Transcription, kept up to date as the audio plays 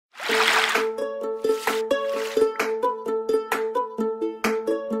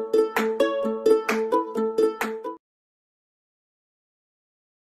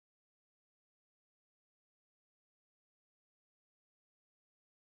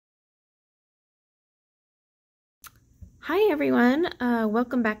Hi everyone,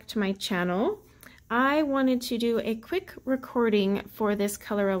 welcome back to my channel. I wanted to do a quick recording for this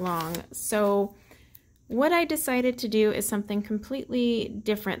color along. So what I decided to do is something completely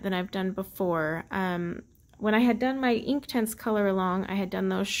different than I've done before. When I had done my Inktense color along, I had done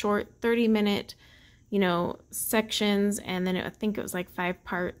those short 30-minute, sections, and then I think it was like 5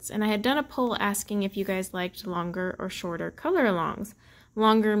 parts. And I had done a poll asking if you guys liked longer or shorter color alongs.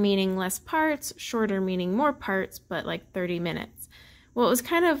 Longer meaning less parts, shorter meaning more parts, but like 30 minutes. Well, it was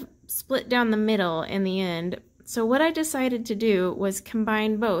kind of split down the middle in the end. So what I decided to do was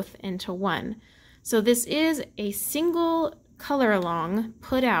combine both into one. So this is a single color along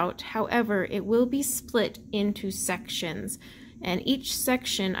put out, however, it will be split into sections. And each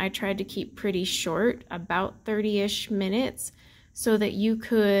section I tried to keep pretty short, about 30-ish minutes, so that you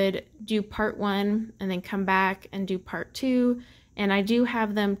could do part 1 and then come back and do part 2. And I do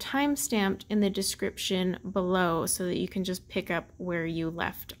have them time-stamped in the description below so that you can just pick up where you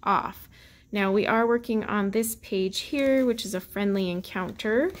left off. Now we are working on this page here, which is a friendly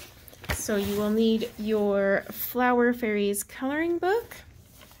encounter. So you will need your Flower Fairies coloring book,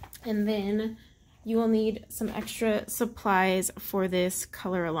 and then you will need some extra supplies for this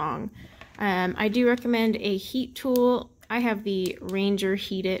color along. I do recommend a heat tool. I have the Ranger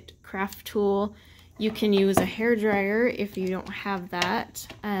Heat It craft tool. You can use a hair dryer if you don't have that.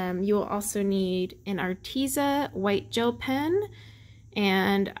 You will also need an Arteza white gel pen,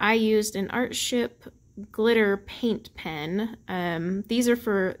 and I used an Artship glitter paint pen. These are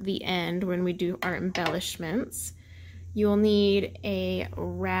for the end when we do our embellishments. You'll need a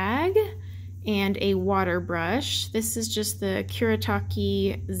rag and a water brush. This is just the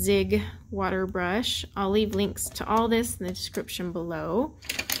Kuretake Zig water brush. I'll leave links to all this in the description below.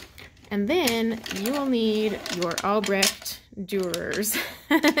 And then you will need your Albrecht Durers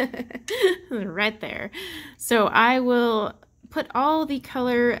right there. So I will put all the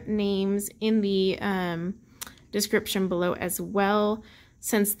color names in the description below as well.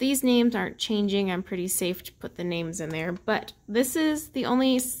 Since these names aren't changing, I'm pretty safe to put the names in there. But this is the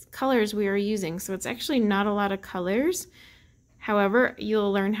only colors we are using, so it's actually not a lot of colors. However,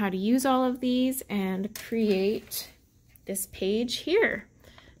 you'll learn how to use all of these and create this page here.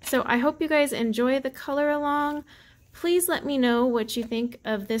 So I hope you guys enjoy the color along. Please let me know what you think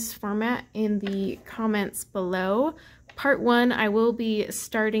of this format in the comments below. Part 1, I will be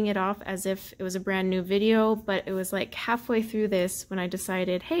starting it off as if it was a brand new video, but it was like halfway through this when I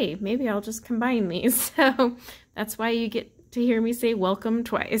decided, hey, maybe I'll just combine these. So that's why you get to hear me say welcome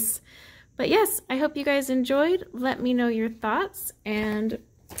twice. But yes, I hope you guys enjoyed. Let me know your thoughts, and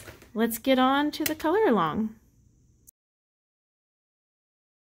let's get on to the color along.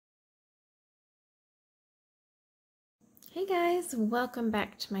 Hey guys, welcome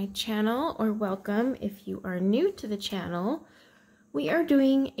back to my channel, or welcome if you are new to the channel. We are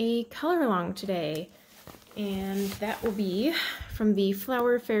doing a color along today, and that will be from the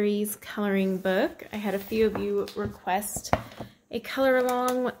Flower Fairies coloring book. I had a few of you request a color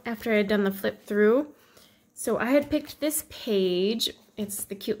along after I had done the flip through. So I had picked this page. It's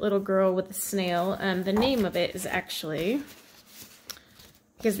the cute little girl with the snail. The name of it is actually,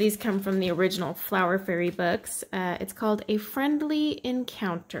 because these come from the original Flower Fairy books, it's called A Friendly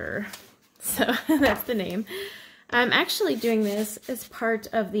Encounter. So that's the name. I'm actually doing this as part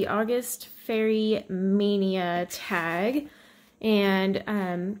of the August Fairy Mania tag.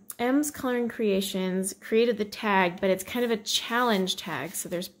 And M's Coloring Creations created the tag, but it's kind of a challenge tag. So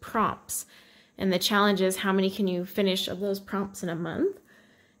there's prompts. And the challenge is how many can you finish of those prompts in a month.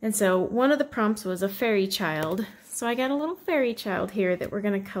 And so one of the prompts was a fairy child. So I got a little fairy child here that we're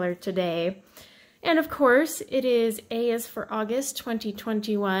going to color today. And of course, it is A is for August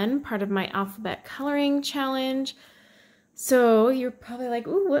 2021, part of my alphabet coloring challenge. So you're probably like,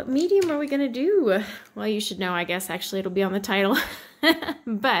 ooh, what medium are we going to do? Well, you should know, I guess. Actually, it'll be on the title.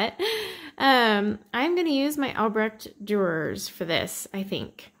 But I'm going to use my Albrecht Durers for this, I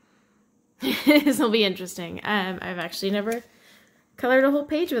think. This will be interesting. I've actually never colored a whole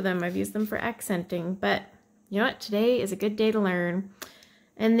page with them. I've used them for accenting, but you know what? Today is a good day to learn.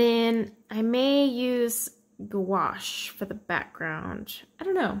 And then I may use gouache for the background. I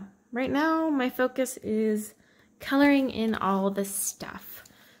don't know. Right now, my focus is coloring in all the stuff.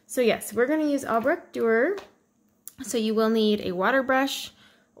 So yes, we're going to use Albrecht Durer. So you will need a water brush,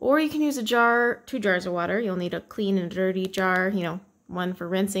 or you can use a jar, 2 jars of water. You'll need a clean and dirty jar, one for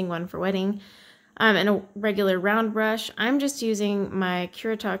rinsing, one for wetting. And a regular round brush. I'm just using my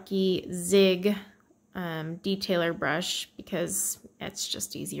Kuretake Zig detailer brush because it's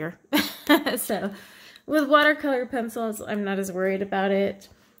just easier. So with watercolor pencils, I'm not as worried about it.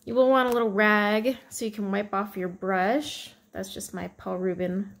 You will want a little rag so you can wipe off your brush. That's just my Paul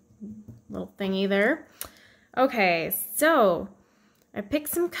Rubin little thingy there. Okay, so I picked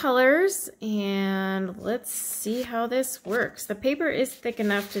some colors and let's see how this works. The paper is thick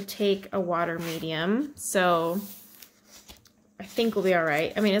enough to take a water medium, so I think we'll be all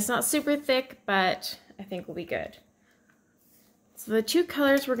right. I mean, it's not super thick, but I think we'll be good. So the two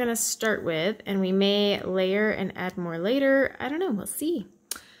colors we're gonna start with, and we may layer and add more later. I don't know, we'll see.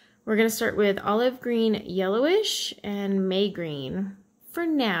 We're gonna start with olive green yellowish and May green for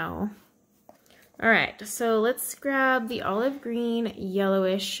now. All right, so let's grab the olive green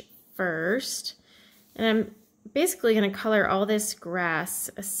yellowish first. And I'm basically gonna color all this grass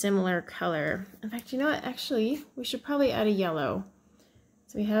a similar color. In fact, you know what? Actually, we should probably add a yellow.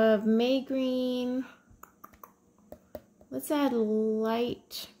 So we have May green. Let's add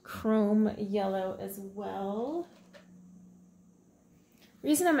light chrome yellow as well. The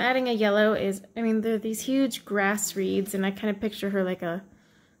reason I'm adding a yellow is, I mean, there are these huge grass reeds, and I kind of picture her like a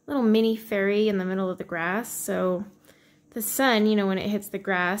little mini fairy in the middle of the grass. So the sun, you know, when it hits the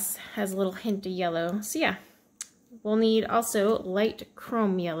grass, has a little hint of yellow. So yeah, we'll need also light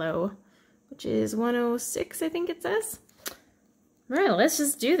chrome yellow, which is 106, I think it says. All right, let's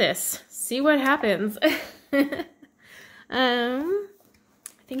just do this. See what happens. I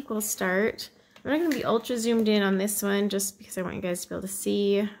think we'll start. I'm not going to be ultra zoomed in on this one just because I want you guys to be able to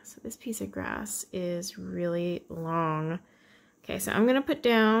see. So this piece of grass is really long. Okay, so I'm going to put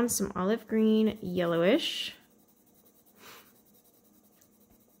down some olive green yellowish.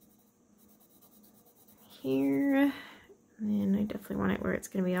 Here. And I definitely want it where it's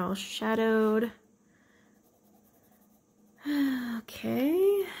going to be all shadowed.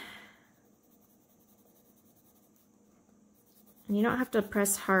 Okay. And you don't have to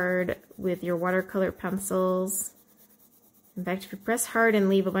press hard with your watercolor pencils. In fact, if you press hard and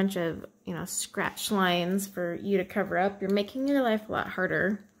leave a bunch of, you know, scratch lines for you to cover up, you're making your life a lot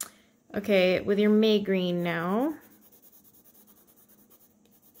harder. Okay, with your May green now.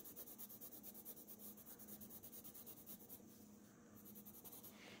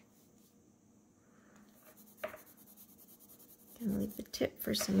 Gonna leave the tip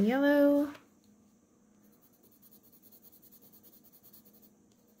for some yellow.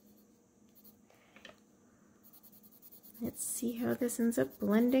 Let's see how this ends up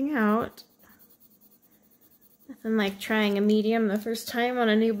blending out. Nothing like trying a medium the first time on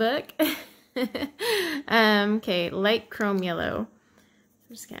a new book. Okay, light chrome yellow.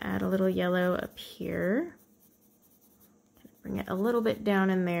 I'm just gonna add a little yellow up here. Bring it a little bit down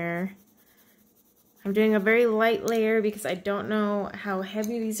in there. I'm doing a very light layer because I don't know how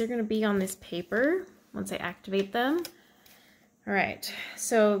heavy these are gonna be on this paper once I activate them. All right,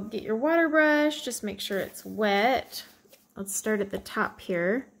 so get your water brush, just make sure it's wet. Let's start at the top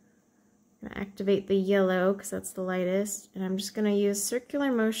here. I'm gonna activate the yellow because that's the lightest, and I'm just gonna use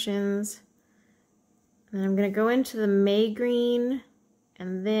circular motions. And then I'm gonna go into the May green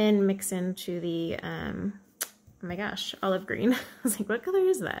and then mix into the, oh my gosh, olive green. I was like, what color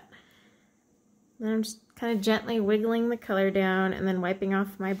is that? And then I'm just kind of gently wiggling the color down and then wiping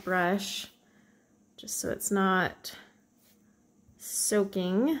off my brush just so it's not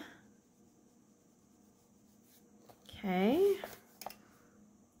soaking. Okay,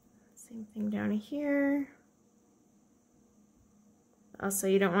 same thing down here. Also,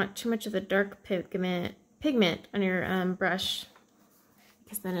 you don't want too much of the dark pigment on your brush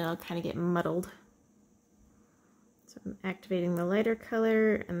because then it'll kind of get muddled. So I'm activating the lighter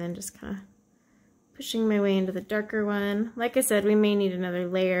color and then just kind of pushing my way into the darker one. Like I said, we may need another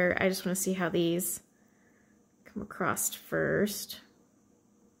layer. I just want to see how these come across first.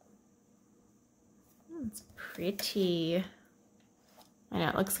 It's pretty. I know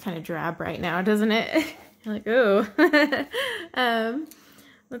it looks kind of drab right now, doesn't it? You're like, ooh.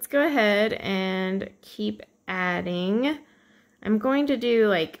 Let's go ahead and keep adding. I'm going to do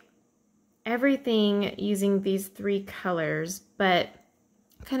like everything using these three colors, but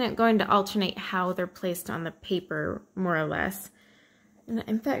kind of going to alternate how they're placed on the paper, more or less. And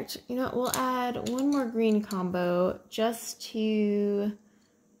in fact, you know what? We'll add one more green combo just to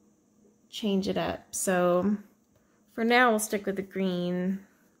change it up. So for now we'll stick with the green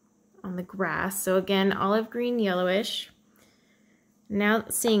on the grass. So again, olive green yellowish. Now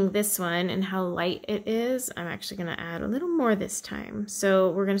seeing this one and how light it is, I'm actually going to add a little more this time. So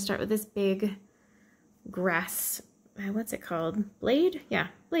we're going to start with this big grass, what's it called? Blade? Yeah,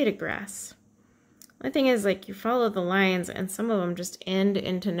 blade of grass. The thing is, like, you follow the lines and some of them just end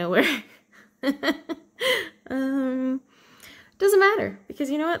into nowhere. Doesn't matter, because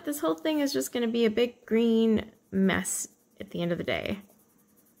you know what? This whole thing is just going to be a big green mess at the end of the day.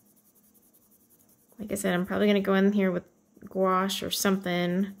 Like I said, I'm probably going to go in here with gouache or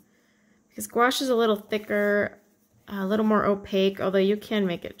something, because gouache is a little thicker, a little more opaque, although you can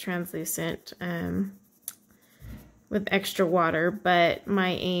make it translucent with extra water, but my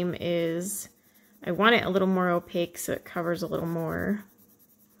aim is I want it a little more opaque so it covers a little more.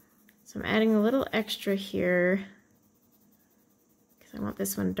 So I'm adding a little extra here because I want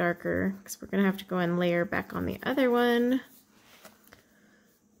this one darker, because we're going to have to go and layer back on the other one.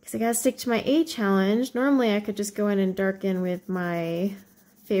 Because I gotta stick to my A challenge. Normally I could just go in and darken with my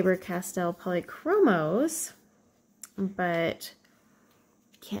Faber-Castell Polychromos, but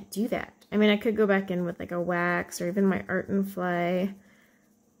I can't do that. I mean, I could go back in with like a wax or even my Art and Fly,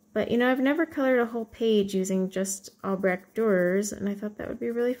 but you know, I've never colored a whole page using just Albrecht Durers, and I thought that would be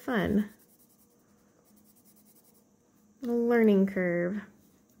really fun. A learning curve.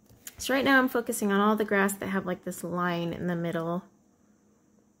 So right now I'm focusing on all the grass that have like this line in the middle.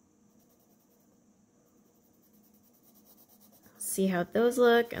 See how those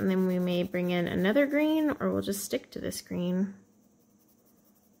look, and then we may bring in another green, or we'll just stick to this green.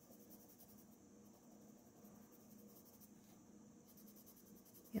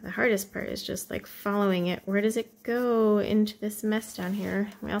 Yeah, the hardest part is just like following it. Where does it go into this mess down here?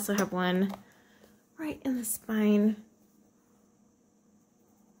 We also have one right in the spine.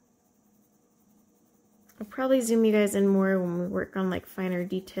 I'll probably zoom you guys in more when we work on like finer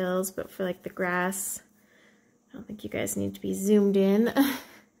details, but for like the grass, I don't think you guys need to be zoomed in. I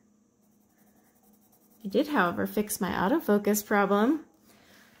did, however, fix my autofocus problem.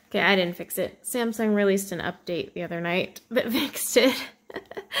 Okay, I didn't fix it. Samsung released an update the other night that fixed it.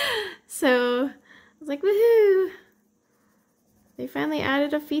 So I was like, woohoo! They finally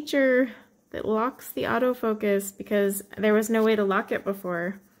added a feature that locks the autofocus, because there was no way to lock it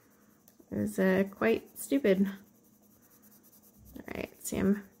before. It was quite stupid. Alright, see,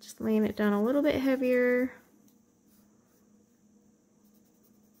 I'm just laying it down a little bit heavier.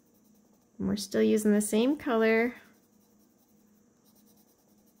 And we're still using the same color.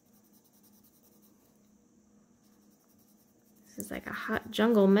 This is like a hot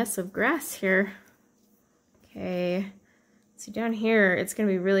jungle mess of grass here. Okay, so down here it's going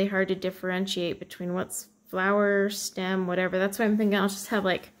to be really hard to differentiate between what's flower, stem, whatever. That's why I'm thinking I'll just have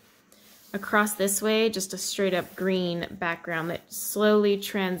like across this way just a straight up green background that slowly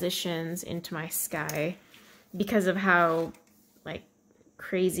transitions into my sky because of how like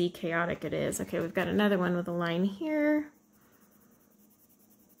crazy chaotic it is. Okay, we've got another one with a line here.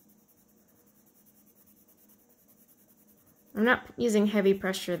 I'm not using heavy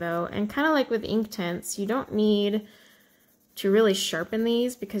pressure though, and kind of like with ink tints, you don't need to really sharpen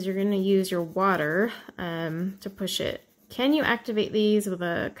these because you're going to use your water to push it. Can you activate these with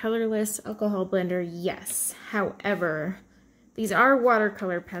a colorless alcohol blender? Yes. However, these are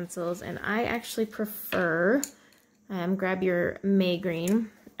watercolor pencils, and I actually prefer, grab your May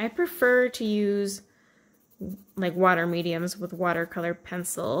green, I prefer to use like water mediums with watercolor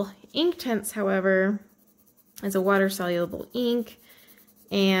pencil. Ink tints, however, is a water-soluble ink,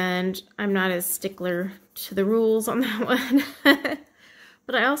 and I'm not as stickler to the rules on that one.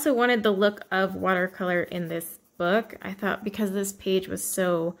 But I also wanted the look of watercolor in this book. I thought because this page was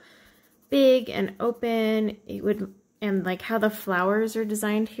so big and open, it would, and like how the flowers are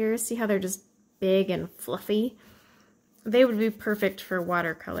designed here, see how they're just big and fluffy? They would be perfect for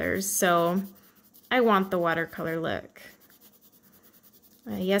watercolors, so I want the watercolor look.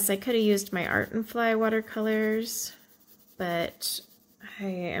 Yes, I could have used my Art and Fly watercolors, but I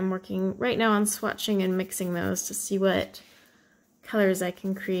am working right now on swatching and mixing those to see what colors I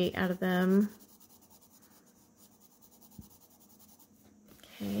can create out of them.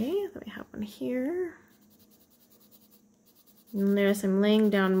 Okay, then we have one here. You'll notice I'm laying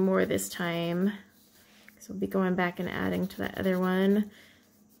down more this time, because we'll be going back and adding to that other one.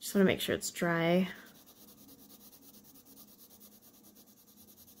 Just want to make sure it's dry.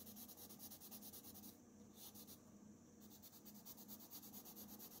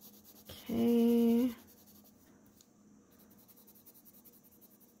 Okay.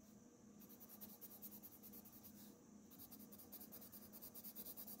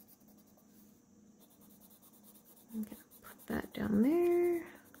 I'm gonna put that down there.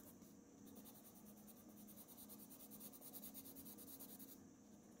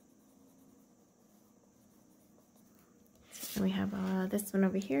 So we have this one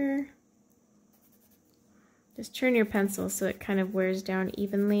over here. Just turn your pencil so it kind of wears down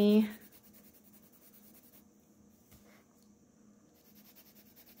evenly.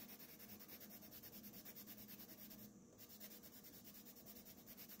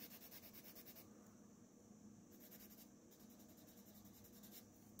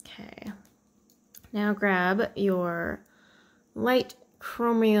 Okay, Now grab your light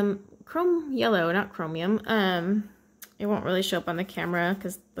chrome yellow, not chromium. It won't really show up on the camera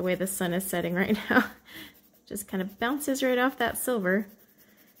because the way the sun is setting right now, just kind of bounces right off that silver.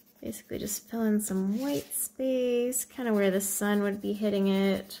 Basically just fill in some white space, kind of where the sun would be hitting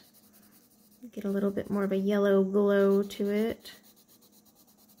it. Get a little bit more of a yellow glow to it.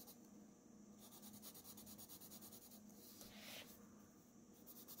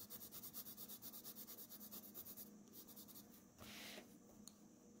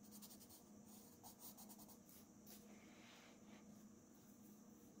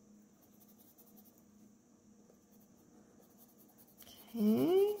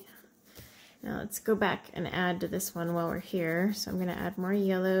 Okay, now let's go back and add to this one while we're here. So I'm going to add more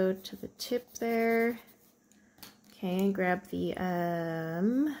yellow to the tip there. Okay, grab the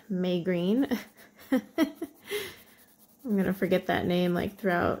May green. I'm going to forget that name like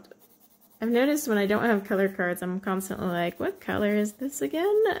throughout. I've noticed when I don't have color cards, I'm constantly like, what color is this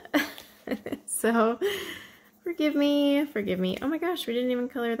again? So forgive me, forgive me. Oh my gosh, we didn't even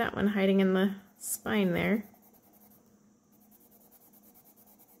color that one hiding in the spine there.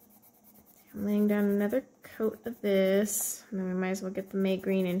 I'm laying down another coat of this, and then we might as well get the May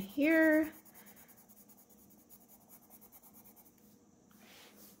green in here.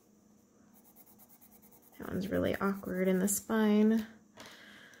 That one's really awkward in the spine.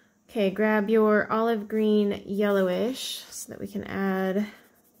 Okay, grab your olive green yellowish so that we can add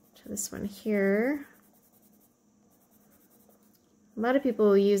to this one here. A lot of people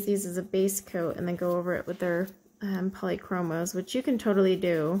will use these as a base coat and then go over it with their polychromos, which you can totally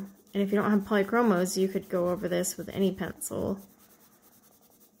do. And if you don't have polychromos, you could go over this with any pencil.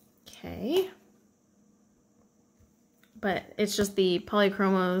 Okay. But it's just the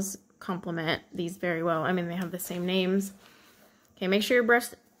polychromos complement these very well. I mean, they have the same names. Okay, make sure your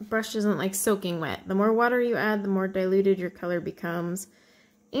brush isn't like soaking wet. The more water you add, the more diluted your color becomes,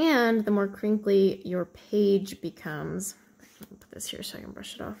 and the more crinkly your page becomes. I'll put this here so I can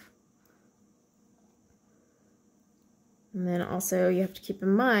brush it off. And then also you have to keep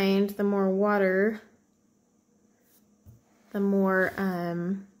in mind, the more water, the more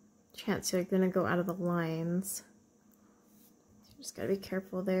chance you're going to go out of the lines. So you just got to be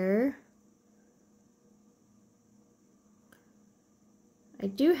careful there. I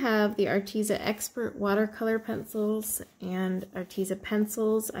do have the Arteza Expert watercolor pencils and Arteza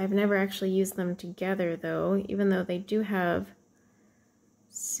pencils. I've never actually used them together though, even though they do have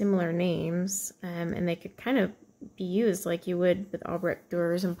similar names, and they could kind of be used like you would with Albrecht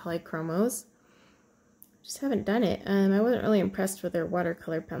Durers and polychromos. Just haven't done it. I wasn't really impressed with their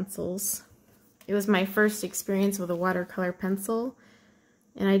watercolor pencils. It was my first experience with a watercolor pencil,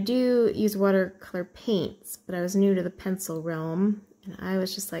 and I do use watercolor paints, but I was new to the pencil realm, and I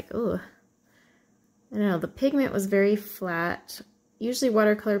was just like, oh, I don't know, the pigment was very flat. Usually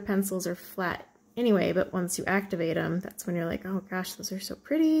watercolor pencils are flat anyway, but once you activate them, that's when you're like, oh gosh, those are so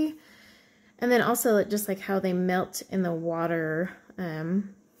pretty. And then also just like how they melt in the water,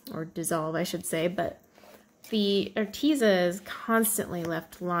 or dissolve, I should say, but the Artezas constantly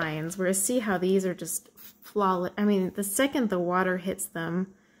left lines, whereas see how these are just flawless. I mean, the second the water hits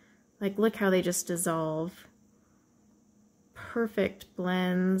them, like look how they just dissolve. Perfect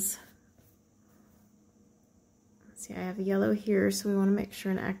blends. Let's see, I have yellow here, so we want to make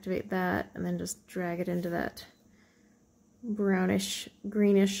sure and activate that, and then just drag it into that brownish,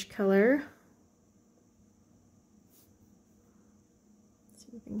 greenish color.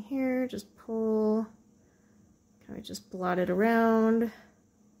 Same here, just pull, kind of just blot it around.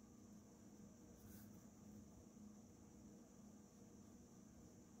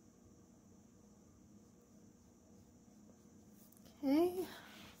 Okay.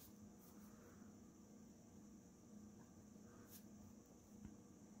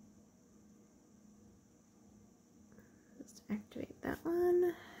 Just activate that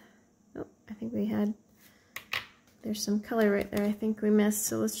one. Oh, I think we had, there's some color right there I think we missed,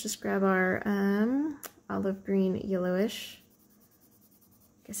 so let's just grab our olive green yellowish.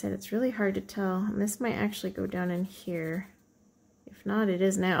 Like I said, it's really hard to tell, and this might actually go down in here. If not, it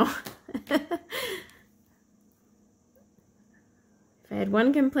is now. If I had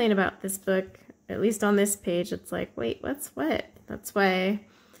one complaint about this book, at least on this page, it's like, wait, what's what? That's why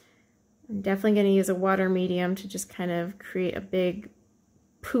I'm definitely going to use a water medium to just kind of create a big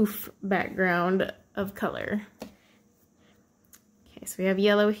poof background of color. Okay, so we have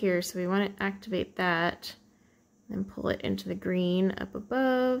yellow here, so we want to activate that and pull it into the green up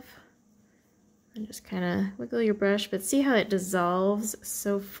above. And just kind of wiggle your brush, but see how it dissolves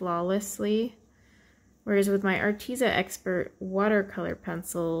so flawlessly? Whereas with my Arteza Expert watercolor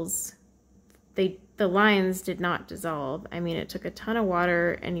pencils, the lines did not dissolve. I mean, it took a ton of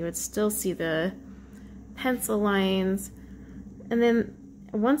water and you would still see the pencil lines. And then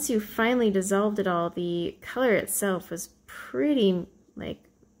once you finally dissolved it all, the color itself was pretty, like,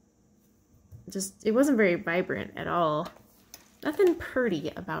 just, it wasn't very vibrant at all. Nothing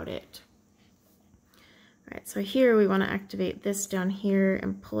pretty about it. All right, so here we want to activate this down here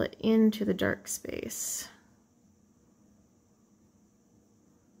and pull it into the dark space.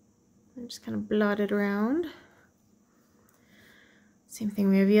 And just kind of blot it around. Same thing,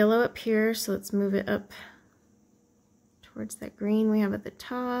 we have yellow up here, so let's move it up towards that green we have at the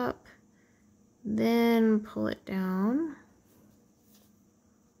top. Then pull it down.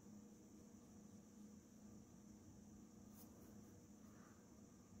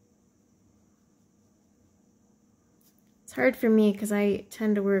 It's hard for me because I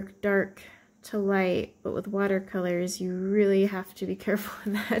tend to work dark to light, but with watercolors you really have to be careful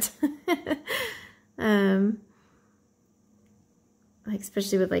with that. Like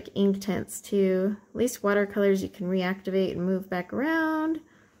especially with like ink tints too. At least watercolors you can reactivate and move back around,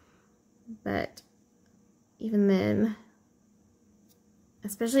 but even then,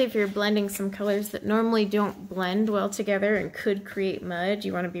 especially if you're blending some colors that normally don't blend well together and could create mud,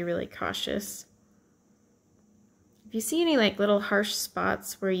 you want to be really cautious. If you see any like little harsh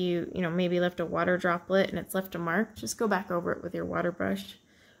spots where you know, maybe left a water droplet and it's left a mark, just go back over it with your water brush.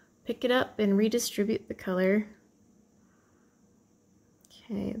 Pick it up and redistribute the color.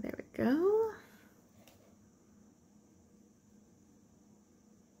 Okay, there we go.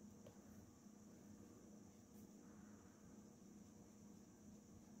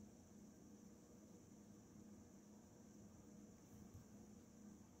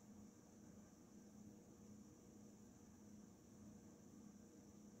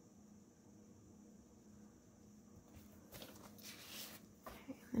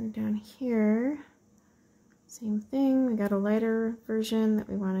 And down here, same thing, we got a lighter version that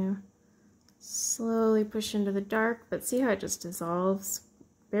we want to slowly push into the dark, but see how it just dissolves?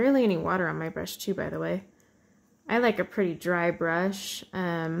 Barely any water on my brush too, by the way. I like a pretty dry brush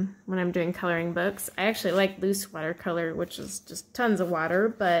when I'm doing coloring books. I actually like loose watercolor, which is just tons of water,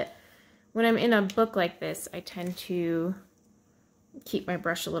 but when I'm in a book like this, I tend to keep my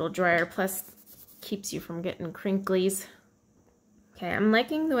brush a little drier, plus keeps you from getting crinklies. Okay, I'm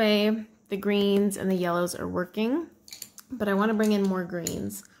liking the way the greens and the yellows are working, but I want to bring in more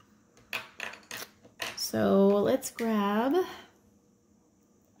greens. So let's grab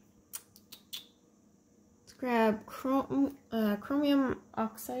chromium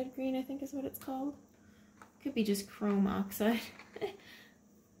oxide green, I think is what it's called. Could be just chrome oxide.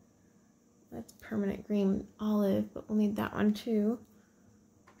 That's permanent green olive, but we'll need that one too.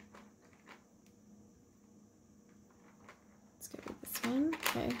 One.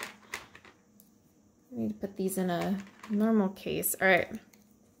 Okay, I need to put these in a normal case. All right,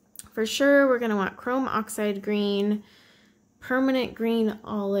 for sure we're gonna want chrome oxide green, permanent green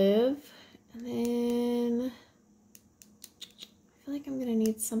olive, and then I feel like I'm gonna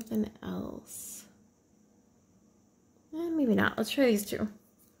need something else. Maybe not. Let's try these two.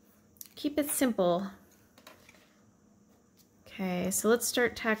 Keep it simple. Okay, so let's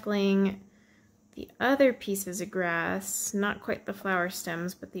start tackling the other pieces of grass, not quite the flower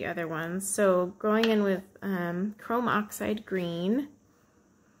stems, but the other ones. So going in with chrome oxide green.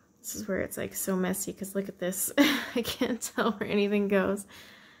 This is where it's like so messy because look at this. I can't tell where anything goes.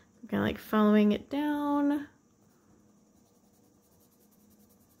 I'm kind of like following it down.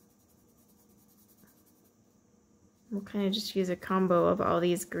 We'll kind of just use a combo of all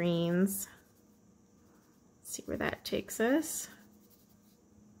these greens. See where that takes us.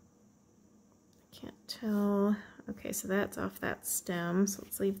 Can't tell. Okay, so that's off that stem, so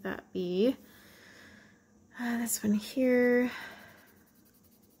let's leave that be. This one here.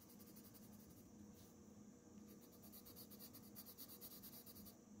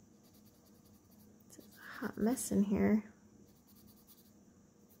 It's a hot mess in here.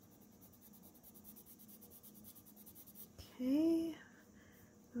 Okay,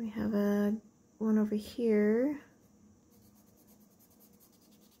 we have a one over here.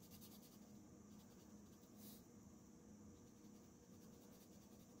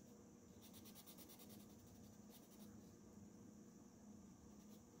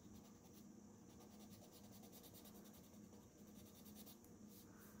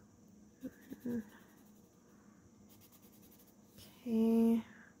 Okay,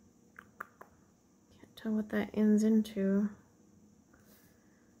 can't tell what that ends into.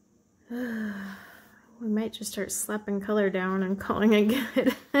 We might just start slapping color down and calling it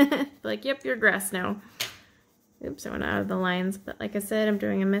good. Like, yep, you're grass now. Oops, I went out of the lines, but like I said, I'm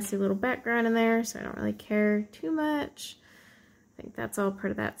doing a messy little background in there, so I don't really care too much. I think that's all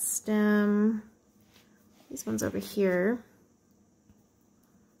part of that stem. These ones over here,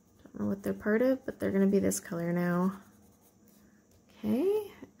 don't know what they're part of, but they're going to be this color now.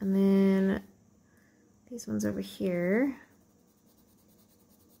 Okay, and then these ones over here.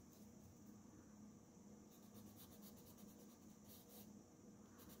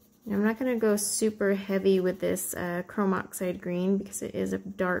 I'm not going to go super heavy with this chrome oxide green because it is a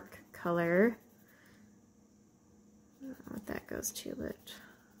dark color. I don't know what that goes to, but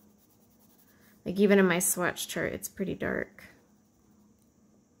like even in my swatch chart, it's pretty dark.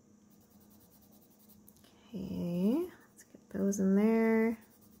 Okay, let's get those in there.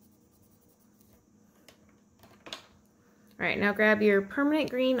 All right, now grab your permanent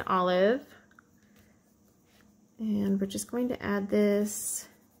green olive, and we're just going to add this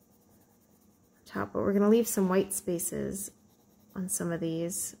top, but we're going to leave some white spaces on some of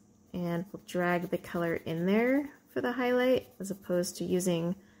these, and we'll drag the color in there for the highlight as opposed to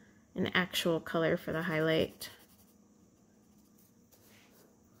using an actual color for the highlight.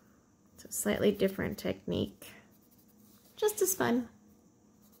 So slightly different technique, just as fun.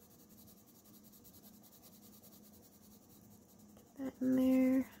 Get that in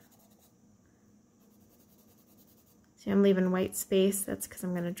there. See, I'm leaving white space. That's because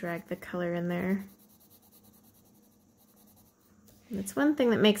I'm going to drag the color in there. And it's one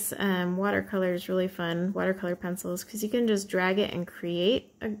thing that makes watercolors really fun, watercolor pencils, because you can just drag it and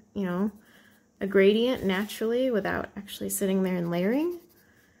create a, a gradient naturally without actually sitting there and layering.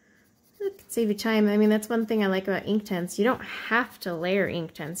 It can save you time. I mean, that's one thing I like about Inktense. You don't have to layer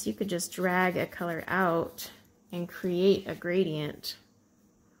Inktense. You could just drag a color out and create a gradient.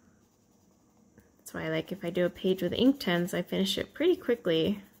 That's why, like, if I do a page with Inktense, I finish it pretty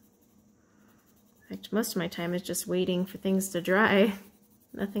quickly. In fact, most of my time is just waiting for things to dry.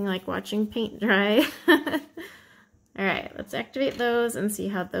 Nothing like watching paint dry. Alright, let's activate those and see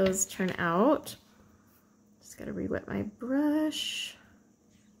how those turn out. Just gotta re-wet my brush.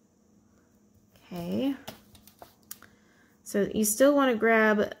 Okay. So you still want to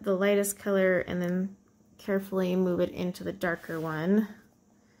grab the lightest color and then carefully move it into the darker one.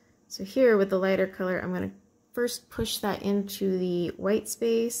 So here with the lighter color, I'm going to first push that into the white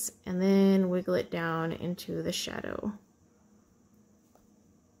space and then wiggle it down into the shadow.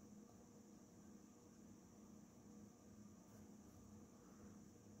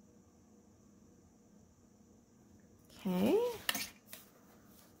 Okay.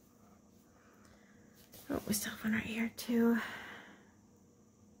 Oh, we still have one right here too.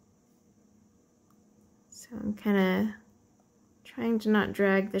 So I'm kind of trying to not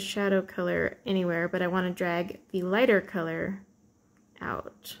drag the shadow color anywhere, but I want to drag the lighter color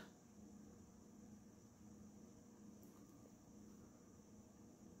out.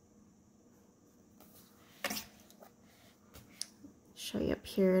 Show you up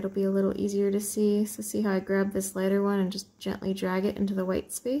here, it'll be a little easier to see. So see how I grab this lighter one and just gently drag it into the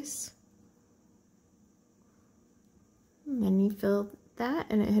white space? And then you fill that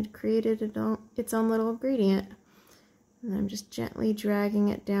and it had created its own little gradient. And I'm just gently dragging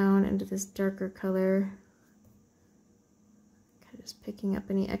it down into this darker color. Just picking up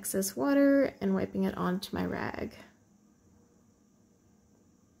any excess water and wiping it onto my rag.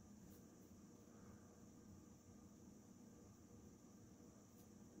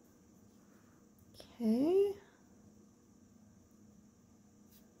 Okay.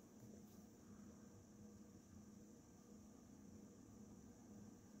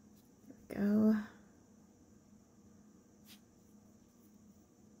 There we go.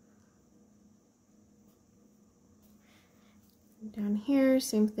 Down here,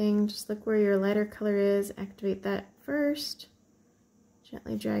 same thing, just look where your lighter color is, activate that first,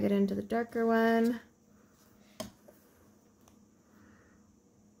 gently drag it into the darker one.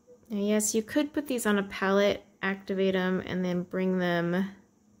 Now yes, you could put these on a palette, activate them, and then bring them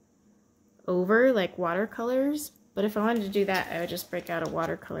over like watercolors, but if I wanted to do that, I would just break out a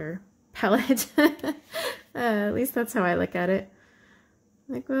watercolor palette. At least that's how I look at it.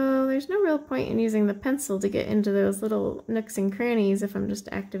 Like, well, there's no real point in using the pencil to get into those little nooks and crannies if I'm just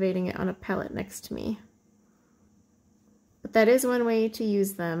activating it on a palette next to me. But that is one way to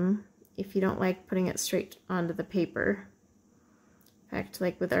use them if you don't like putting it straight onto the paper. In fact,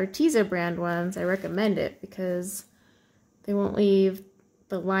 like with Arteza brand ones, I recommend it because they won't leave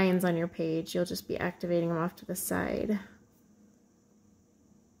the lines on your page. You'll just be activating them off to the side.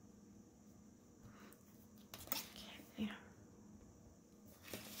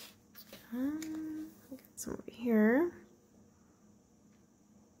 Get some over here.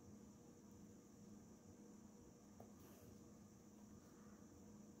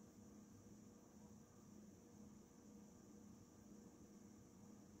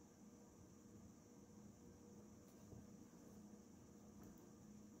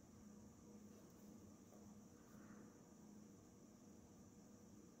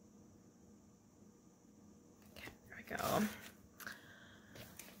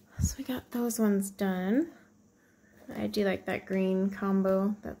 I got those ones done. I do like that green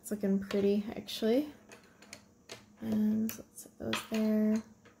combo. That's looking pretty, actually. And so let's set those there.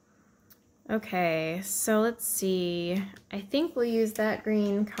 Okay, so let's see. I think we'll use that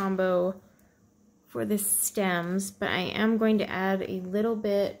green combo for the stems, but I am going to add a little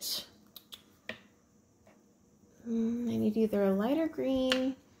bit. I need either a lighter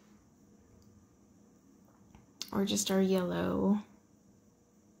green or just our yellow.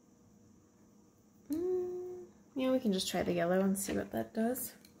 Yeah, we can just try the yellow and see what that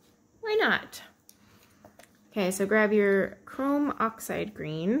does. Why not? Okay, so grab your chrome oxide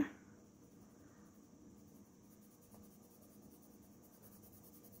green.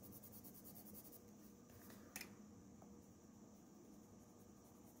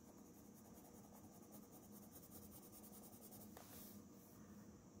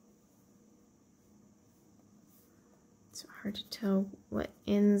 It's hard to tell what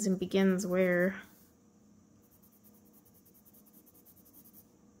ends and begins where.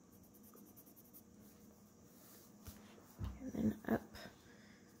 And then up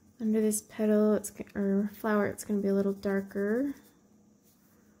under this petal, or flower, it's going to be a little darker.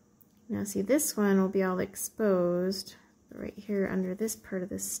 Now see, this one will be all exposed, but right here under this part of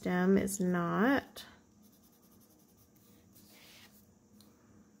the stem is not.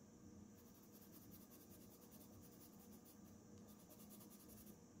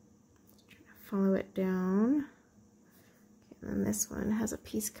 Follow it down. Okay, and then this one has a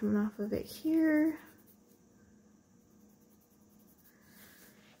piece coming off of it here.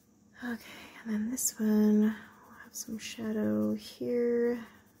 Okay, and then this one will have some shadow here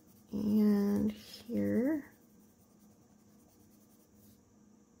and here.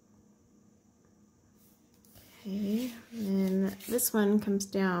 Okay, and then this one comes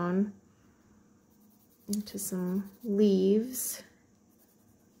down into some leaves.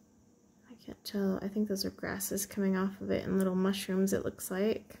 Can't tell. I think those are grasses coming off of it and little mushrooms, it looks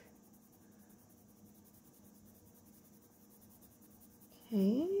like.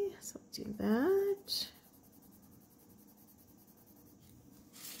 Okay, so we'll do that.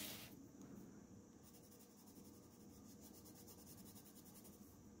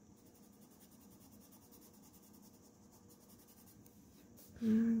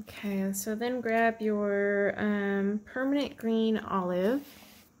 Okay, so then grab your permanent green olive.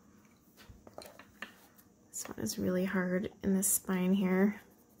 This one is really hard in this spine here.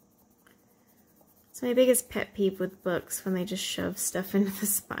 It's my biggest pet peeve with books, when they just shove stuff into the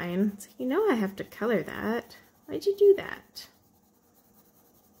spine. It's like, you know I have to color that. Why'd you do that?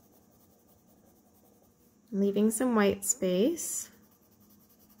 I'm leaving some white space.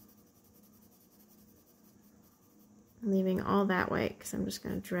 I'm leaving all that white because I'm just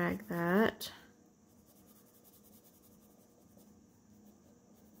going to drag that.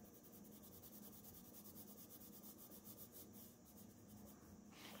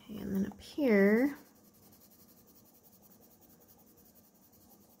 And then up here,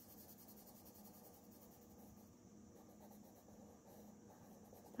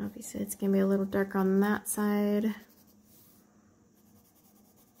 obviously it's going to be a little dark on that side.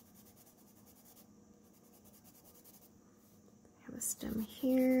 Have a stem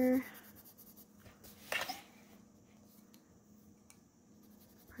here.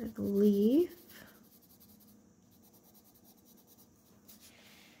 Part of the leaf.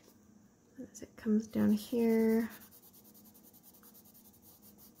 As it comes down here,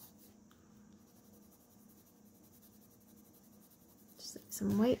 just leave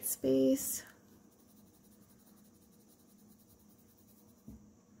some white space.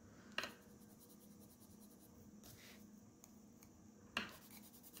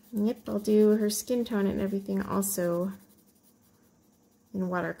 Yep, I'll do her skin tone and everything also in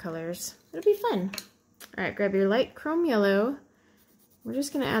watercolors. It'll be fun. All right, grab your light chrome yellow. We're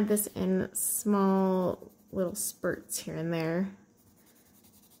just going to add this in small little spurts here and there.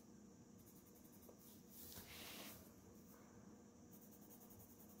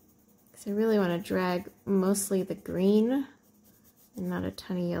 Because I really want to drag mostly the green and not a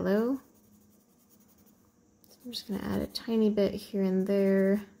ton of yellow. So I'm just going to add a tiny bit here and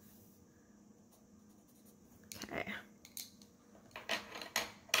there. Okay.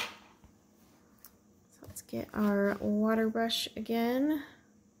 Get our water brush again. Make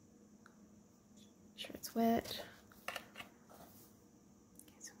sure it's wet. Okay,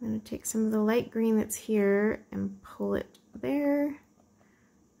 so I'm going to take some of the light green that's here and pull it there. And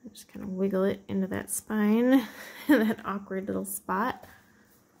just kind of wiggle it into that spine, that awkward little spot.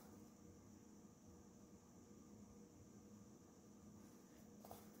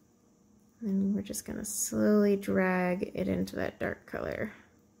 And we're just going to slowly drag it into that dark color.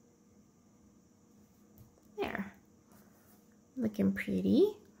 Looking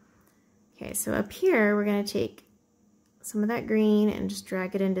pretty. Okay, so up here we're going to take some of that green and just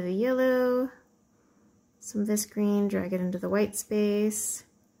drag it into the yellow. Some of this green, drag it into the white space.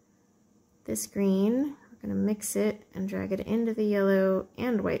 This green, we're going to mix it and drag it into the yellow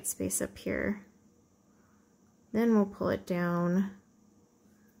and white space up here. Then we'll pull it down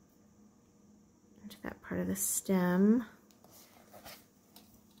into that part of the stem.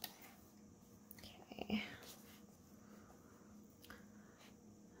 Okay.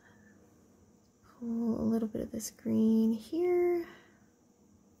 Pull a little bit of this green here.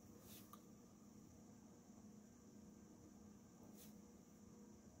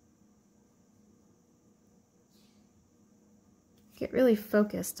 Get really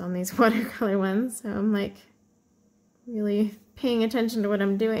focused on these watercolor ones, so I'm like really paying attention to what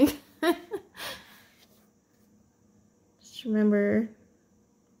I'm doing. Just remember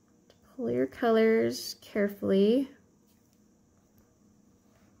to pull your colors carefully.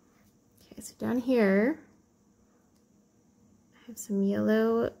 Okay, so down here I have some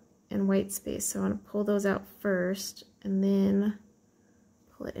yellow and white space, so I want to pull those out first and then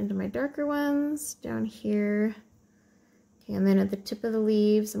pull it into my darker ones down here. Okay, and then at the tip of the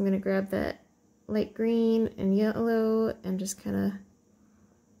leaves I'm going to grab that light green and yellow and just kind of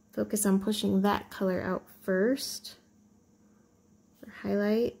focus on pushing that color out first for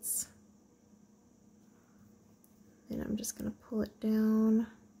highlights. Then I'm just going to pull it down.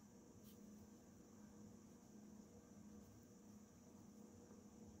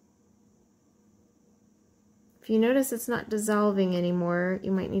 If you notice it's not dissolving anymore,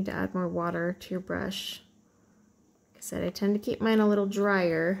 you might need to add more water to your brush. Like I said, I tend to keep mine a little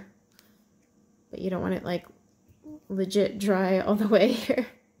drier, but you don't want it like legit dry all the way here.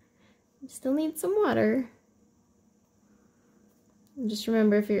 You still need some water. And just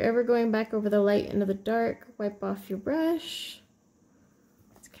remember, if you're ever going back over the light into the dark, wipe off your brush.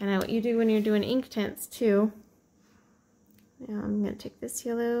 It's kind of what you do when you're doing ink tints too. Now I'm going to take this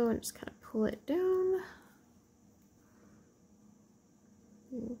yellow and just kind of pull it down.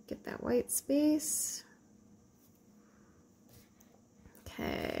 Get that white space.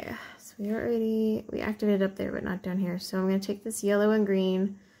 Okay, so we activated up there but not down here. So I'm going to take this yellow and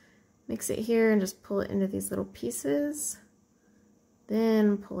green, mix it here and just pull it into these little pieces.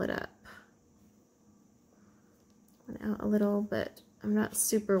 Then pull it up. Went out a little, but I'm not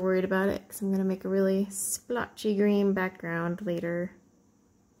super worried about it because I'm going to make a really splotchy green background later.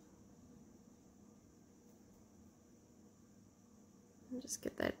 And just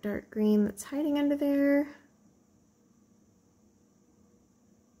get that dark green that's hiding under there.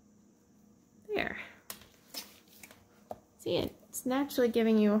 There. See, it's naturally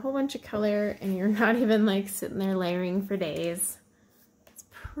giving you a whole bunch of color and you're not even like sitting there layering for days. It's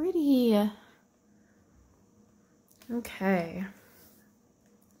pretty. Okay.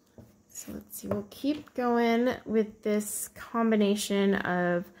 So let's see, we'll keep going with this combination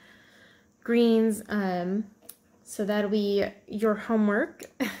of greens. So that'll be your homework,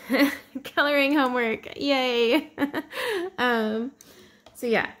 coloring homework, yay. So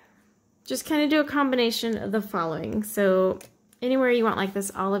yeah. Just kind of do a combination of the following. So anywhere you want like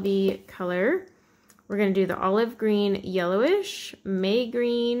this olivey color, we're going to do the olive green, yellowish, May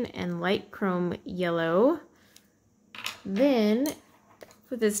green, and light chrome yellow. Then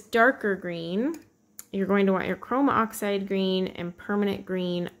for this darker green, you're going to want your chrome oxide green and permanent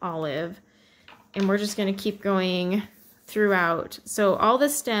green olive. And we're just going to keep going throughout. So all the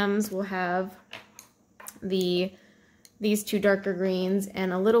stems will have these two darker greens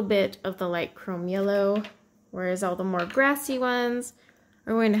and a little bit of the light chrome yellow, whereas all the more grassy ones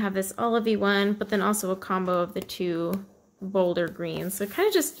are going to have this olivey one, but then also a combo of the two bolder greens. So kind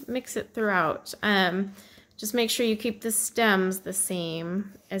of just mix it throughout. Just make sure you keep the stems the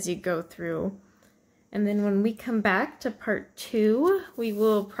same as you go through. And then when we come back to part 2, we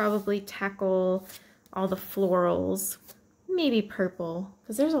will probably tackle all the florals, maybe purple,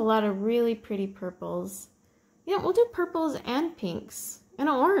 because there's a lot of really pretty purples. Yeah, we'll do purples and pinks and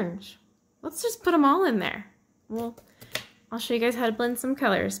an orange. Let's just put them all in there. I'll show you guys how to blend some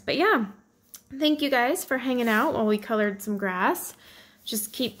colors. But yeah, thank you guys for hanging out while we colored some grass.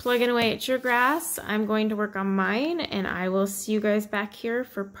 Just keep plugging away at your grass. I'm going to work on mine, and I will see you guys back here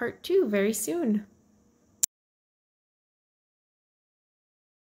for part 2 very soon.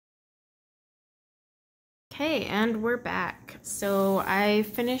 Okay, and we're back. So I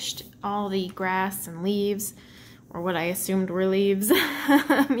finished all the grass and leaves, or what I assumed were leaves,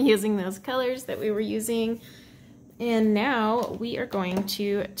 using those colors that we were using. And now we are going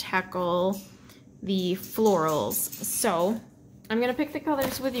to tackle the florals. So I'm going to pick the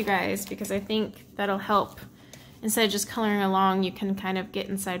colors with you guys because I think that'll help instead of just coloring along, you can kind of get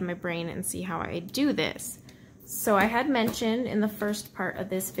inside my brain and see how I do this. So I had mentioned in the first part of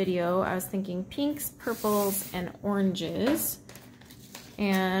this video, I was thinking pinks, purples, and oranges.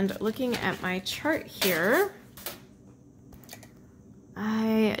 And looking at my chart here,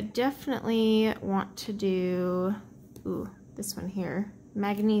 I definitely want to do, ooh, this one here,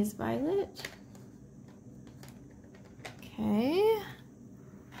 Manganese Violet. Okay.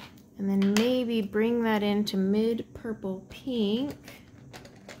 And then maybe bring that into mid purple pink.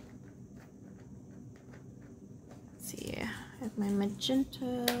 Let's see, I have my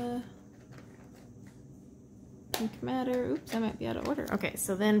magenta, pink matter. Oops, I might be out of order. Okay,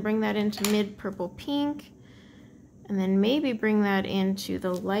 so then bring that into mid purple pink. And then maybe bring that into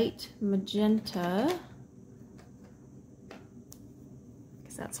the light magenta,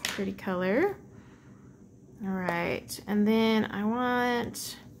 because that's a pretty color. All right, and then I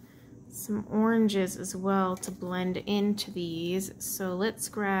want some oranges as well to blend into these. So let's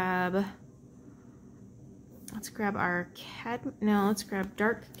grab our let's grab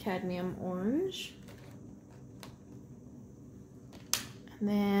dark cadmium orange. And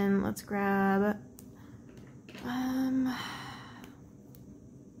then let's grab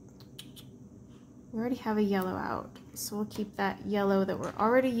we already have a yellow out, so we'll keep that yellow that we're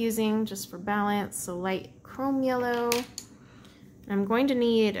already using just for balance, so light chrome yellow. And I'm going to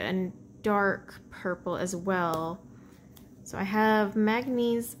need a dark purple as well. So I have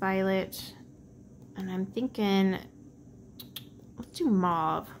Manganese Violet, and I'm thinking, let's do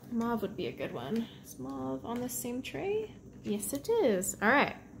Mauve. Mauve would be a good one. Is Mauve on the same tray? Yes, it is. All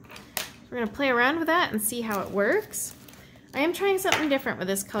right. We're gonna play around with that and see how it works. I am trying something different with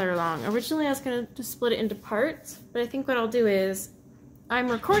this color along. Originally I was gonna just split it into parts, but I think what I'll do is, I'm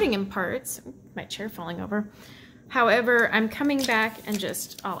recording in parts, my chair falling over. However, I'm coming back and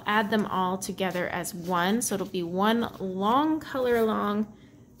I'll add them all together as one, so it'll be one long color along,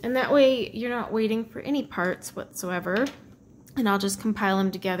 and that way you're not waiting for any parts whatsoever, and I'll just compile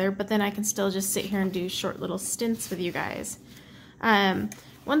them together, but then I can still just sit here and do short little stints with you guys.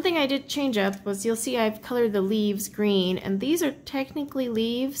 One thing I did change up was, you'll see I've colored the leaves green, and these are technically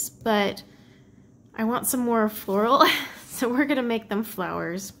leaves, but I want some more floral, so we're gonna make them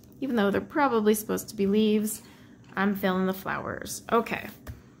flowers. Even though they're probably supposed to be leaves, I'm filling the flowers. Okay,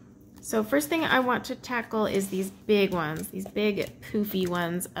 so first thing I want to tackle is these big ones, these big poofy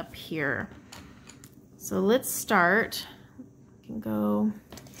ones up here. So let's start, we can go,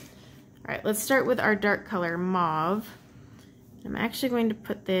 all right, let's start with our dark color, Mauve. I'm actually going to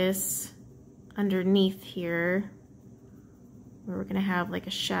put this underneath here, where we're going to have like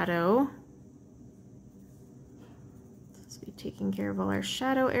a shadow. So we're taking care of all our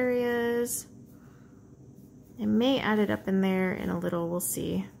shadow areas. I may add it up in there in a little, we'll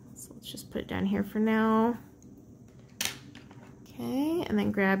see. So let's just put it down here for now. Okay, and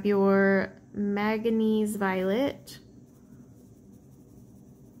then grab your Manganese Violet.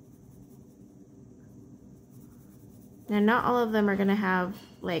 Now, not all of them are going to have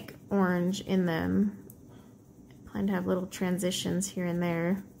like orange in them. I plan to have little transitions here and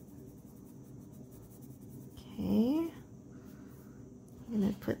there. Okay. I'm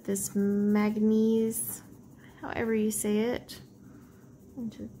going to put this manganese, however you say it,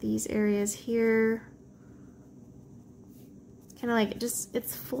 into these areas here. It's kind of like,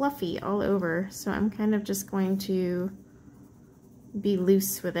 it's fluffy all over, so I'm kind of just going to be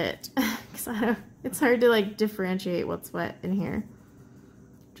loose with it, because it's hard to like differentiate what's what in here.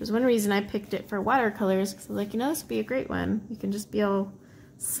 Which is one reason I picked it for watercolors, because I was like, you know, this would be a great one. You can just be all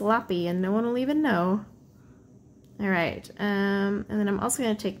sloppy and no one will even know. All right, and then I'm also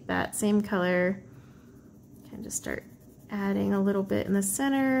going to take that same color, kind of just start adding a little bit in the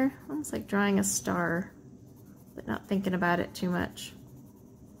center, almost like drawing a star, but not thinking about it too much.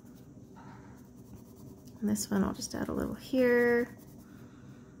 And this one I'll just add a little here.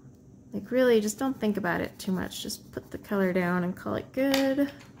 Like, really, just don't think about it too much. Just put the color down and call it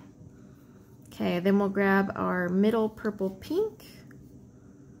good. Okay, then we'll grab our middle purple pink.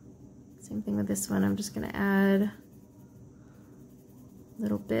 Same thing with this one. I'm just going to add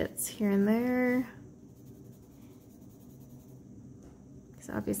little bits here and there,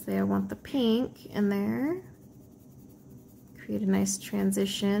 because obviously I want the pink in there. Create a nice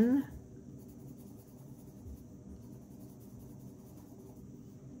transition.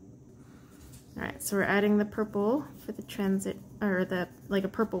 All right, so we're adding the purple for the transit, or the, like a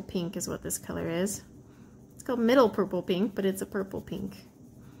purple pink is what this color is. It's called middle purple pink, but it's a purple pink.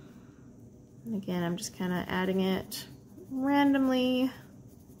 And again, I'm just kind of adding it randomly,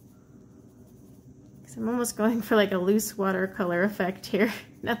 because I'm almost going for like a loose watercolor effect here.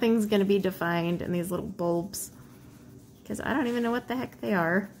 Nothing's going to be defined in these little bulbs. because I don't even know what the heck they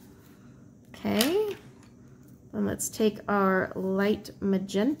are. Okay, then let's take our light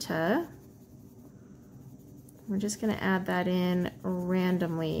magenta. We're just going to add that in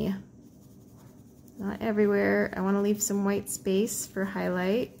randomly. Not everywhere. I want to leave some white space for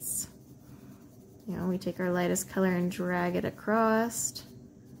highlights. You know, we take our lightest color and drag it across.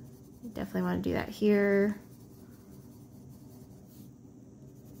 We definitely want to do that here.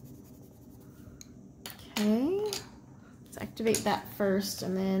 Okay, let's activate that first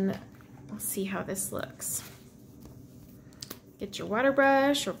and then we'll see how this looks. Get your water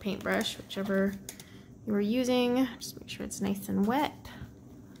brush or paintbrush, whichever you were using. Just make sure it's nice and wet.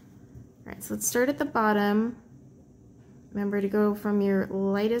 All right, so let's start at the bottom. Remember to go from your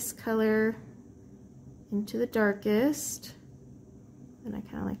lightest color into the darkest. And I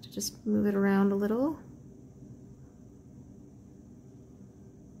kind of like to just move it around a little.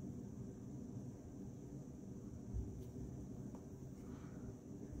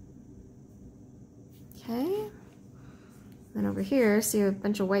 Okay, then over here, see a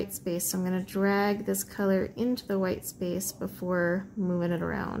bunch of white space, so I'm going to drag this color into the white space before moving it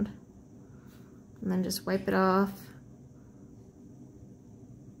around. And then just wipe it off.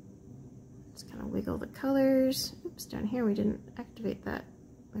 Just kind of wiggle the colors. Oops, down here we didn't activate that.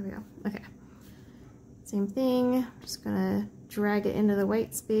 There we go. Okay. Same thing, just going to drag it into the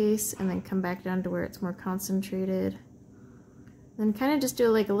white space and then come back down to where it's more concentrated. Then kind of just do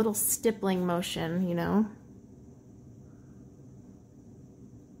like a little stippling motion, you know.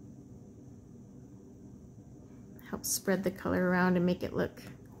 Help spread the color around and make it look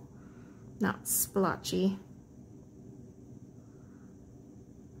not splotchy.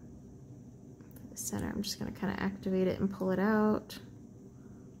 For the center, I'm just going to kind of activate it and pull it out.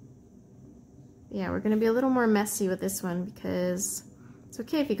 Yeah, we're going to be a little more messy with this one because it's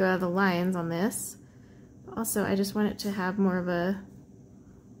okay if you go out of the lines on this. Also, I just want it to have more of a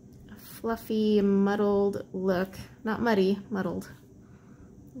fluffy, muddled look. Not muddy, muddled.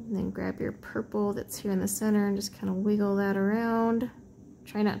 And then grab your purple that's here in the center and just kind of wiggle that around.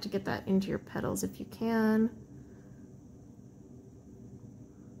 Try not to get that into your petals if you can.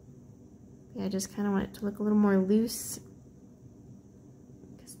 Yeah, I just kind of want it to look a little more loose.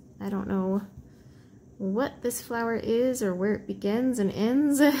 Because I don't know what this flower is or where it begins and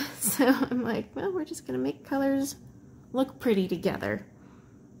ends. So I'm like, well, we're just gonna make colors look pretty together.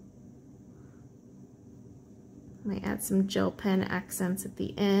 I might add some gel pen accents at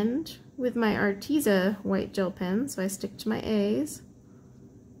the end with my Arteza white gel pen, so I stick to my A's.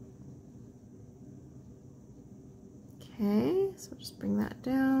 Okay, so just bring that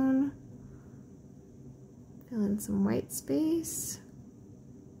down. Fill in some white space.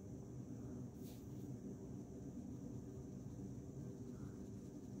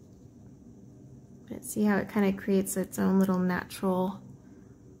 But see how it kind of creates its own little natural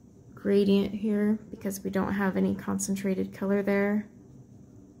gradient here because we don't have any concentrated color there.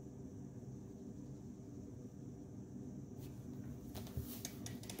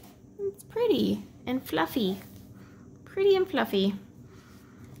 It's pretty and fluffy. Pretty and fluffy.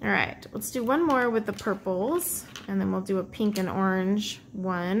 All right, let's do one more with the purples and then we'll do a pink and orange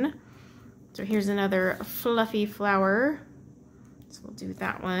one. So here's another fluffy flower. So we'll do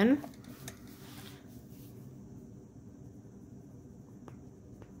that one.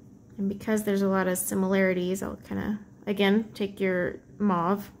 And because there's a lot of similarities, I'll kind of, again, take your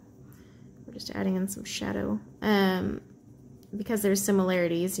mauve. We're just adding in some shadow. Because there's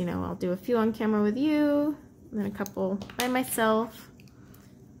similarities, you know, I'll do a few on camera with you, and then a couple by myself.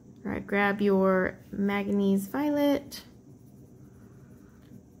 All right, grab your Manganese violet.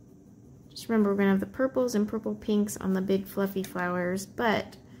 Just remember, we're gonna have the purples and purple pinks on the big fluffy flowers,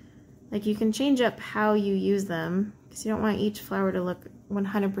 but like you can change up how you use them because you don't want each flower to look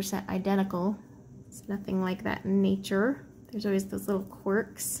 100% identical. It's nothing like that in nature. There's always those little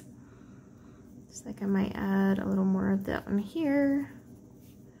quirks. Just like I might add a little more of that one here.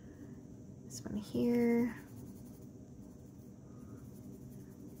 This one here.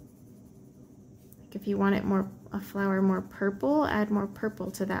 Like if you want it more, a flower more purple, add more purple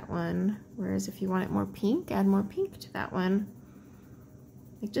to that one. Whereas if you want it more pink, add more pink to that one.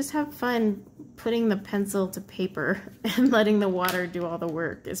 Like just have fun putting the pencil to paper and letting the water do all the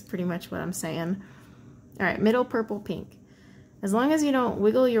work is pretty much what I'm saying. All right, middle purple pink. As long as you don't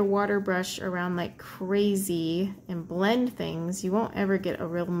wiggle your water brush around like crazy and blend things, you won't ever get a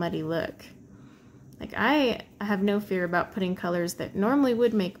real muddy look. Like I have no fear about putting colors that normally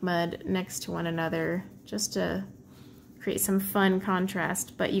would make mud next to one another just to create some fun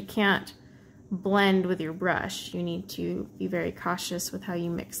contrast, but you can't blend with your brush. You need to be very cautious with how you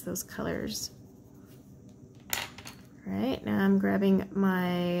mix those colors. All Alright, now I'm grabbing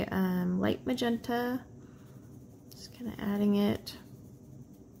my light magenta, just kind of adding it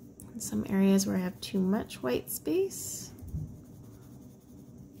in some areas where I have too much white space.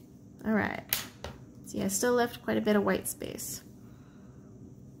 Alright, see, I still left quite a bit of white space.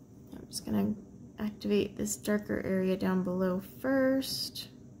 I'm just going to activate this darker area down below first.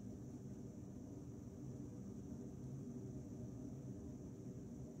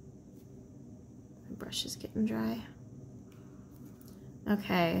 My brush is getting dry.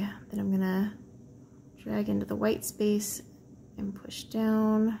 Okay, then I'm going to drag into the white space and push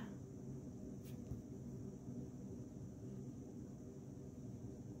down.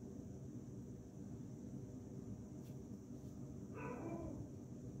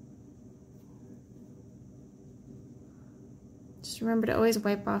 Just remember to always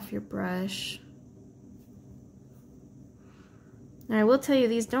wipe off your brush. And I will tell you,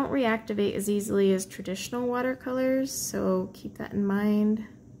 these don't reactivate as easily as traditional watercolors, so keep that in mind.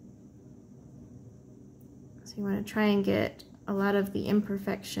 So you want to try and get a lot of the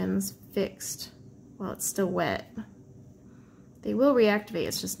imperfections fixed while it's still wet. They will reactivate,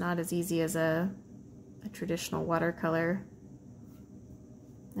 it's just not as easy as a traditional watercolor.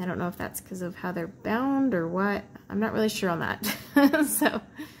 I don't know if that's because of how they're bound or what. I'm not really sure on that. So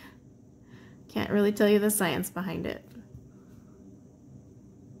can't really tell you the science behind it.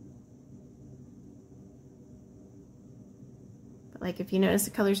 But like if you notice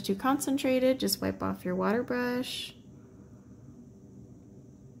the color's too concentrated, just wipe off your water brush.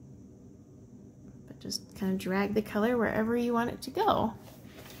 But just kind of drag the color wherever you want it to go.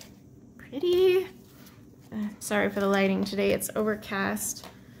 Pretty. Sorry for the lighting today, it's overcast.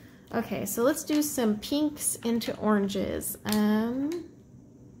 Okay, so let's do some pinks into oranges. I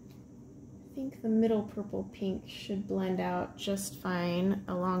think the middle purple pink should blend out just fine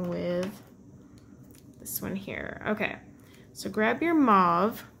along with this one here. Okay, so grab your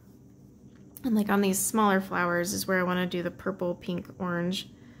mauve, and like on these smaller flowers is where I want to do the purple, pink, orange.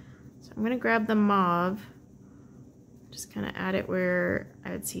 So I'm going to grab the mauve, just kind of add it where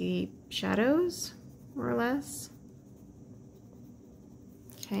I would see shadows, more or less.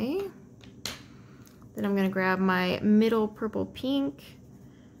 Okay, then I'm going to grab my middle purple pink.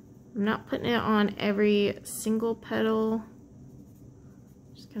 I'm not putting it on every single petal,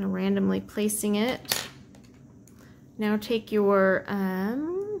 just kind of randomly placing it. Now take your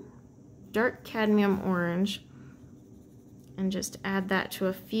dark cadmium orange and just add that to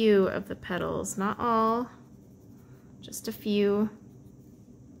a few of the petals, not all, just a few.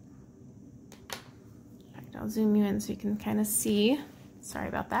 In fact, I'll zoom you in so you can kind of see. Sorry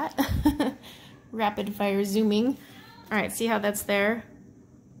about that. Rapid fire zooming. All right, see how that's there?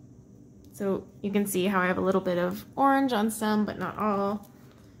 So you can see how I have a little bit of orange on some, but not all.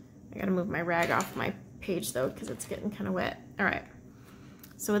 I gotta move my rag off my page though, because it's getting kind of wet. All right,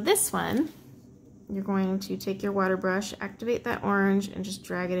 so with this one, you're going to take your water brush, activate that orange, and just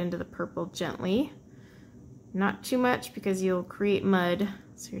drag it into the purple gently. Not too much because you'll create mud,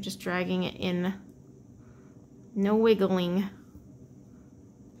 so you're just dragging it in. No wiggling.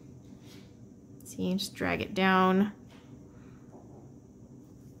 See, just drag it down.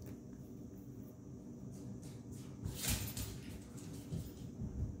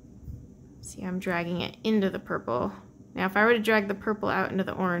 See, I'm dragging it into the purple. Now, if I were to drag the purple out into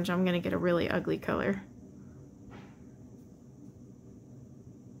the orange, I'm going to get a really ugly color.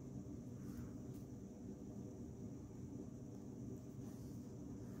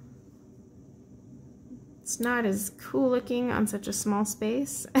 It's not as cool looking on such a small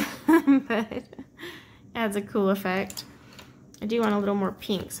space, but adds a cool effect. I do want a little more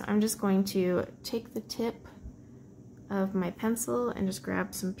pink, so I'm just going to take the tip of my pencil and just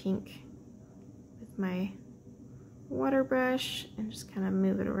grab some pink with my water brush and just kind of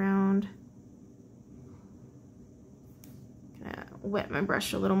move it around. Gonna wet my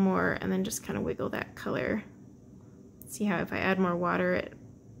brush a little more and then just kind of wiggle that color. See how if I add more water, it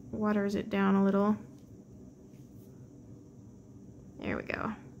waters it down a little. There we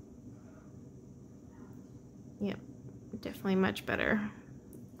go. Yep, definitely much better.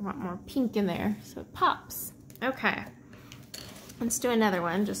 I want more pink in there so it pops. Okay, let's do another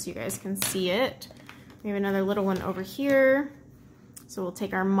one just so you guys can see it. We have another little one over here. So we'll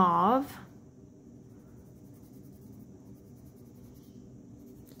take our mauve.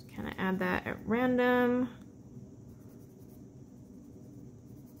 Just kind of add that at random.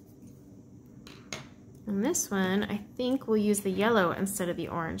 On this one, I think we'll use the yellow instead of the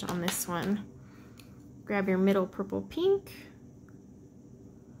orange on this one. Grab your middle purple pink.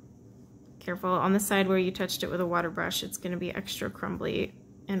 Careful on the side where you touched it with a water brush, it's going to be extra crumbly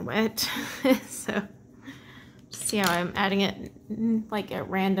and wet. So See how I'm adding it like at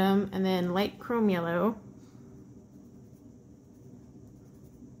random, and then light chrome yellow.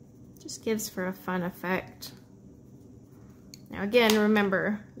 Just gives for a fun effect. Now again,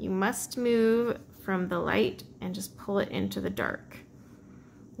 remember, you must move from the light and just pull it into the dark.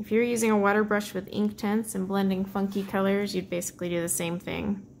 If you're using a water brush with ink tints and blending funky colors, you'd basically do the same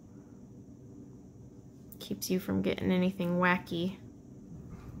thing. Keeps you from getting anything wacky.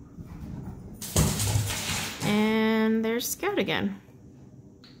 And there's Scout again.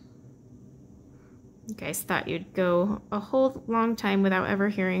 You guys thought you'd go a whole long time without ever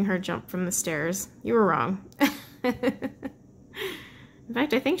hearing her jump from the stairs. You were wrong. In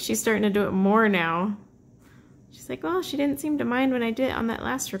fact, I think she's starting to do it more now. She's like, well, she didn't seem to mind when I did it on that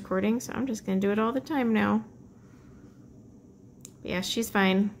last recording, so I'm just going to do it all the time now. But yeah, she's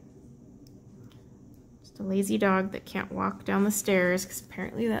fine. Just a lazy dog that can't walk down the stairs because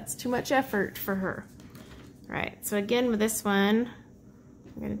apparently that's too much effort for her. All right, so again with this one,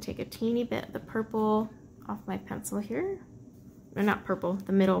 I'm going to take a teeny bit of the purple off my pencil here. Or not purple,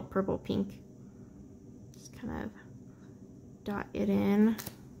 the middle purple pink. Just kind of dot it in.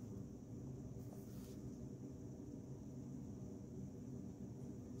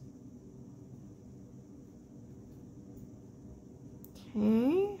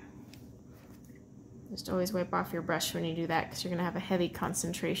 Okay. Just always wipe off your brush when you do that because you're going to have a heavy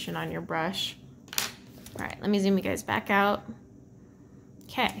concentration on your brush. All right, let me zoom you guys back out.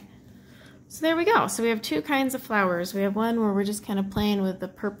 Okay, so there we go. So we have two kinds of flowers. We have one where we're just kind of playing with the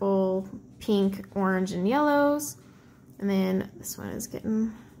purple, pink, orange, and yellows. And then this one is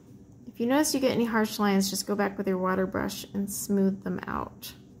getting, if you notice you get any harsh lines, just go back with your water brush and smooth them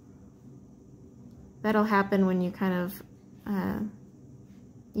out. That'll happen when you kind of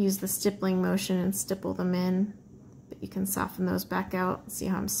use the stippling motion and stipple them in, but you can soften those back out. See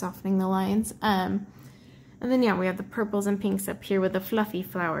how I'm softening the lines? And then yeah, we have the purples and pinks up here with the fluffy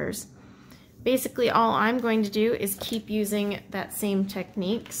flowers. Basically all I'm going to do is keep using that same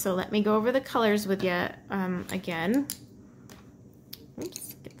technique. So let me go over the colors with you again.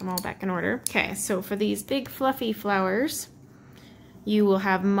 Oops, get them all back in order. Okay, so for these big fluffy flowers, you will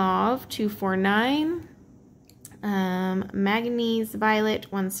have Mauve 249, Manganese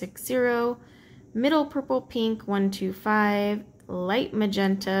Violet 160, Middle Purple Pink 125, Light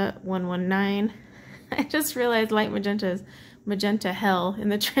Magenta 119. I just realized Light Magenta is Magenta Hell in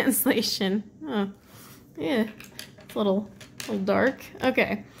the translation. Oh, yeah, it's a little dark.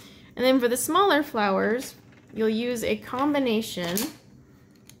 Okay, and then for the smaller flowers, you'll use a combination,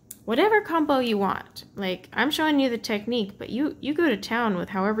 whatever combo you want. Like, I'm showing you the technique, but you go to town with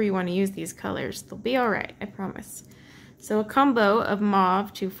however you want to use these colors. They'll be all right, I promise. So a combo of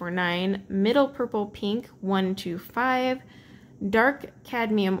Mauve 249, Middle Purple Pink 125, Dark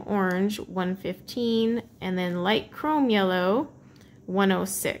Cadmium Orange 115, and then Light Chrome Yellow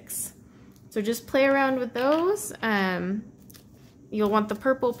 106. So just play around with those. You'll want the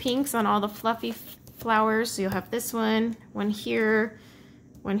purple pinks on all the fluffy flowers. So you'll have this one here,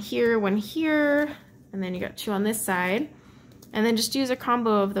 one here, one here, and then you got two on this side. And then just use a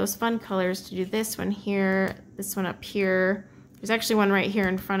combo of those fun colors to do this one here, this one up here. There's actually one right here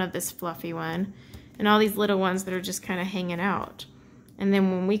in front of this fluffy one, and all these little ones that are just kind of hanging out. And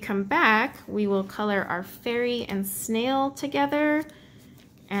then when we come back, we will color our fairy and snail together,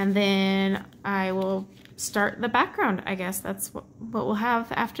 and then I will start the background. I guess that's what we'll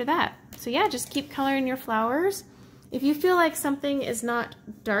have after that. So yeah, just keep coloring your flowers. If you feel like something is not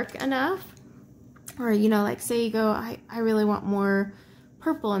dark enough, or you know, like say you go, I really want more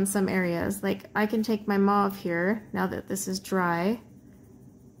purple in some areas, like I can take my mauve here, now that this is dry,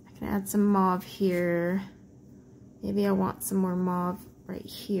 I can add some mauve here. Maybe I want some more mauve right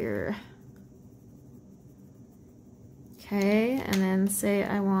here. Okay, and then say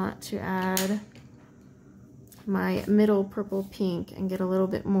I want to add my middle purple pink and get a little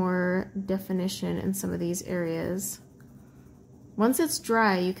bit more definition in some of these areas. Once it's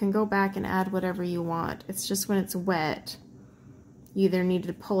dry, you can go back and add whatever you want. It's just when it's wet, you either need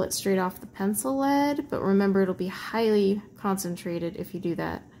to pull it straight off the pencil lead, but remember it'll be highly concentrated if you do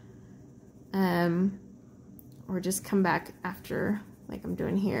that. Or just come back after, like I'm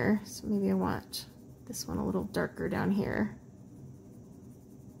doing here. So maybe I want this one a little darker down here.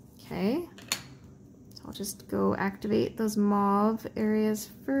 Okay, so I'll just go activate those mauve areas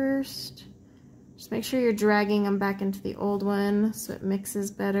first. Just make sure you're dragging them back into the old one so it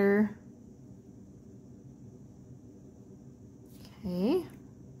mixes better. Okay,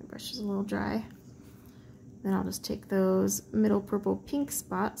 my brush is a little dry. Then I'll just take those middle purple pink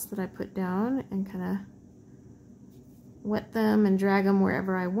spots that I put down and kind of wet them and drag them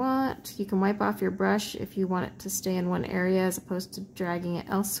wherever I want. You can wipe off your brush if you want it to stay in one area as opposed to dragging it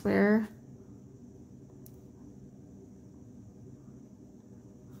elsewhere.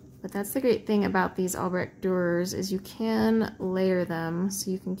 But that's the great thing about these Albrecht Durers is you can layer them, so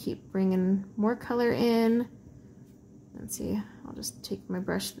you can keep bringing more color in. Let's see, I'll just take my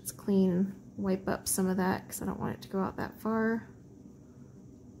brush that's clean and wipe up some of that because I don't want it to go out that far.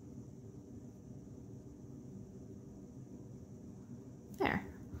 There.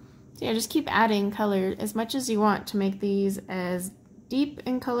 So yeah, just keep adding color as much as you want to make these as deep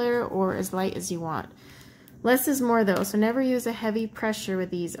in color or as light as you want. Less is more though, so never use a heavy pressure with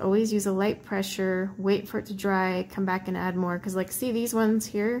these. Always use a light pressure, wait for it to dry, come back and add more. Because like, see these ones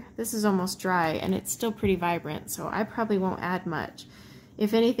here? This is almost dry and it's still pretty vibrant, so I probably won't add much.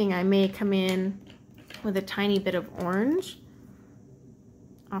 If anything, I may come in with a tiny bit of orange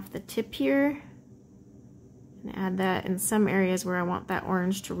off the tip here and add that in some areas where I want that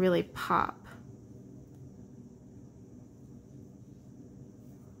orange to really pop.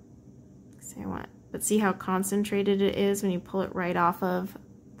 So I want, but see how concentrated it is when you pull it right off of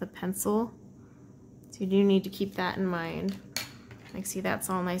the pencil? So you do need to keep that in mind. Like, see, that's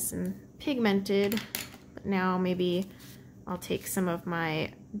all nice and pigmented, but now maybe I'll take some of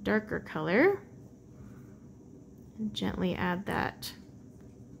my darker color and gently add that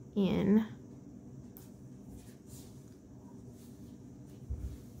in.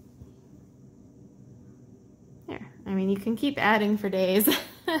 There. I mean, you can keep adding for days.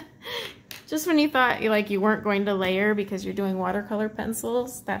 Just when you thought you weren't going to layer because you're doing watercolor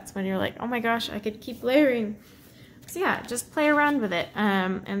pencils, that's when you're like, oh my gosh, I could keep layering. So yeah, just play around with it.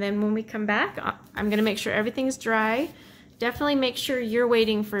 And then when we come back, I'm gonna make sure everything's dry. Definitely make sure you're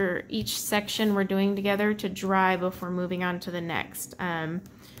waiting for each section we're doing together to dry before moving on to the next.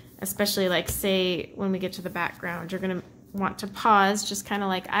 Especially like, say, when we get to the background, you're gonna want to pause, just kind of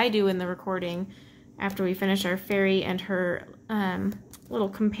like I do in the recording after we finish our fairy and her little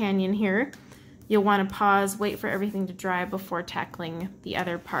companion here. You'll want to pause, wait for everything to dry before tackling the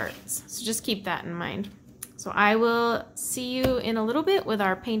other parts. So just keep that in mind. So I will see you in a little bit with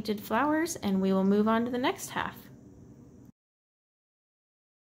our painted flowers and we will move on to the next half.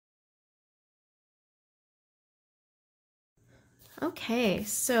 Okay,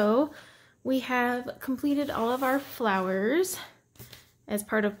 so we have completed all of our flowers as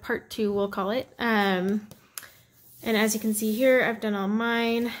part of part 2, we'll call it. And as you can see here, I've done all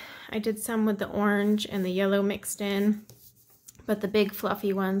mine. I did some with the orange and the yellow mixed in, but the big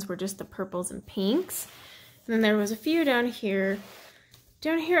fluffy ones were just the purples and pinks. And then there was a few down here.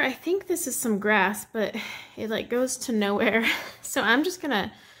 Down here, I think this is some grass, but it like goes to nowhere. So I'm just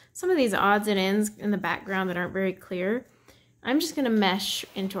gonna, some of these odds and ends in the background that aren't very clear, I'm just gonna mesh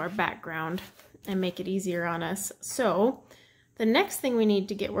into our background and make it easier on us. So the next thing we need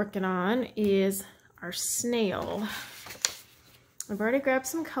to get working on is our snail. I've already grabbed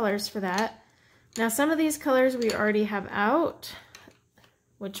some colors for that. Now some of these colors we already have out,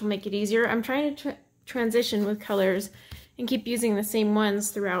 which will make it easier. I'm trying to transition with colors and keep using the same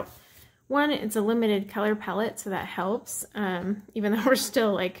ones throughout. One, it's a limited color palette, so that helps, even though we're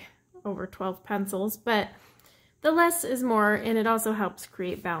still like over 12 pencils, but the less is more, and it also helps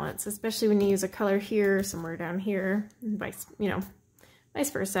create balance, especially when you use a color here, somewhere down here, and vice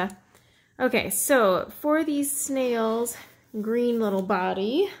versa. Okay, so for these snails' green little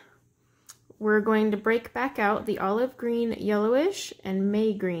body, we're going to break back out the olive green, yellowish, and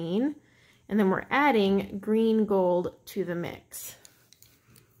May green, and then we're adding green gold to the mix.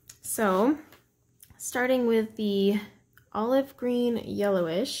 So, starting with the olive green,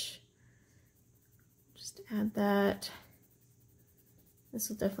 yellowish, just add that. This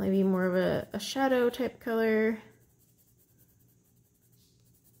will definitely be more of a shadow type color.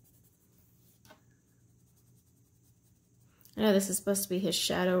 I know this is supposed to be his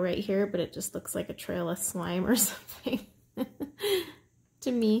shadow right here, but it just looks like a trail of slime or something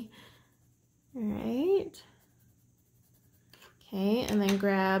to me. All right. Okay, and then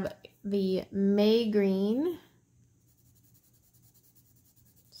grab the May green.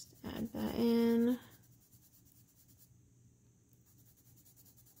 Just add that in.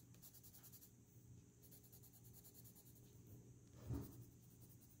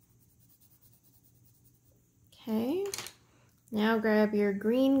 Okay. Now grab your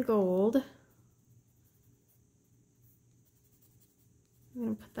green gold. I'm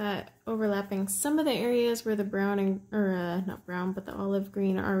going to put that overlapping some of the areas where the brown and, or not brown, but the olive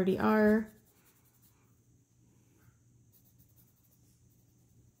green already are.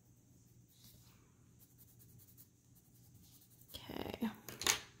 Okay.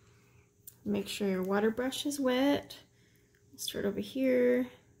 Make sure your water brush is wet. start over here,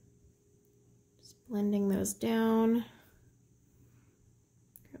 just blending those down.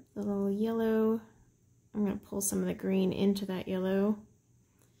 Grab the little yellow. I'm going to pull some of the green into that yellow.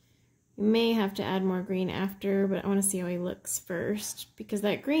 You may have to add more green after, but I want to see how he looks first, because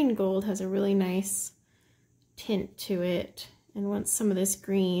that green gold has a really nice tint to it. And once some of this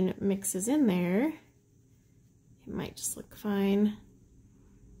green mixes in there, it might just look fine.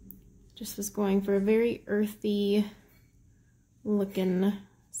 Just was going for a very earthy looking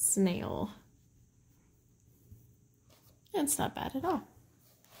snail. It's not bad at all.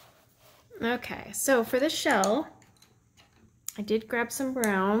 Okay, so for the shell, I did grab some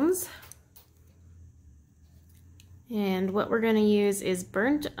browns. And what we're going to use is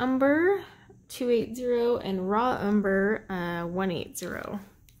burnt umber 280 and raw umber 180. So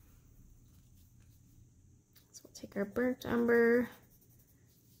we'll take our burnt umber,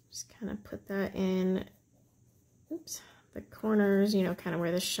 just kind of put that in, oops, the corners, you know, kind of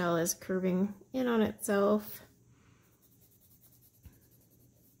where the shell is curving in on itself.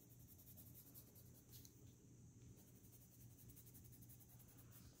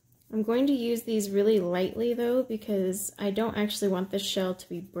 I'm going to use these really lightly though, because I don't actually want the shell to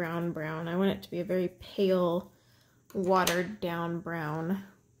be brown. I want it to be a very pale, watered down brown.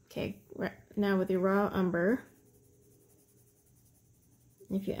 Okay, now with your raw umber,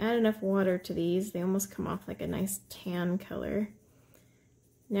 if you add enough water to these, they almost come off like a nice tan color.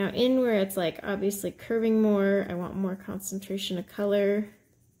 Now in where it's like obviously curving more, I want more concentration of color.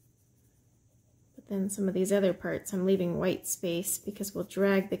 Then some of these other parts I'm leaving white space because we'll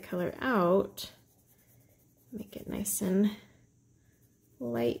drag the color out, make it nice and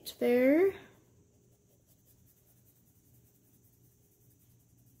light there.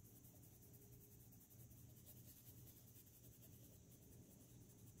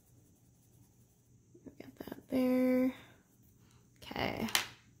 Get that there. Okay.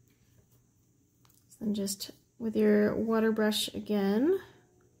 So then just with your water brush again,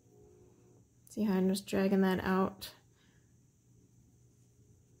 see how I'm just dragging that out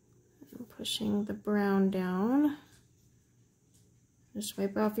and pushing the brown down. Just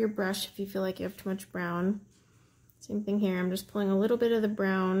wipe off your brush if you feel like you have too much brown. Same thing here, I'm just pulling a little bit of the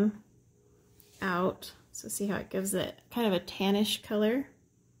brown out. So see how it gives it kind of a tannish color.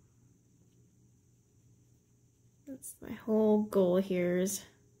 That's my whole goal here, is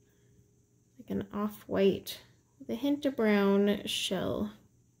like an off-white with a hint of brown shell.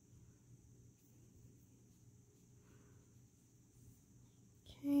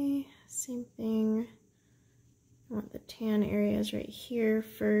 Okay, same thing. I want the tan areas right here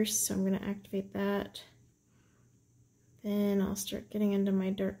first, so I'm going to activate that. Then I'll start getting into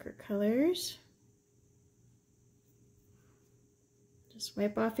my darker colors. Just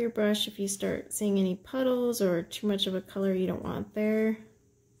wipe off your brush if you start seeing any puddles or too much of a color you don't want there.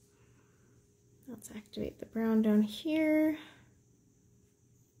 Let's activate the brown down here.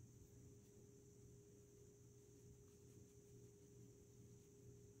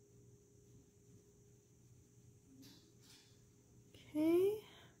 Okay.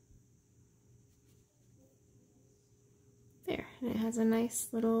 There, and it has a nice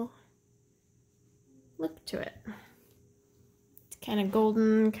little look to it. It's kind of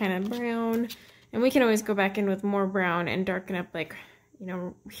golden, kind of brown, and we can always go back in with more brown and darken up, like, you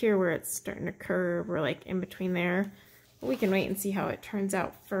know, here where it's starting to curve, or like in between there. But we can wait and see how it turns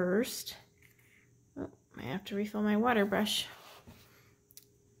out first. Oh, I have to refill my water brush.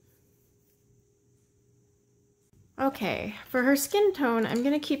 Okay, for her skin tone, I'm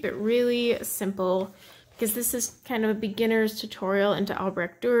going to keep it really simple because this is kind of a beginner's tutorial into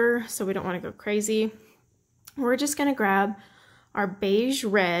Albrecht Durer, so we don't want to go crazy. We're just going to grab our beige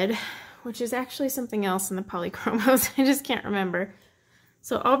red, which is actually something else in the polychromos. I just can't remember.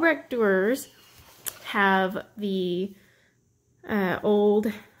 So Albrecht Durers have the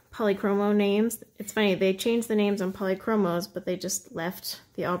old polychromo names. It's funny, they changed the names on polychromos, but they just left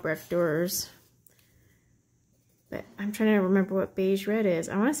the Albrecht Durers. But I'm trying to remember what beige red is.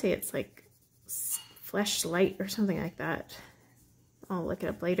 I want to say it's like flesh light or something like that. I'll look it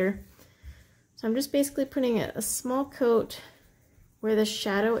up later. So I'm just basically putting a small coat where the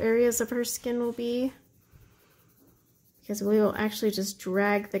shadow areas of her skin will be, because we will actually just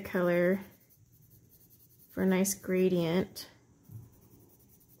drag the color for a nice gradient.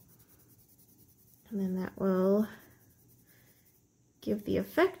 And then that will give the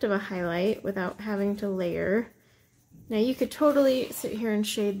effect of a highlight without having to layer. Now you could totally sit here and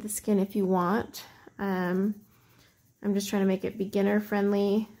shade the skin if you want. I'm just trying to make it beginner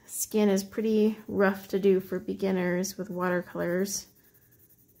friendly. Skin is pretty rough to do for beginners with watercolors.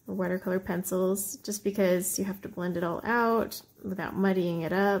 or watercolor pencils, just because you have to blend it all out without muddying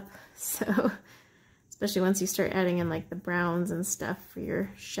it up. So, especially once you start adding in like the browns and stuff for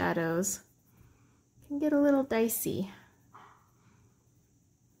your shadows, it can get a little dicey.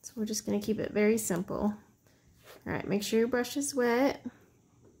 So we're just going to keep it very simple. All right, make sure your brush is wet.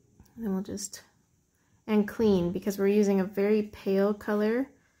 And then we'll just, and clean, because we're using a very pale color.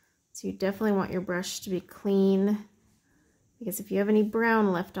 So you definitely want your brush to be clean, because if you have any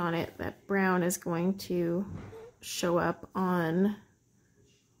brown left on it, that brown is going to show up on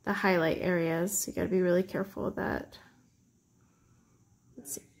the highlight areas. So you gotta be really careful with that.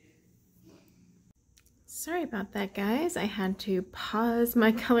 Let's see. Sorry about that, guys. I had to pause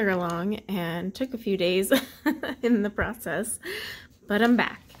my color along and took a few days in the process, but I'm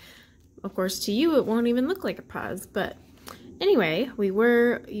back. Of course, to you, it won't even look like a pause, but anyway, we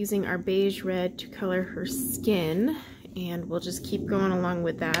were using our beige red to color her skin, and we'll just keep going along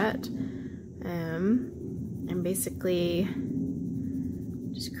with that. And basically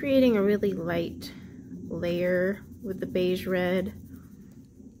just creating a really light layer with the beige red.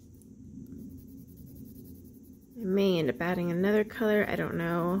 I may end up adding another color, I don't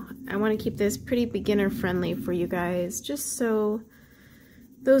know. I want to keep this pretty beginner friendly for you guys, just so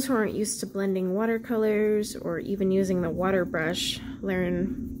those who aren't used to blending watercolors or even using the water brush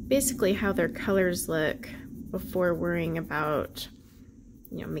learn basically how their colors look before worrying about,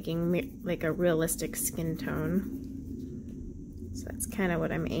 you know, making like a realistic skin tone. So that's kind of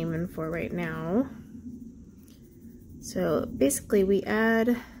what I'm aiming for right now. So basically we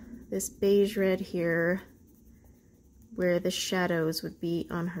add this beige red here where the shadows would be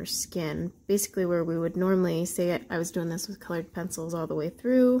on her skin. Basically where we would normally, say I was doing this with colored pencils all the way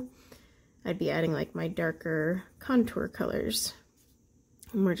through, I'd be adding like my darker contour colors.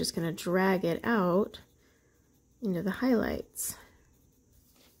 And we're just gonna drag it out into the highlights.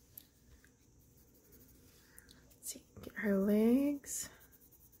 Let's see, get her legs.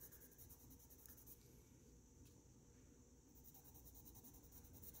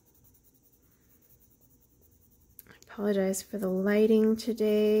 Apologize for the lighting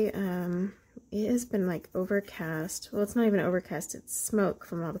today. It has been like overcast. Well, it's not even overcast, it's smoke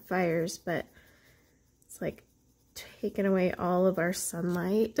from all the fires, but it's like taken away all of our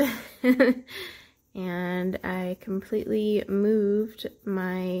sunlight. And I completely moved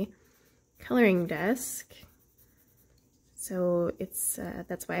my coloring desk. So it's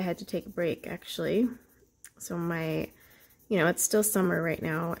that's why I had to take a break, actually. So it's still summer right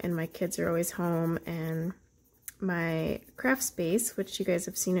now and my kids are always home, and my craft space, which you guys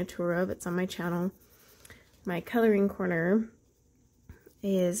have seen a tour of, it's on my channel, my coloring corner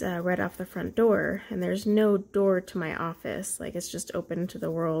is right off the front door, and there's no door to my office, like it's just open to the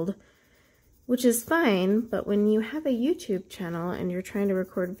world, which is fine, but when you have a YouTube channel and you're trying to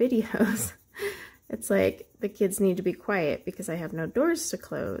record videos, it's like the kids need to be quiet because I have no doors to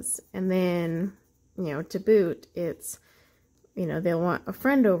close. And then, to boot, it's, they'll want a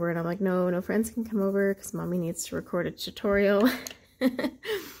friend over, and I'm like, no friends can come over because mommy needs to record a tutorial. All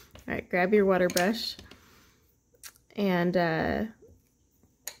right, grab your water brush. And it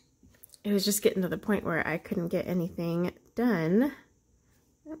was just getting to the point where I couldn't get anything done.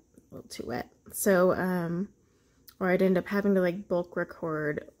 Oh, a little too wet. So, or I'd end up having to like bulk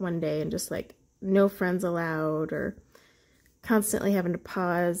record one day and just like no friends allowed, or constantly having to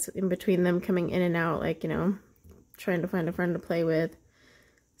pause in between them coming in and out, like, trying to find a friend to play with.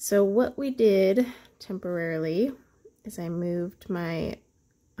 So what we did temporarily is I moved my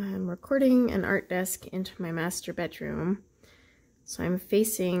recording and art desk into my master bedroom. So I'm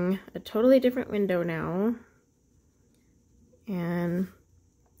facing a totally different window now. And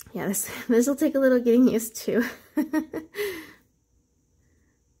yeah, this will take a little getting used to.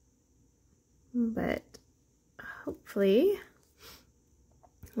 But hopefully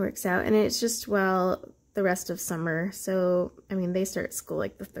works out. And it's just, well, the rest of summer. So, they start school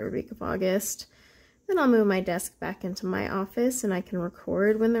like the 3rd week of August. Then I'll move my desk back into my office and I can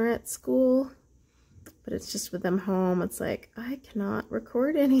record when they're at school. But it's just with them home, it's like, I cannot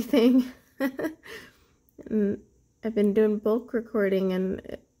record anything. And I've been doing bulk recording,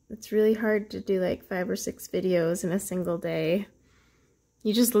 and it's really hard to do like 5 or 6 videos in a single day.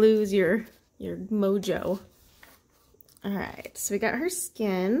 You just lose your mojo. All right, so we got her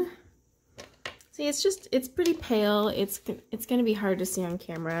skin. See, it's pretty pale. It's going to be hard to see on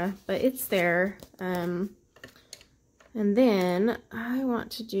camera, but it's there. And then I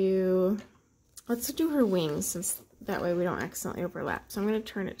want to do, let's do her wings, since that way we don't accidentally overlap. So I'm going to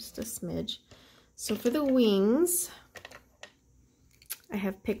turn it just a smidge. So for the wings, I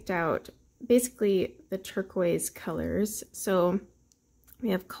have picked out basically the turquoise colors. So We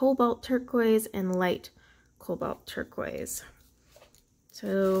have Cobalt Turquoise and Light Cobalt Turquoise.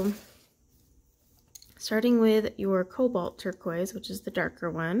 So starting with your Cobalt Turquoise, which is the darker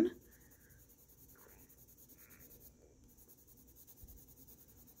one.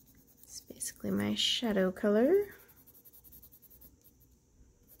 It's basically my shadow color.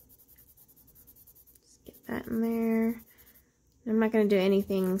 Just get that in there. I'm not going to do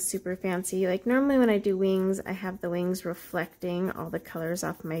anything super fancy. Like normally when I do wings, I have the wings reflecting all the colors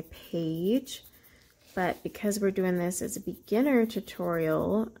off my page. But because we're doing this as a beginner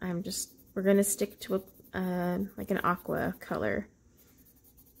tutorial, we're going to stick to like an aqua color.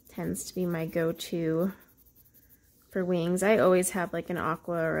 Tends to be my go-to for wings. I always have like an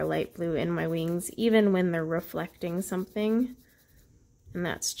aqua or a light blue in my wings, even when they're reflecting something. And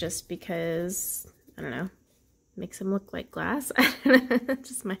that's just because, I don't know, makes them look like glass.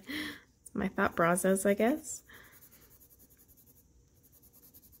 Just my thought process, I guess.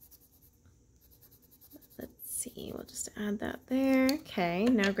 Let's see, we'll just add that there. Okay,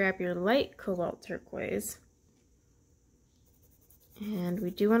 now grab your light Cobalt Turquoise. And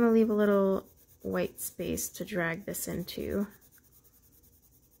we do want to leave a little white space to drag this into.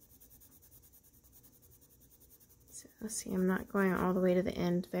 So let's see, I'm not going all the way to the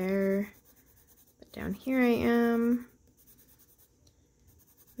end there. Down here I am.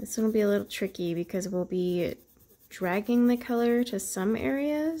 This one will be a little tricky because we'll be dragging the color to some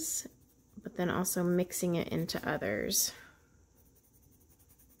areas, but then also mixing it into others.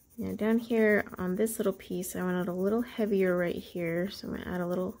 Now down here on this little piece, I want it a little heavier right here, so I'm going to add a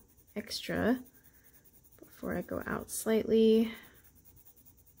little extra before I go out slightly.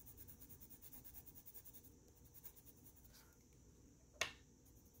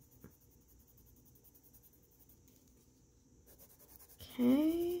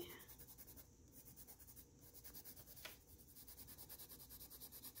 Okay.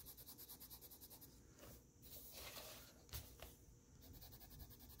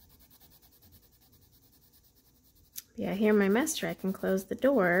 Yeah, here in my master I can close the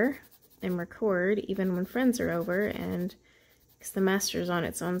door and record even when friends are over, and because the master's on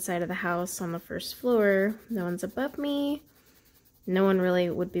its own side of the house on the first floor, no one's above me, no one really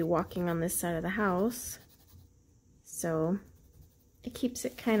would be walking on this side of the house, so it keeps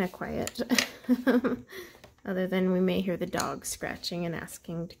it kind of quiet. Other than we may hear the dog scratching and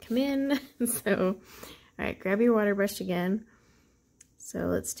asking to come in. So, alright, grab your water brush again. So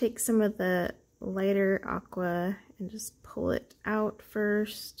let's take some of the lighter aqua and just pull it out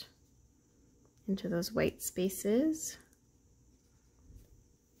first into those white spaces.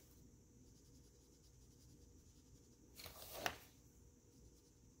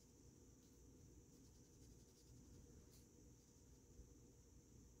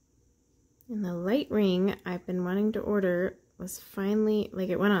 And the light ring I've been wanting to order was finally, like,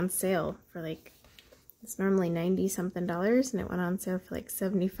 it went on sale for like, it's normally 90 something dollars, and it went on sale for like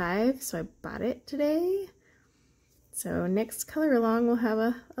 75, so I bought it today. So next color along we'll have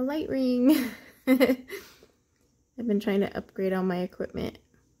a light ring. I've been trying to upgrade all my equipment.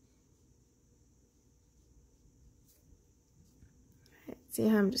 All right, see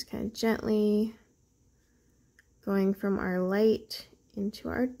how I'm just kind of gently going from our light into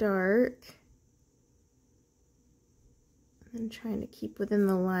our dark. And trying to keep within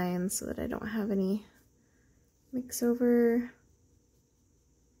the lines so that I don't have any mix over.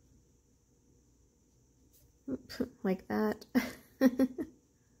 Like that. There.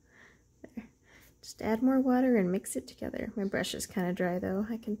 Just add more water and mix it together. My brush is kind of dry though,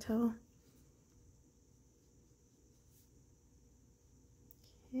 I can tell.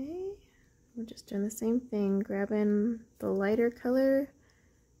 Okay, we're just doing the same thing, grabbing the lighter color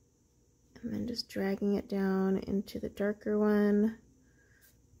and then just dragging it down into the darker one.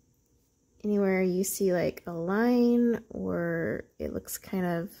 Anywhere you see like a line or it looks kind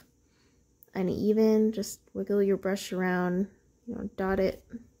of uneven, just wiggle your brush around, you know, dot it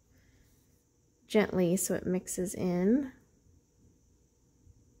gently so it mixes in.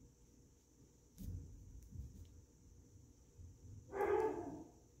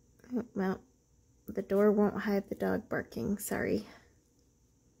 Oh, well, the door won't hide the dog barking, sorry.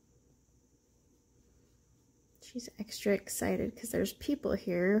 She's extra excited because there's people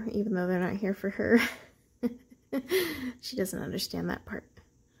here, even though they're not here for her. She doesn't understand that part.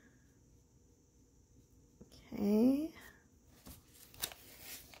 Okay.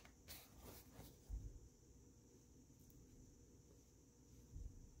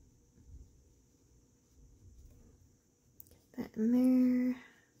 Get that in there.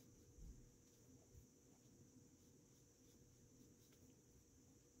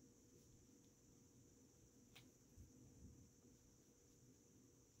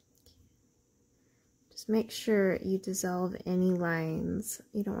 Just make sure you dissolve any lines.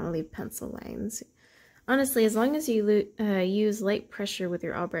 You don't want to leave pencil lines. Honestly, as long as you use light pressure with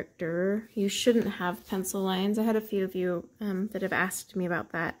your Albrecht Durer, you shouldn't have pencil lines. I had a few of you that have asked me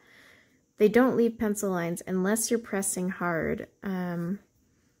about that. They don't leave pencil lines unless you're pressing hard. And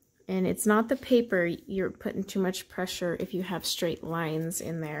it's not the paper, you're putting too much pressure if you have straight lines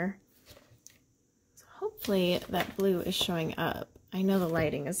in there. So hopefully that blue is showing up. I know the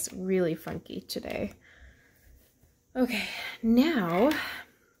lighting is really funky today. Okay, now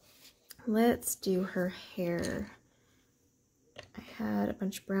let's do her hair. I had a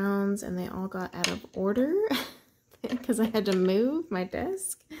bunch of browns and they all got out of order because I had to move my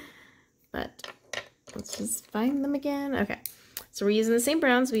desk. But let's just find them again. Okay, so we're using the same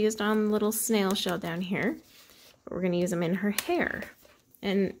browns we used on the little snail shell down here, but we're going to use them in her hair.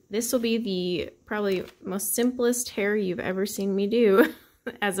 And this will be the probably most simplest hair you've ever seen me do,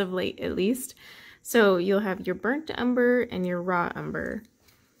 as of late at least. So you'll have your burnt umber and your raw umber.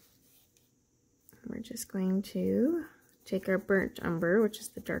 We're just going to take our burnt umber, which is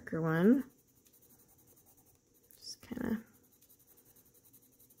the darker one, just kind of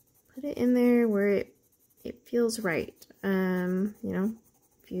put it in there where it feels right. You know,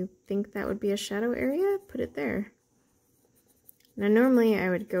 if you think that would be a shadow area, put it there. Now normally I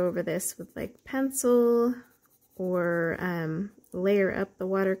would go over this with like pencil or layer up the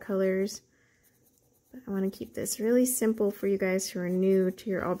watercolors, but I want to keep this really simple for you guys who are new to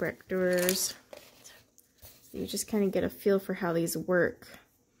your Albrecht Durers. So you just kind of get a feel for how these work.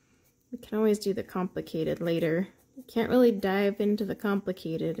 We can always do the complicated later. You can't really dive into the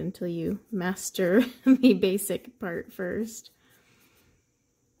complicated until you master the basic part first.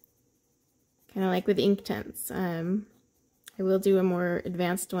 Kind of like with ink tints. I will do a more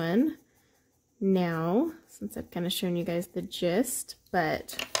advanced one now, since I've kind of shown you guys the gist,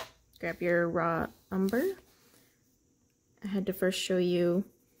 but grab your raw umber. I had to first show you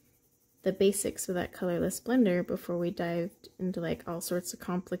the basics of that colorless blender before we dived into like all sorts of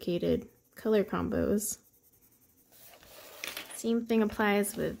complicated color combos. Same thing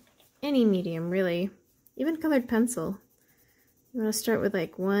applies with any medium, really, even colored pencil. You want to start with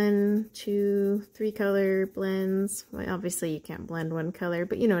like 1, 2, 3 color blends. Well, obviously you can't blend one color,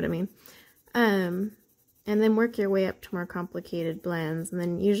 but you know what I mean. And then work your way up to more complicated blends, and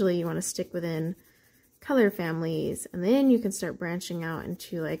then usually you want to stick within color families, and then you can start branching out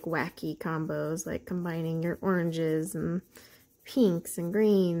into like wacky combos, like combining your oranges and pinks and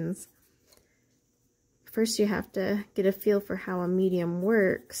greens. First you have to get a feel for how a medium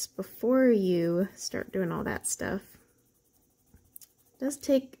works before you start doing all that stuff. It does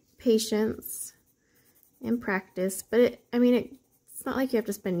take patience and practice, but it's not like you have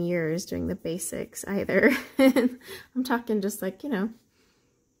to spend years doing the basics either. I'm talking just like, you know,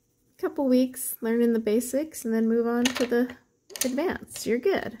 a couple weeks learning the basics and then move on to the advanced. You're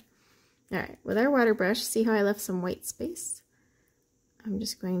good. All right, with our water brush, see how I left some white space? I'm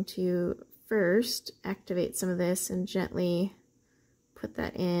just going to first activate some of this and gently put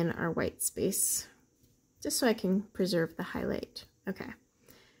that in our white space, just so I can preserve the highlight. Okay,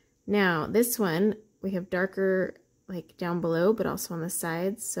 now this one, we have darker like down below, but also on the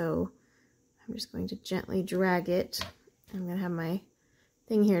sides, so I'm just going to gently drag it. I'm going to have my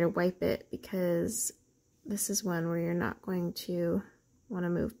thing here to wipe it, because this is one where you're not going to want to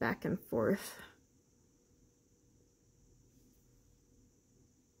move back and forth.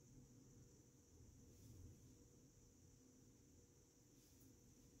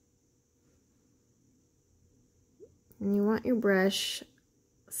 And you want your brush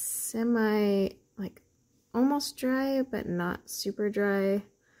like almost dry, but not super dry.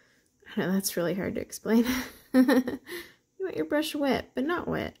 I know that's really hard to explain. You want your brush wet, but not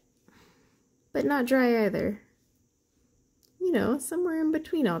wet. But not dry either. You know, somewhere in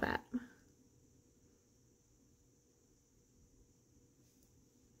between all that.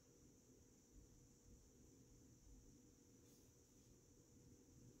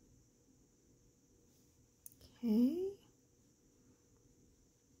 Okay.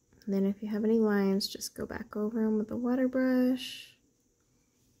 And then if you have any lines, just go back over them with the water brush.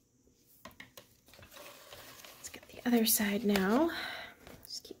 Let's get the other side now.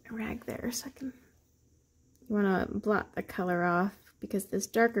 Just keep my rag there a second. You want to blot the color off, because this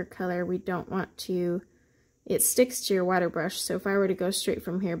darker color, we don't want to, it sticks to your water brush. So if I were to go straight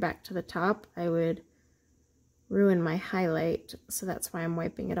from here back to the top, I would ruin my highlight. So that's why I'm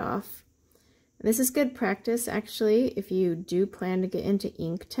wiping it off. This is good practice, actually, if you do plan to get into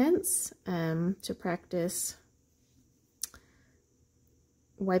ink tints, to practice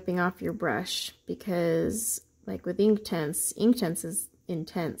wiping off your brush, because like with ink tints is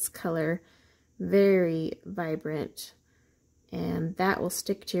intense color, very vibrant, and that will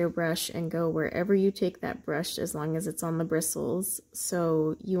stick to your brush and go wherever you take that brush as long as it's on the bristles.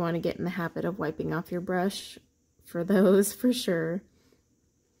 So you want to get in the habit of wiping off your brush for those for sure.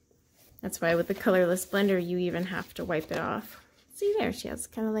 That's why with the colorless blender you even have to wipe it off. See there, she has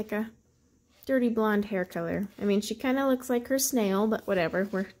kind of like a dirty blonde hair color. I mean, she kind of looks like her snail, but whatever.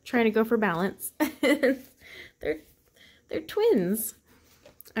 We're trying to go for balance. They're twins.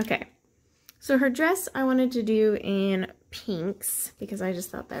 Okay, so her dress I wanted to do in pinks because I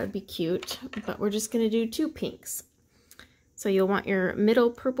just thought that would be cute, but we're just going to do 2 pinks. So you'll want your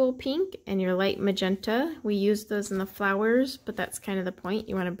middle purple pink and your light magenta. We use those in the flowers, but that's kind of the point.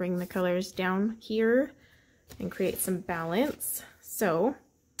 You want to bring the colors down here and create some balance. So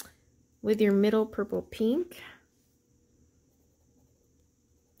with your middle purple pink,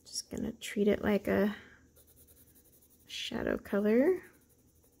 just going to treat it like a shadow color.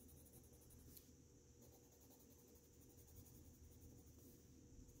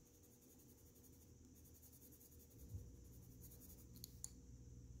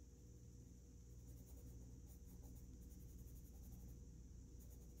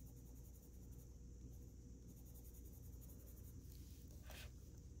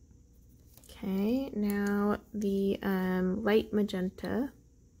 Okay, now the light magenta.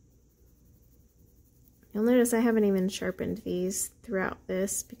 You'll notice I haven't even sharpened these throughout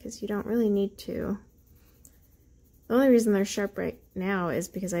this because you don't really need to. The only reason they're sharp right now is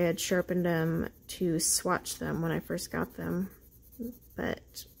because I had sharpened them to swatch them when I first got them.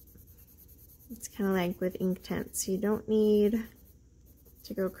 But it's kind of like with Inktense, you don't need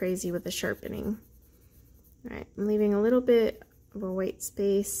to go crazy with the sharpening. Alright, I'm leaving a little bit of a white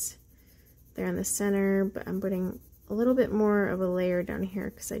space there in the center, but I'm putting a little bit more of a layer down here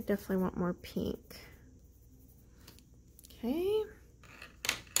because I definitely want more pink. Okay,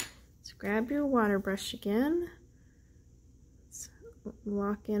 let's grab your water brush again. Let's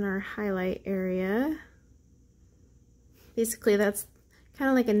lock in our highlight area. Basically, that's kind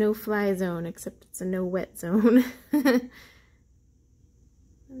of like a no-fly zone, except it's a no-wet zone.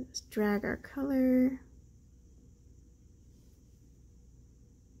 Just drag our color.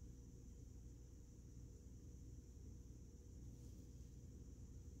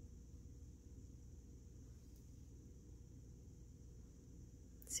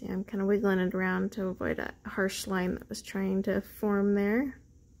 See, I'm kind of wiggling it around to avoid a harsh line that was trying to form there.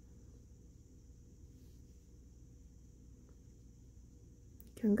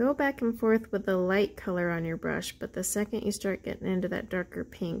 You can go back and forth with the light color on your brush, but the second you start getting into that darker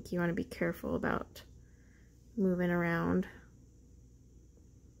pink, you want to be careful about moving around.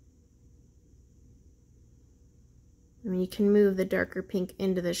 I mean, you can move the darker pink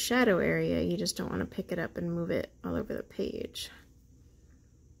into the shadow area, you just don't want to pick it up and move it all over the page.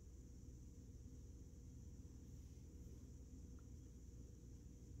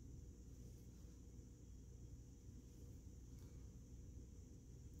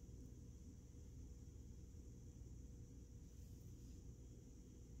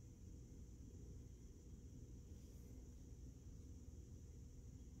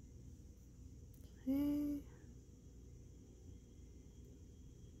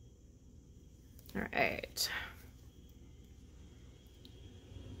 All right.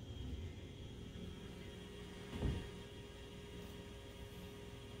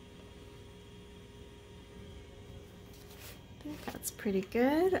 I think that's pretty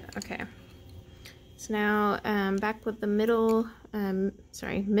good. Okay. So now back with the middle,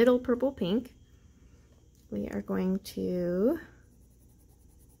 middle purple pink, we are going to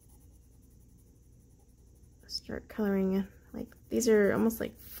start coloring, like these are almost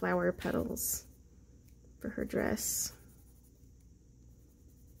like flower petals for her dress.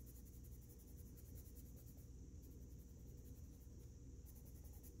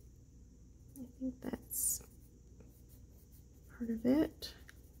 I think that's part of it.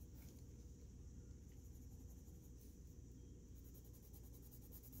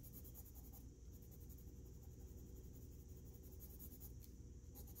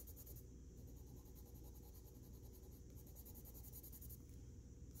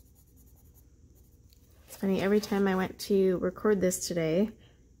 Funny, every time I went to record this today,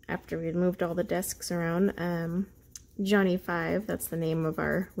 after we had moved all the desks around, Johnny 5, that's the name of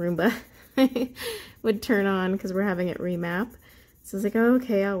our Roomba, would turn on because we're having it remap. So I was like, oh,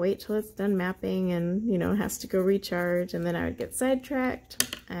 okay, I'll wait till it's done mapping and, you know, it has to go recharge. And then I would get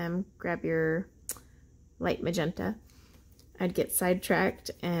sidetracked. Grab your light magenta. I'd get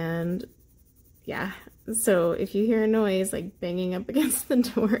sidetracked and, yeah. So if you hear a noise like banging up against the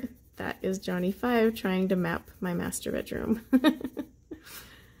door, that is Johnny 5 trying to map my master bedroom.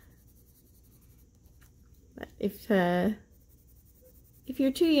 if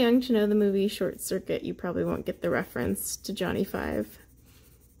you're too young to know the movie Short Circuit, you probably won't get the reference to Johnny Five.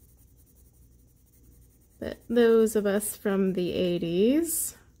 But those of us from the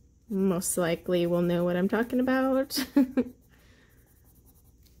 80s most likely will know what I'm talking about.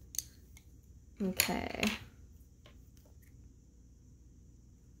 Okay.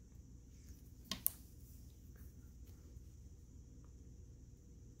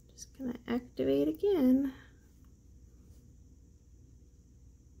 Just gonna activate again.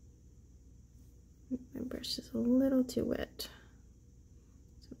 My brush is a little too wet.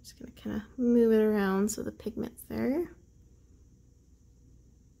 So I'm just gonna kind of move it around so the pigment's there.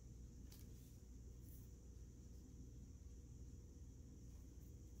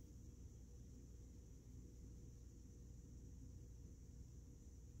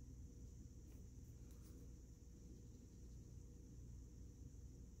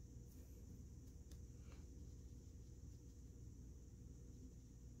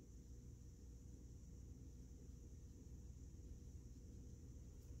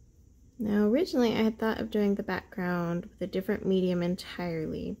 Now, originally I had thought of doing the background with a different medium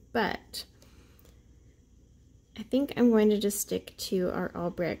entirely, but I think I'm going to just stick to our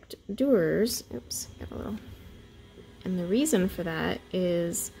Albrecht Durers. Oops, got a little. And the reason for that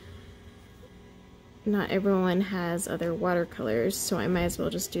is not everyone has other watercolors, so I might as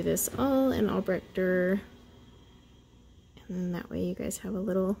well just do this all in Albrecht Durer. And then that way you guys have a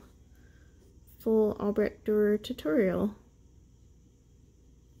little full Albrecht Durer tutorial.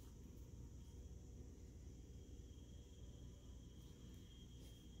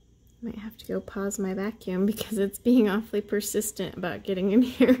 Might have to go pause my vacuum because it's being awfully persistent about getting in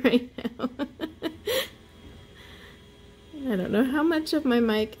here right now. I don't know how much of my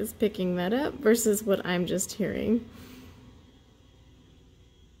mic is picking that up versus what I'm just hearing.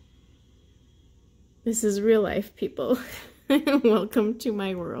 This is real life, people. Welcome to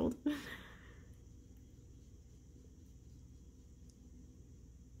my world.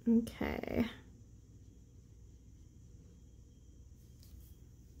 Okay.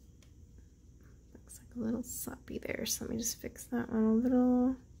 A little soppy there, so let me just fix that one a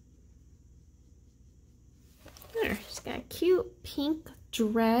little. There, she's got a cute pink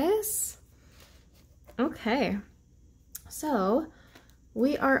dress. Okay, so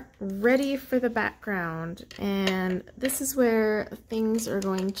we are ready for the background, and this is where things are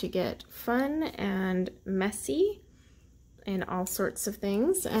going to get fun and messy and all sorts of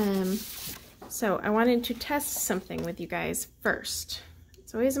things. So I wanted to test something with you guys first.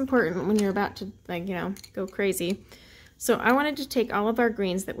 It's always important when you're about to, like, you know, go crazy. So I wanted to take all of our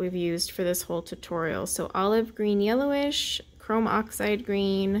greens that we've used for this whole tutorial. So olive green yellowish, chrome oxide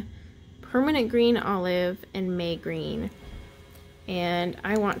green, permanent green olive, and May green. And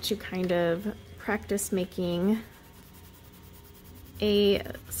I want to kind of practice making a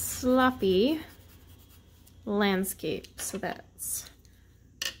sloppy landscape. So that's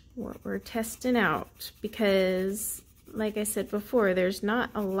what we're testing out, because like I said before, there's not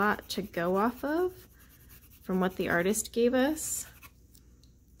a lot to go off of from what the artist gave us.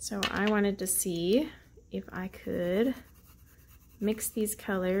 So I wanted to see if I could mix these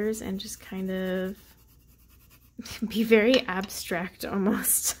colors and just kind of be very abstract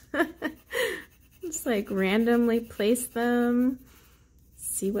almost. Just like randomly place them,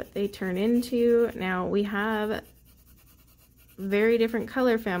 see what they turn into. Now we have very different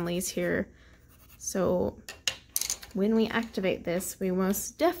color families here, so when we activate this, we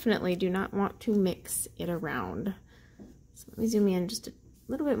most definitely do not want to mix it around. So let me zoom in just a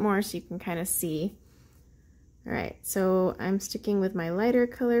little bit more so you can kind of see. All right, so I'm sticking with my lighter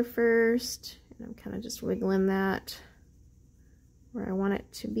color first, and I'm kind of just wiggling that where I want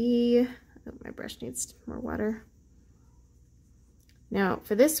it to be. Oh, my brush needs more water. Now,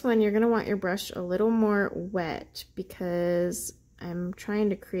 for this one, you're going to want your brush a little more wet because I'm trying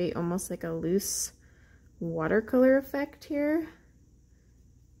to create almost like a loose watercolor effect here,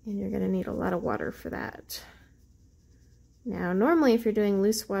 and you're going to need a lot of water for that. Now normally if you're doing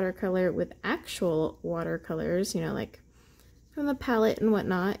loose watercolor with actual watercolors, you know, like from the palette and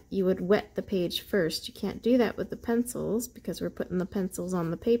whatnot, you would wet the page first. You can't do that with the pencils because we're putting the pencils on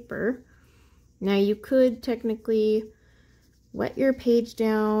the paper. Now you could technically wet your page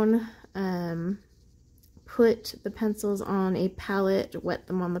down, put the pencils on a palette, wet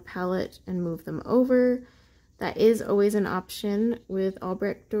them on the palette, and move them over. That is always an option with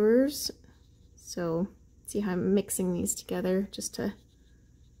Albrecht Durers. So see how I'm mixing these together just to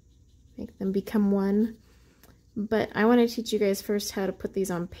make them become one. But I want to teach you guys first how to put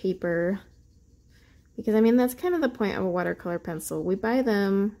these on paper, because I mean that's kind of the point of a watercolor pencil. We buy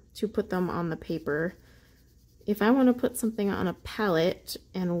them to put them on the paper, if I want to put something on a palette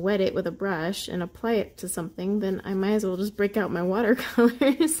and wet it with a brush and apply it to something, then I might as well just break out my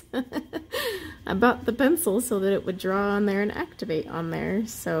watercolors. I bought the pencil so that it would draw on there and activate on there,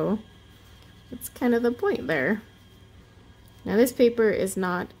 so that's kind of the point there. Now this paper is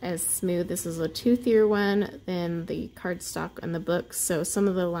not as smooth. This is a toothier one than the cardstock and the books, so some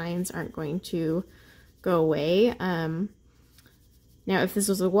of the lines aren't going to go away. Now if this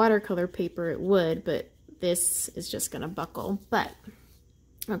was a watercolor paper it would, but this is just gonna buckle. But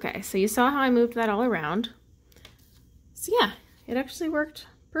okay, so you saw how I moved that all around. So yeah, it actually worked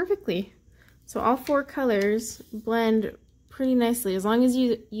perfectly. So all 4 colors blend pretty nicely as long as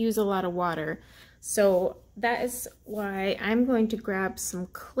you use a lot of water. So that is why I'm going to grab some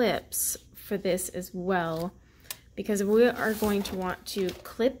clips for this as well, because we are going to want to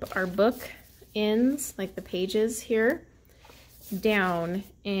clip our book ends, like the pages here, down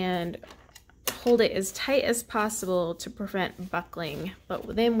and hold it as tight as possible to prevent buckling.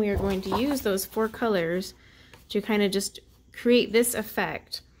 But then we are going to use those 4 colors to kind of just create this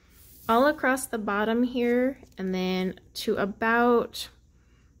effect all across the bottom here, and then to about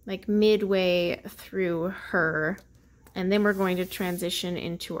like midway through her, and then we're going to transition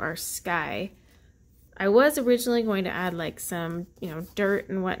into our sky. I was originally going to add like some, dirt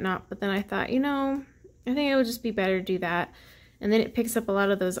and whatnot, but then I thought, I think it would just be better to do that. And then it picks up a lot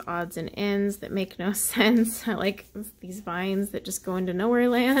of those odds and ends that make no sense, like these vines that just go into nowhere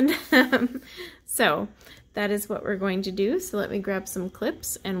land. So that is what we're going to do. So let me grab some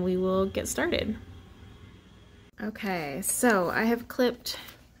clips and we will get started. Okay, so I have clipped,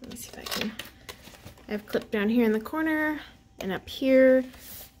 let me see if I can, I have clipped down here in the corner and up here,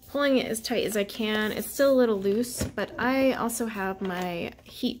 pulling it as tight as I can. It's still a little loose, but I also have my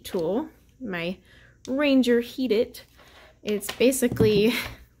heat tool, my Ranger Heat It. It's basically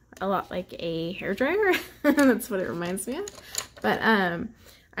a lot like a hairdryer. That's what it reminds me of. But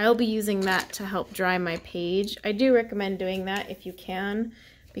I'll be using that to help dry my page. I do recommend doing that if you can,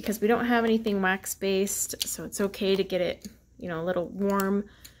 because we don't have anything wax-based, so it's okay to get it, a little warm,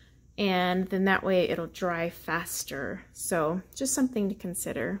 and then that way it'll dry faster. So just something to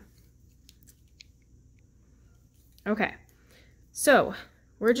consider. Okay, so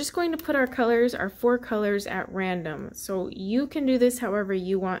we're just going to put our colors, our 4 colors, at random. So you can do this however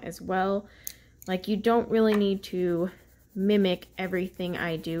you want as well. Like, you don't really need to mimic everything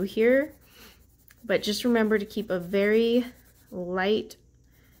I do here, but just remember to keep a very light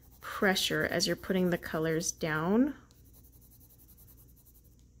pressure as you're putting the colors down.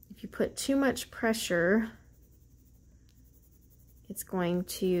 If you put too much pressure, it's going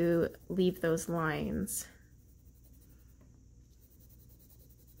to leave those lines.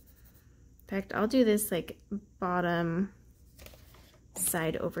 In fact, I'll do this like bottom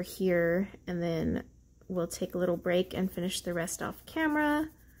side over here, and then we'll take a little break and finish the rest off camera,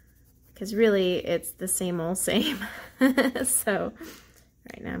 because really it's the same old same. So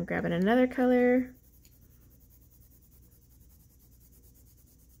right now I'm grabbing another color.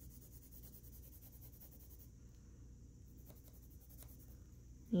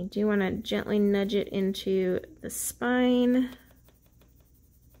 You do want to gently nudge it into the spine.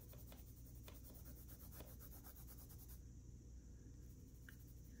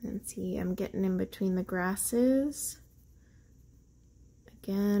 And see, I'm getting in between the grasses.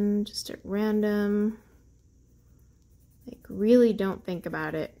 Again, just at random. Like, really don't think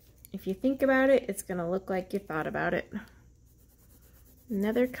about it. If you think about it, it's gonna look like you thought about it.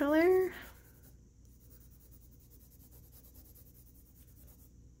 Another color.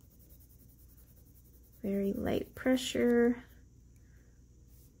 Very light pressure.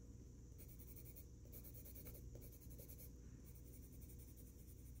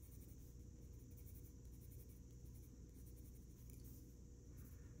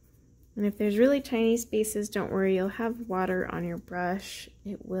 And if there's really tiny spaces, don't worry, you'll have water on your brush.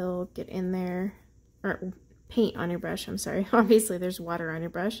 It will get in there, or paint on your brush, I'm sorry. Obviously there's water on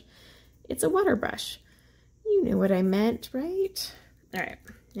your brush. It's a water brush. You knew what I meant, right? All right,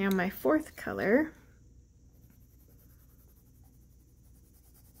 now my 4th color.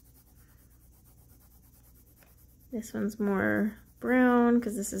 This one's more brown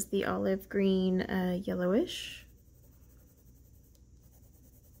because this is the olive green yellowish.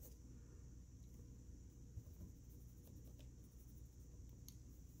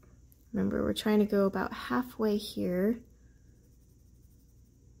 Remember, we're trying to go about halfway here.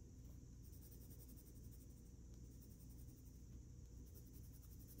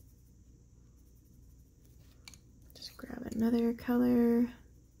 Just grab another color.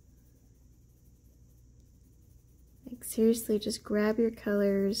 Like, seriously, just grab your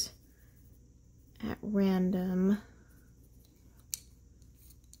colors at random.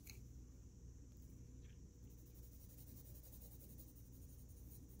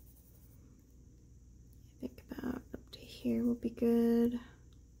 I think about up to here will be good.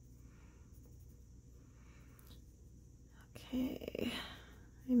 Okay,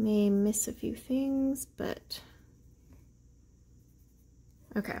 I may miss a few things, but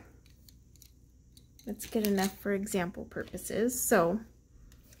okay. That's good enough for example purposes. So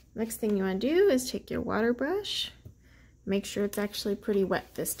next thing you want to do is take your water brush. Make sure it's actually pretty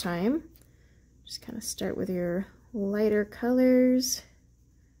wet this time. Just kind of start with your lighter colors.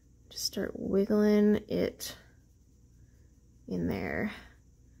 Just start wiggling it in there.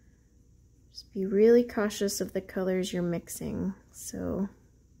 Just be really cautious of the colors you're mixing. So,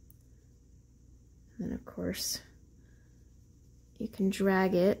 and then of course, you can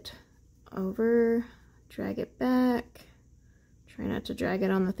drag it over, drag it back. Try not to drag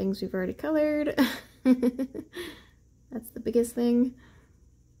it on the things we've already colored. That's the biggest thing.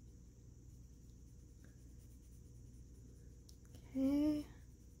 Okay.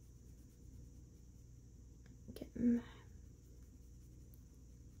 Getting.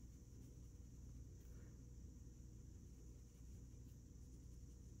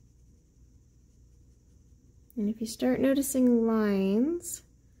 And if you start noticing lines,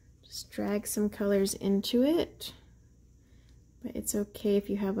 just drag some colors into it. But it's okay if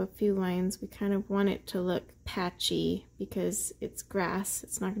you have a few lines. We kind of want it to look patchy because it's grass.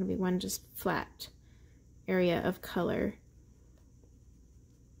 It's not going to be one just flat area of color.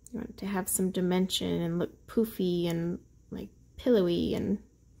 You want it to have some dimension and look poofy and like pillowy and,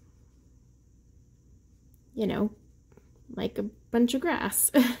 you know, like a bunch of grass.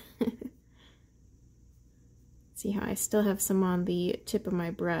 See how I still have some on the tip of my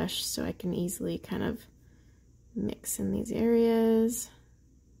brush, so I can easily kind of mix in these areas.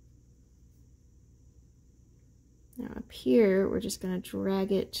 Now up here, we're just going to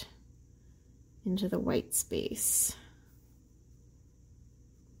drag it into the white space.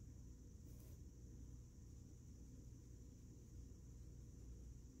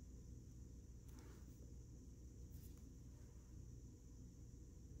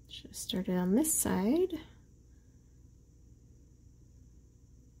 Should have started on this side.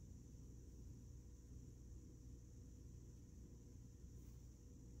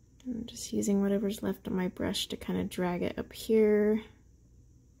 I'm just using whatever's left on my brush to kind of drag it up here.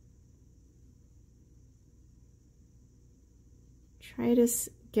 Try to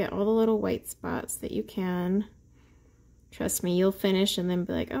get all the little white spots that you can. Trust me, you'll finish and then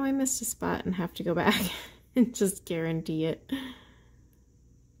be like, oh, I missed a spot, and have to go back and just guarantee it.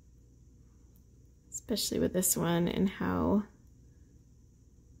 Especially with this one and how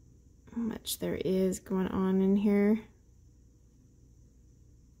much there is going on in here.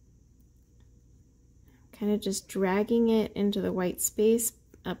 Kind of just dragging it into the white space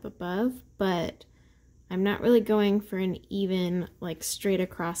up above, but I'm not really going for an even, like, straight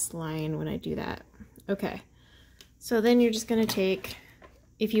across line when I do that. Okay, so then you're just going to take,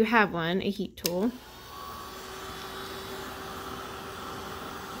 if you have one, a heat tool.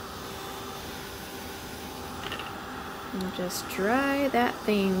 And just dry that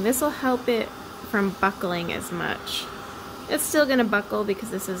thing. This will help it from buckling as much. It's still going to buckle because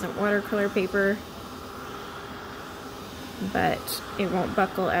this isn't watercolor paper, but it won't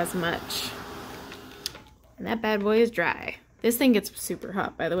buckle as much. And that bad boy is dry. This thing gets super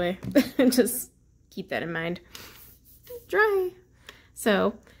hot, by the way. Just keep that in mind. Dry.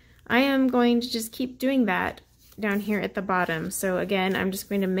 So I am going to just keep doing that down here at the bottom. So again, I'm just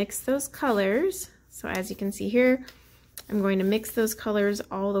going to mix those colors. So as you can see here, I'm going to mix those colors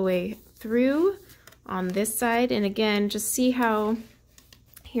all the way through on this side. And again, just see how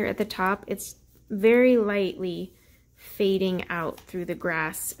here at the top, it's very lightly fading out through the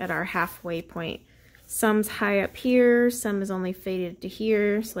grass at our halfway point. Some's high up here, some is only faded to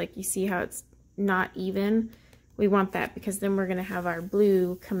here. So like you see how it's not even. We want that because then we're gonna have our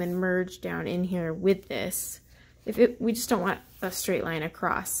blue come and merge down in here with this. We just don't want a straight line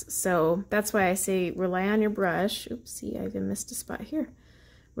across. So that's why I say rely on your brush. Oopsie, I even missed a spot here.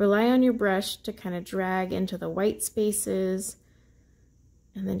 Rely on your brush to kind of drag into the white spaces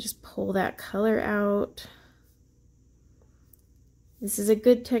and then just pull that color out. This is a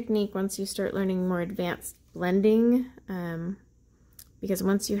good technique once you start learning more advanced blending, because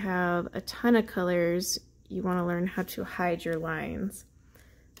once you have a ton of colors, you want to learn how to hide your lines.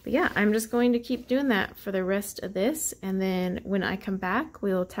 But yeah, I'm just going to keep doing that for the rest of this, and then when I come back,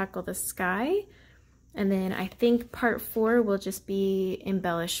 we'll tackle the sky, and then I think part 4 will just be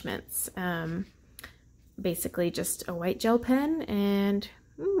embellishments. Basically just a white gel pen and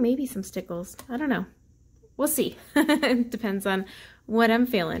maybe some stickles. I don't know. We'll see. It depends on what I'm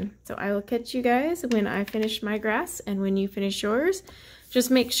feeling. So I will catch you guys when I finish my grass and when you finish yours.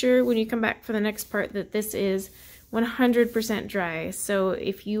 Just make sure when you come back for the next part that this is 100% dry. So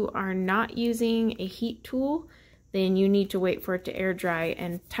if you are not using a heat tool, then you need to wait for it to air dry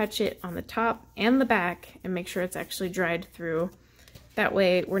and touch it on the top and the back and make sure it's actually dried through. That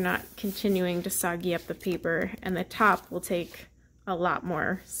way we're not continuing to soggy up the paper, and the top will take a lot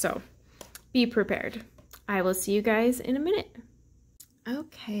more. So be prepared. I will see you guys in a minute.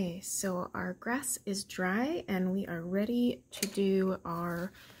 Okay, so our grass is dry and we are ready to do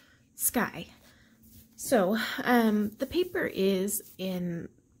our sky. So the paper is in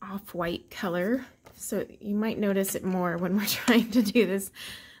off-white color, so you might notice it more when we're trying to do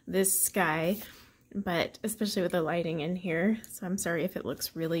this sky, but especially with the lighting in here. So I'm sorry if it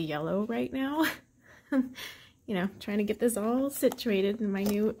looks really yellow right now. You know, trying to get this all situated in my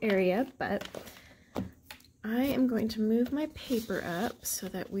new area, but I am going to move my paper up so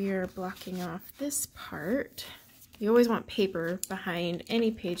that we are blocking off this part. You always want paper behind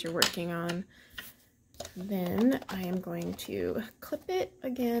any page you're working on. Then I am going to clip it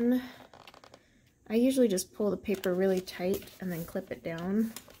again. I usually just pull the paper really tight and then clip it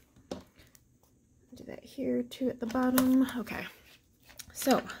down. Do that here too at the bottom. Okay,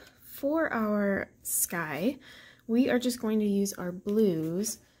 so for our sky, we are just going to use our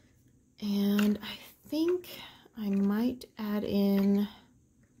blues, and I think I might add in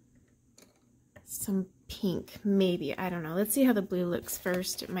some pink, maybe. I don't know. Let's see how the blue looks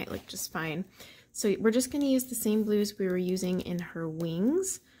first. It might look just fine. So we're just going to use the same blues we were using in her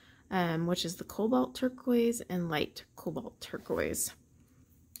wings, which is the Cobalt Turquoise and Light Cobalt Turquoise.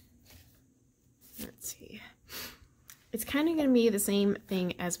 Let's see. It's kind of going to be the same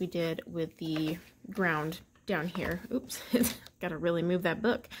thing as we did with the ground down here. Oops, gotta really move that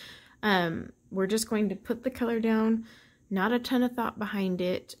book. We're just going to put the color down, not a ton of thought behind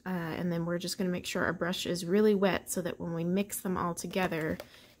it, and then we're just going to make sure our brush is really wet so that when we mix them all together,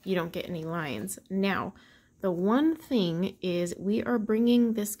 you don't get any lines. Now, the one thing is we are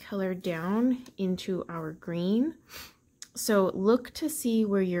bringing this color down into our green. So look to see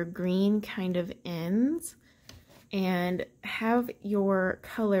where your green kind of ends and have your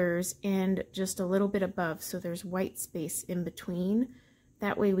colors end just a little bit above so there's white space in between.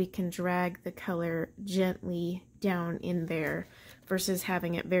 That way we can drag the color gently down in there versus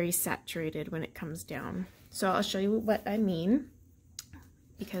having it very saturated when it comes down. So I'll show you what I mean,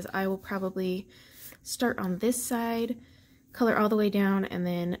 because I will probably start on this side, color all the way down, and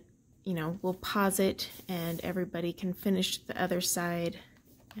then, you know, we'll pause it and everybody can finish the other side,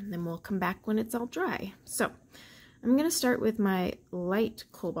 and then we'll come back when it's all dry. So I'm going to start with my light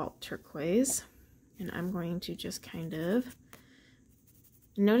Cobalt Turquoise, and I'm going to just kind of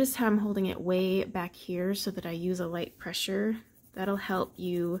notice how I'm holding it way back here so that I use a light pressure. That'll help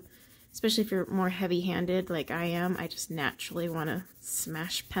you, especially if you're more heavy-handed like I am. I just naturally want to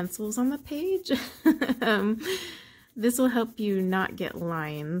smash pencils on the page. This will help you not get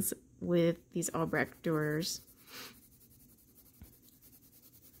lines with these Albrecht Durers.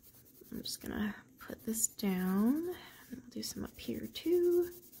 I'm just gonna put this down, and we'll do some up here too.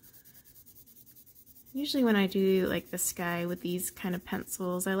 Usually when I do like the sky with these kind of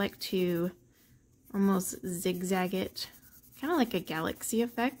pencils, I like to almost zigzag it, kind of like a galaxy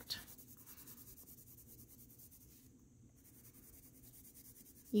effect.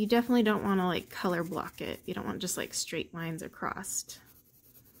 You definitely don't want to like color block it. You don't want just like straight lines across.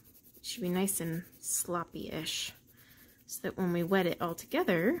 It should be nice and sloppy-ish so that when we wet it all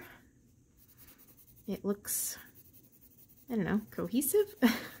together, it looks, I don't know, cohesive,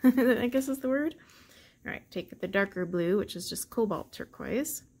 I guess is the word. All right, take the darker blue, which is just Cobalt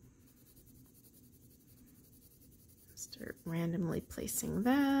Turquoise. Start randomly placing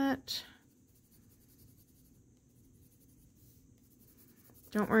that.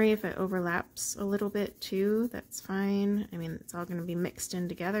 Don't worry if it overlaps a little bit too, that's fine. I mean, it's all going to be mixed in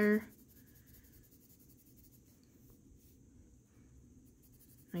together.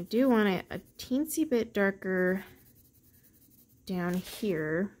 I do want it a teensy bit darker down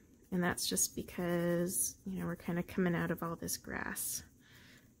here, and that's just because, you know, we're kind of coming out of all this grass.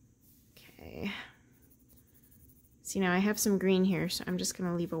 Okay. See, now I have some green here, so I'm just going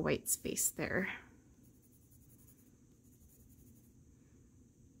to leave a white space there.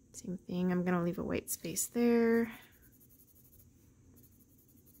 Same thing, I'm going to leave a white space there.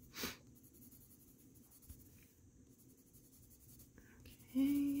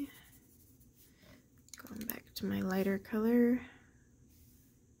 Okay. Going back to my lighter color.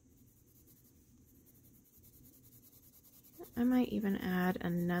 I might even add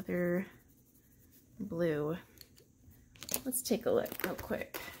another another blue. Let's take a look real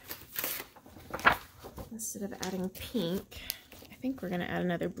quick. Instead of adding pink, I think we're going to add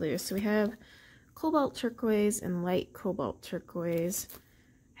another blue. So we have Cobalt Turquoise and Light Cobalt Turquoise.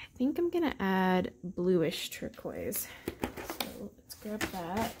 I think I'm going to add Bluish Turquoise. So let's grab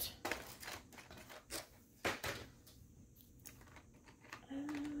that.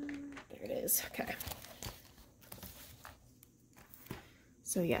 There it is. Okay.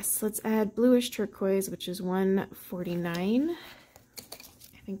 So yes, let's add Bluish Turquoise, which is 149.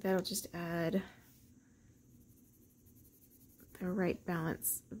 I think that'll just add the right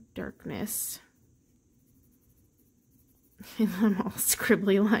balance of darkness. I'm all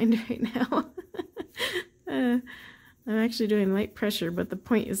scribbly lined right now. I'm actually doing light pressure, but the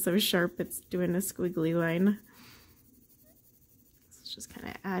point is so sharp it's doing a squiggly line. Let's just kind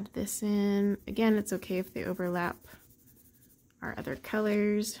of add this in. Again, it's okay if they overlap our other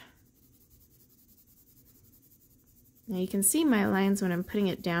colors. Now you can see my lines when I'm putting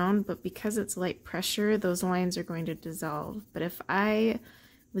it down, but because it's light pressure, those lines are going to dissolve. But if I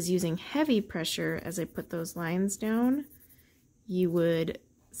was using heavy pressure as I put those lines down, you would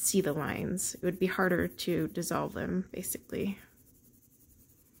see the lines. It would be harder to dissolve them, basically.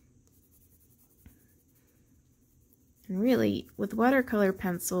 And really, with watercolor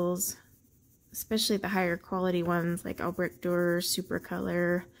pencils, especially the higher quality ones like Albrecht Durer,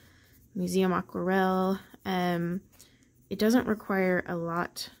 Supercolor, Museum Aquarelle, it doesn't require a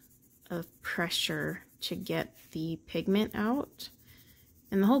lot of pressure to get the pigment out.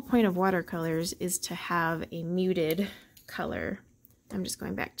 And the whole point of watercolors is to have a muted color. I'm just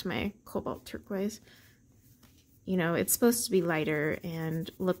going back to my Cobalt Turquoise. You know, it's supposed to be lighter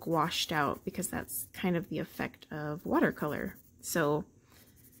and look washed out because that's kind of the effect of watercolor. So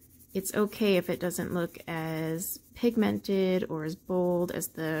it's okay if it doesn't look as pigmented or as bold as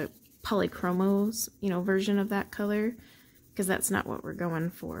the polychromos, you know, version of that color, because that's not what we're going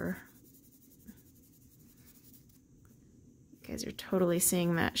for. You guys are totally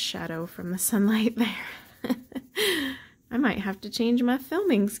seeing that shadow from the sunlight there. I might have to change my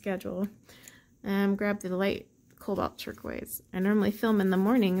filming schedule. Grab the light Cobalt Turquoise. I normally film in the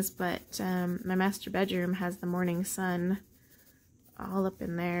mornings, but my master bedroom has the morning sun all up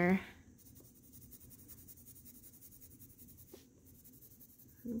in there.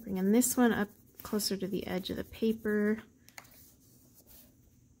 I'm bringing this one up closer to the edge of the paper.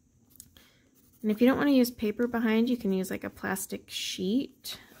 And if you don't want to use paper behind, you can use like a plastic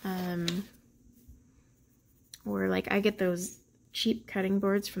sheet. Or like I get those cheap cutting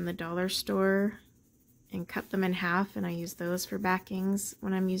boards from the dollar store and cut them in half, and I use those for backings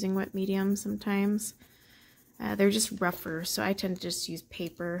when I'm using wet medium sometimes. They're just rougher, so I tend to just use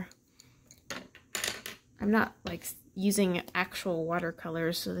paper. I'm not like using actual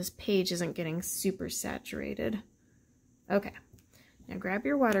watercolors, so this page isn't getting super saturated. Okay, now grab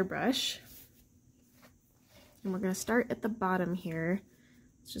your water brush, and we're going to start at the bottom here.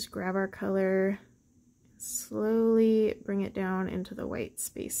 Let's just grab our color, slowly bring it down into the white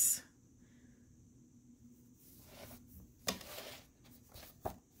space.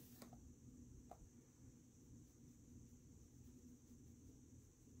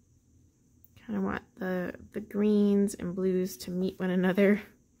 I want the greens and blues to meet one another.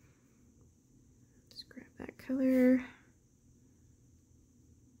 Just grab that color.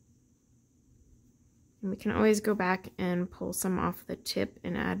 And we can always go back and pull some off the tip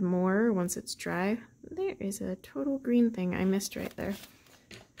and add more once it's dry. There is a total green thing I missed right there.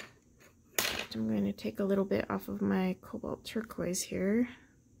 I'm going to take a little bit off of my Cobalt Turquoise here.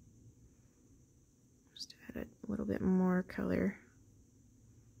 Just add a little bit more color.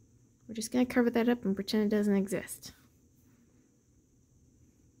 We're just going to cover that up and pretend it doesn't exist.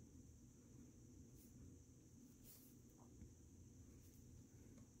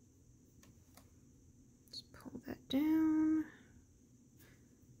 Just pull that down.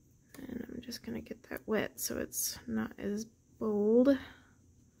 And I'm just going to get that wet so it's not as bold.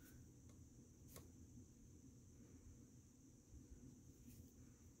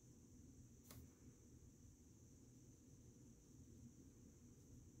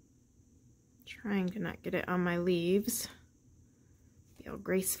 Trying to not get it on my leaves. Be all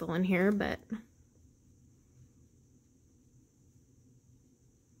graceful in here, but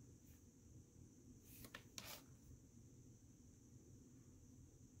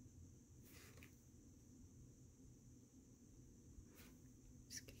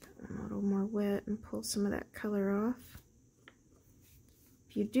just get that one a little more wet and pull some of that color off.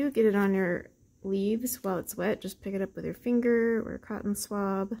 If you do get it on your leaves while it's wet, just pick it up with your finger or a cotton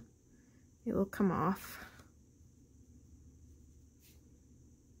swab. It will come off.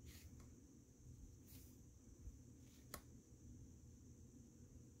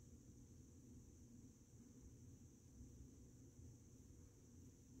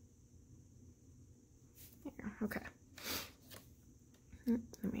 Okay. Then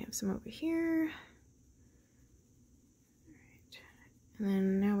we have some over here. All right. And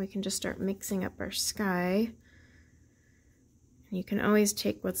then now we can just start mixing up our sky. And you can always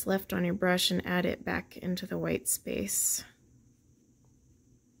take what's left on your brush and add it back into the white space,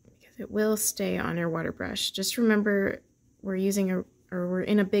 because it will stay on your water brush. Just remember, we're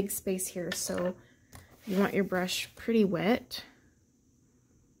in a big space here, so you want your brush pretty wet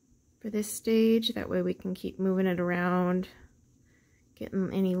for this stage. That way we can keep moving it around,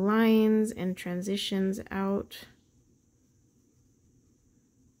 getting any lines and transitions out.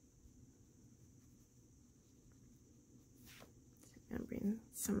 I'm gonna bring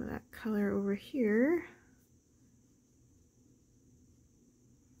some of that color over here.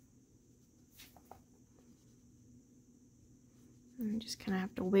 And just kind of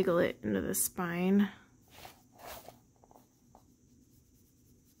have to wiggle it into the spine.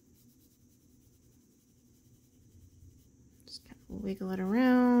 Just kind of wiggle it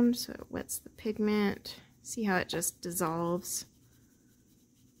around so it wets the pigment. See how it just dissolves?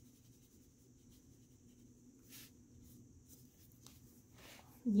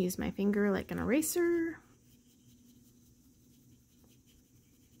 Use my finger like an eraser.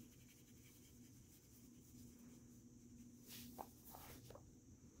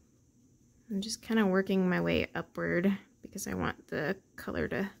 I'm just kind of working my way upward because I want the color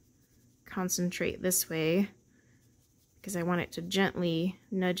to concentrate this way, because I want it to gently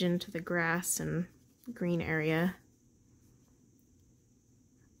nudge into the grass and green area.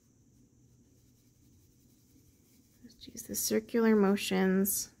 Just use the circular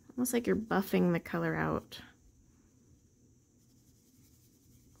motions, almost like you're buffing the color out.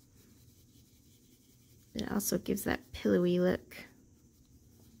 It also gives that pillowy look.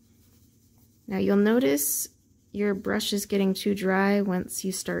 Now you'll notice your brush is getting too dry once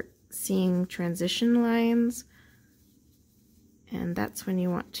you start seeing transition lines, and that's when you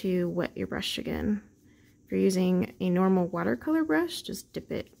want to wet your brush again. If you're using a normal watercolor brush, just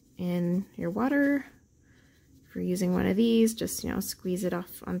dip it in your water. If you're using one of these, just, you know, squeeze it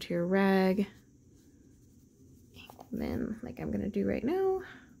off onto your rag. And then, like I'm gonna do right now,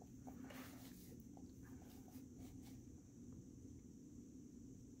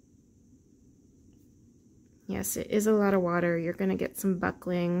 yes, it is a lot of water. You're going to get some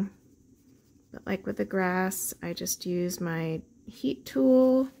buckling. But like with the grass, I just use my heat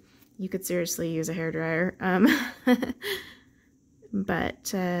tool. You could seriously use a hairdryer.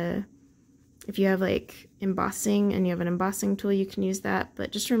 But if you have like embossing and you have an embossing tool, you can use that.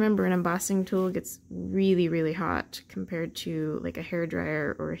 But just remember, an embossing tool gets really, really hot compared to like a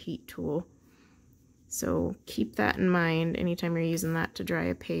hairdryer or a heat tool. So keep that in mind anytime you're using that to dry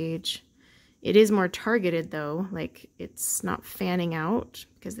a page. It is more targeted though, like it's not fanning out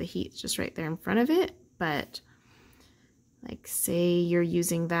because the heat's just right there in front of it, but like say you're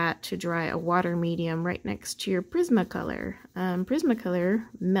using that to dry a water medium right next to your Prismacolor. Prismacolor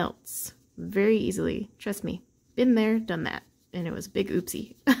melts very easily, trust me, been there, done that, and it was a big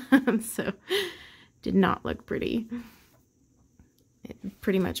oopsie. So did not look pretty. It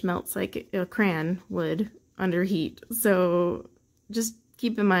pretty much melts like a crayon would under heat, so just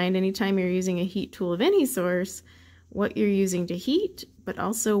keep in mind anytime you're using a heat tool of any source, what you're using to heat, but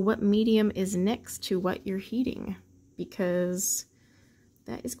also what medium is next to what you're heating, because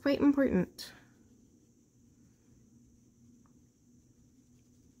that is quite important.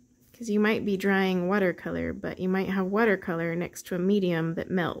 Because you might be drying watercolor, but you might have watercolor next to a medium that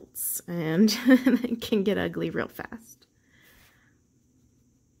melts, and it can get ugly real fast.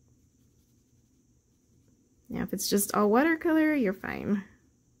 Now, if it's just all watercolor, you're fine.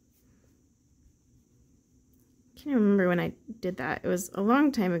 I can't remember when I did that. It was a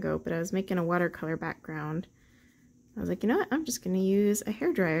long time ago, but I was making a watercolor background. I was like, you know what? I'm just going to use a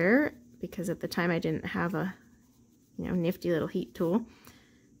hairdryer, because at the time I didn't have a, you know, nifty little heat tool.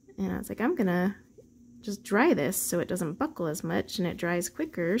 And I was like, I'm going to just dry this so it doesn't buckle as much and it dries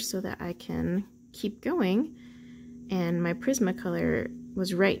quicker so that I can keep going. And my Prismacolor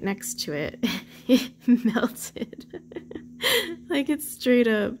was right next to it. It melted. Like, it straight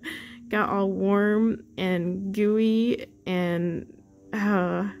up got all warm and gooey, and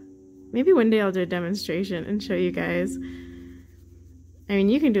maybe one day I'll do a demonstration and show you guys. I mean,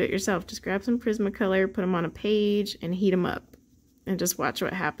 you can do it yourself. Just grab some Prismacolor, put them on a page, and heat them up, and just watch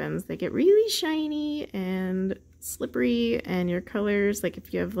what happens. They get really shiny and slippery, and your colors, like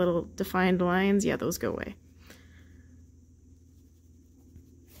if you have little defined lines, yeah, those go away.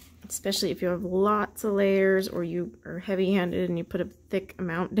 Especially if you have lots of layers or you are heavy-handed and you put a thick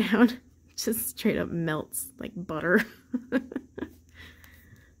amount down, it just straight up melts like butter.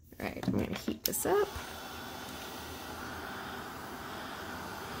 Alright, I'm going to heat this up.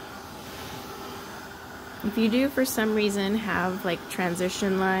 If you do for some reason have like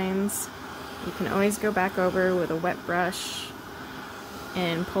transition lines, you can always go back over with a wet brush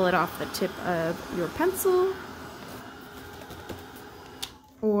and pull it off the tip of your pencil,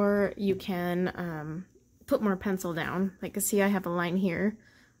 or you can put more pencil down. Like, see, I have a line here.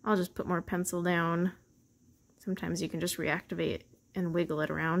 I'll just put more pencil down. Sometimes you can just reactivate and wiggle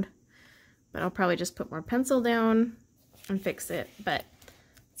it around, but I'll probably just put more pencil down and fix it. But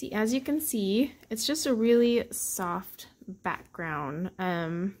see, as you can see, it's just a really soft background,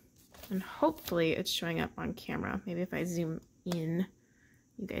 and hopefully it's showing up on camera. Maybe if I zoom in,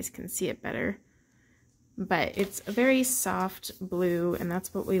 you guys can see it better. But it's a very soft blue, and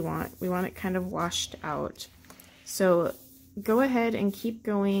that's what we want. We want it kind of washed out. So go ahead and keep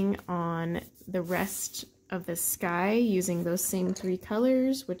going on the rest of the sky using those same three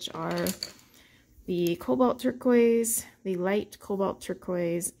colors, which are the Cobalt Turquoise, the light Cobalt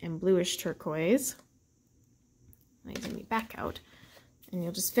Turquoise, and Bluish Turquoise. Let me zoom me back out. And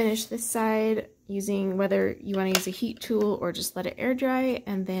you'll just finish this side using, whether you want to use a heat tool or just let it air dry,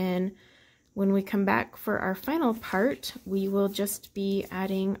 and then when we come back for our final part, we will just be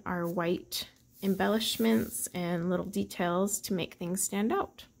adding our white embellishments and little details to make things stand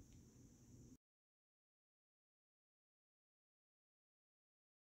out.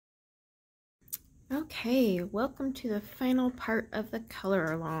 Okay, welcome to the final part of the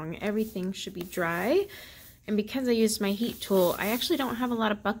color along. Everything should be dry, and because I used my heat tool, I actually don't have a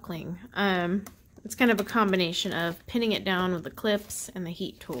lot of buckling. It's kind of a combination of pinning it down with the clips and the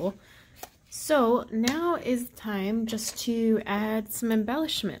heat tool. So now is the time just to add some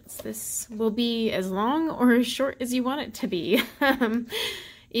embellishments. This will be as long or as short as you want it to be.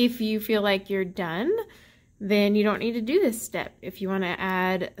 If you feel like you're done, then you don't need to do this step. If you want to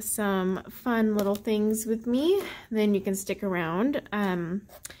add some fun little things with me, then you can stick around.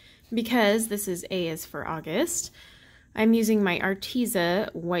 Because this is A is for August, I'm using my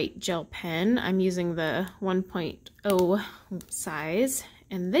Arteza white gel pen. I'm using the 1.0 size,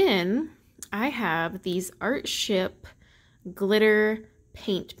 and then I have these Art Ship glitter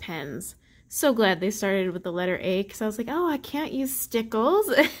paint pens. So glad they started with the letter A, because I was like, oh, I can't use stickles.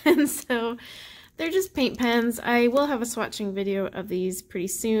 And so they're just paint pens. I will have a swatching video of these pretty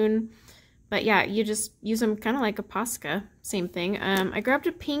soon. But yeah, you just use them kind of like a Posca. Same thing. I grabbed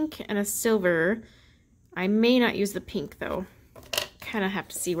a pink and a silver. I may not use the pink though. Kind of have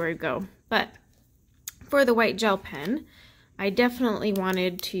to see where I go. But for the white gel pen, I definitely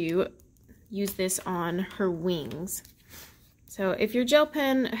wanted to use this on her wings. So if your gel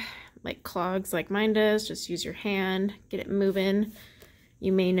pen like clogs like mine does, just use your hand, get it moving.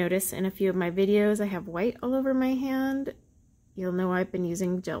 You may notice in a few of my videos I have white all over my hand. You'll know I've been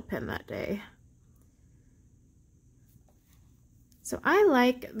using gel pen that day. So I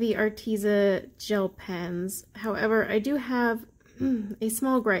like the Arteza gel pens. However, I do have a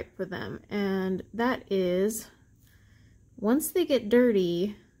small gripe with them, and that is once they get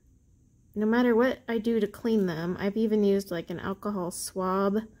dirty, no matter what I do to clean them, I've even used like an alcohol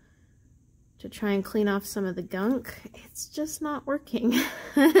swab to try and clean off some of the gunk. It's just not working.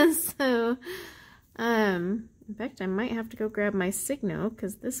 So, in fact, I might have to go grab my Signo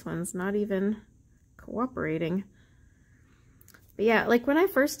because this one's not even cooperating. But yeah, like when I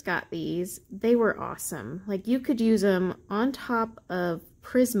first got these, they were awesome. Like you could use them on top of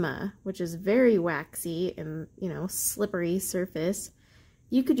Prisma, which is very waxy and, you know, slippery surface.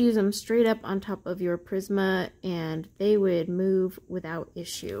 You could use them straight up on top of your Prisma and they would move without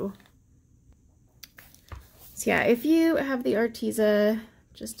issue. So yeah, if you have the Arteza,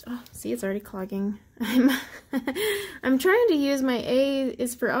 just, oh, see, it's already clogging. I'm trying to use my A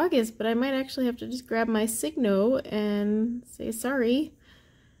is for August, but I might actually have to just grab my Signo and say sorry.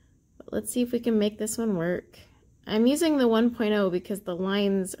 But let's see if we can make this one work. I'm using the 1.0 because the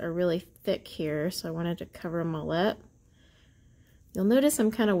lines are really thick here, so I wanted to cover them all up. You'll notice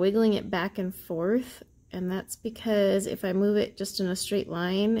I'm kind of wiggling it back and forth, and that's because if I move it just in a straight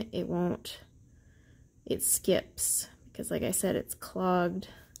line, it won't, it skips, because like I said, it's clogged.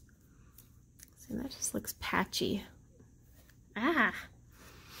 See, that just looks patchy. Ah!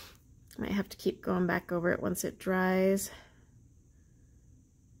 I might have to keep going back over it once it dries.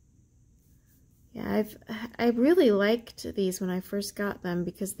 Yeah, I really liked these when I first got them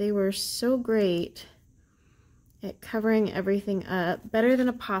because they were so great at covering everything up. Better than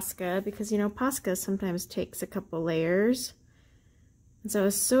a Posca, because, you know, Posca sometimes takes a couple layers. And so I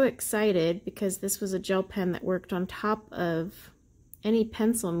was so excited because this was a gel pen that worked on top of any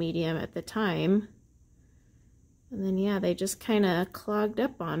pencil medium at the time. And then, yeah, they just kind of clogged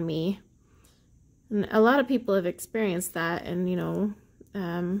up on me. And a lot of people have experienced that, and, you know,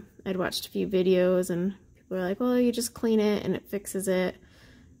 I'd watched a few videos and people are like, well, you just clean it and it fixes it.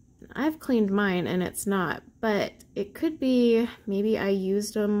 I've cleaned mine and it's not, but it could be maybe I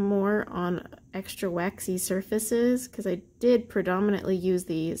used them more on extra waxy surfaces, because I did predominantly use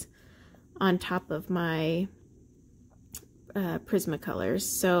these on top of my Prismacolors,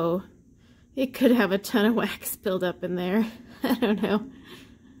 so it could have a ton of wax build up in there. I don't know.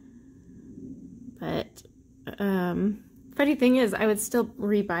 But funny thing is, I would still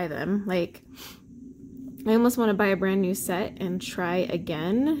rebuy them. Like, I almost want to buy a brand new set and try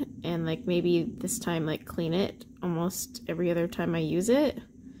again, and like maybe this time like clean it almost every other time I use it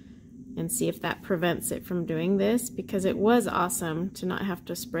and see if that prevents it from doing this, because it was awesome to not have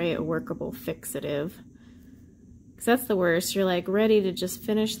to spray a workable fixative. Because that's the worst. You're like ready to just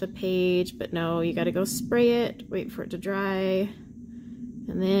finish the page, but no, you got to go spray it, wait for it to dry,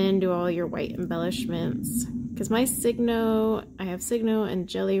 and then do all your white embellishments. Because my Signo, I have Signo and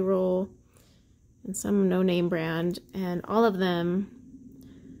Jelly Roll and some no-name brand, and all of them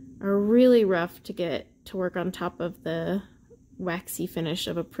are really rough to get to work on top of the waxy finish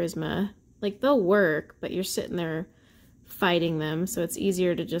of a Prisma. Like, they'll work, but you're sitting there fighting them, so it's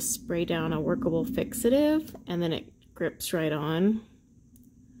easier to just spray down a workable fixative and then it grips right on.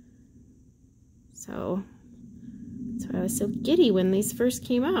 So that's why I was so giddy when these first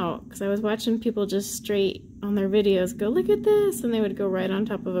came out, because I was watching people just straight on their videos go, look at this, and they would go right on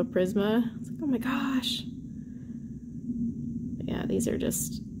top of a Prisma. I was like, oh my gosh. But yeah, these are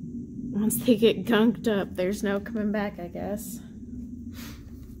just, once they get gunked up, there's no coming back, I guess.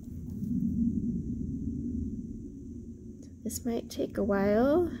 This might take a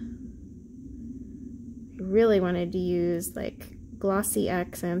while. I really wanted to use like glossy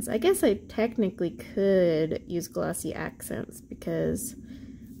accents. I guess I technically could use glossy accents because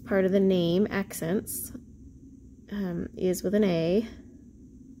part of the name, accents, is with an A.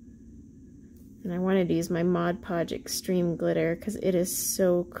 And I wanted to use my Mod Podge Extreme Glitter because it is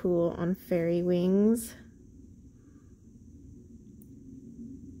so cool on fairy wings.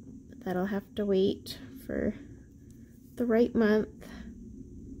 But that'll have to wait for the right month.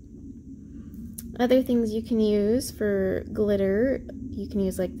 Other things you can use for glitter, you can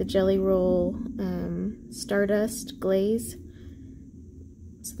use like the Jelly Roll Stardust glaze.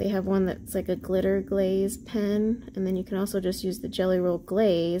 So they have one that's like a glitter glaze pen, and then you can also just use the Jelly Roll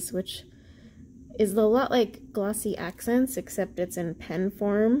glaze, which is a lot like glossy accents, except it's in pen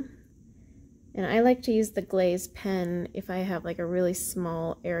form. And I like to use the glaze pen if I have like a really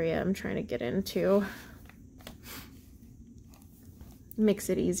small area I'm trying to get into. Makes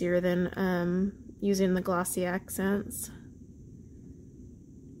it easier than using the glossy accents.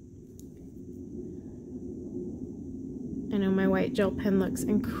 I know my white gel pen looks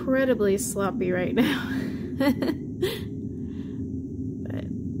incredibly sloppy right now. But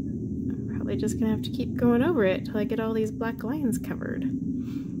I'm probably just gonna have to keep going over it till I get all these black lines covered.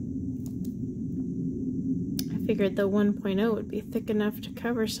 I figured the 1.0 would be thick enough to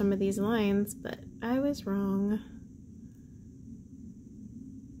cover some of these lines, but I was wrong.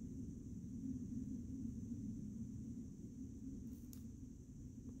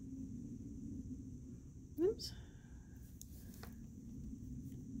 Oops.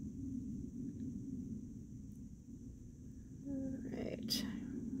 Alright.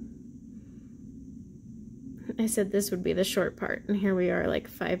 I said this would be the short part, and here we are, like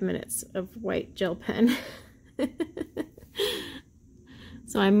 5 minutes of white gel pen.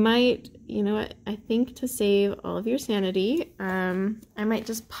 So I might, you know what, I think to save all of your sanity, I might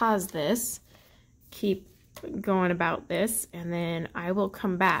just pause this, keep going about this, and then I will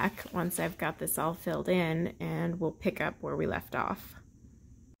come back once I've got this all filled in and we'll pick up where we left off.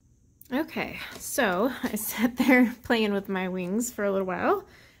 Okay, so I sat there playing with my wings for a little while.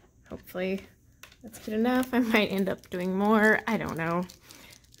 Hopefully that's good enough. I might end up doing more, I don't know.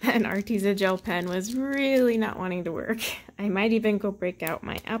 That Arteza gel pen was really not wanting to work. I might even go break out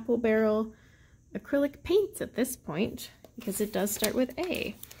my Apple Barrel acrylic paints at this point, because it does start with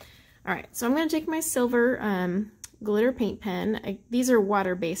A. Alright, so I'm going to take my silver glitter paint pen. These are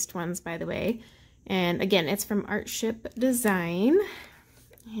water-based ones, by the way. And again, it's from Artship Design.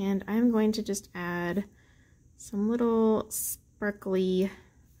 And I'm going to just add some little sparkly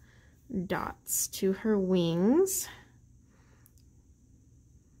dots to her wings.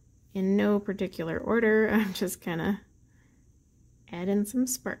 In no particular order, I'm just kind of adding some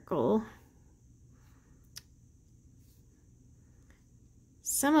sparkle.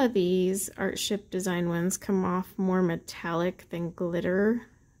 Some of these Artship Design ones come off more metallic than glitter,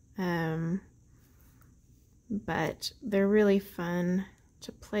 but they're really fun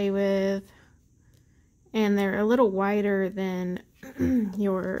to play with, and they're a little wider than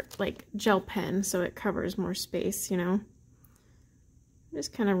your like gel pen so it covers more space, you know. I'm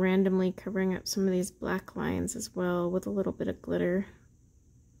just kind of randomly covering up some of these black lines as well with a little bit of glitter.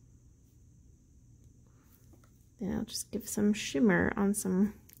 Then I'll just give some shimmer on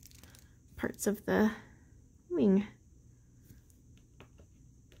some parts of the wing.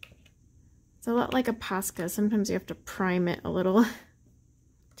 It's a lot like a Posca. Sometimes you have to prime it a little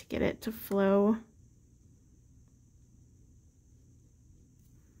to get it to flow.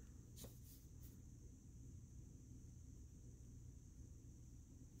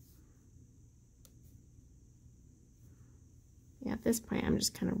 Yeah, at this point I'm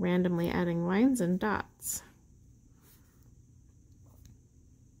just kind of randomly adding lines and dots.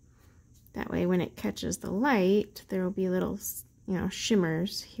 That way when it catches the light, there will be little, you know,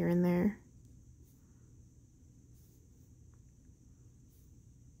 shimmers here and there.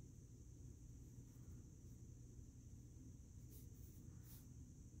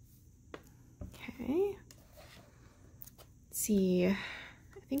 Okay. Let's see. I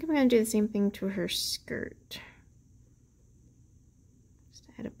think I'm going to do the same thing to her skirt. Just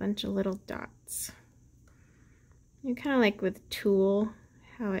add a bunch of little dots. You kind of like with tulle,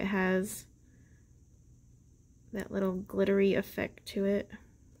 how it has that little glittery effect to it.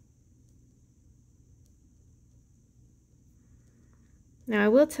 Now I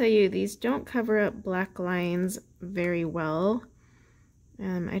will tell you, these don't cover up black lines very well.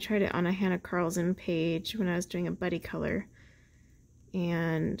 I tried it on a Hannah Carlson page when I was doing a buddy color,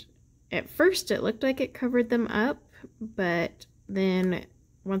 and at first it looked like it covered them up, but then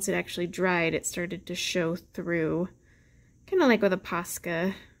once it actually dried it started to show through, kind of like with a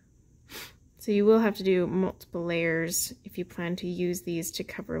Posca. So you will have to do multiple layers if you plan to use these to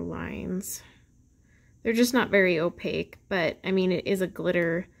cover lines. They're just not very opaque, but I mean it is a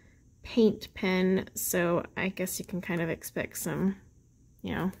glitter paint pen, so I guess you can kind of expect some,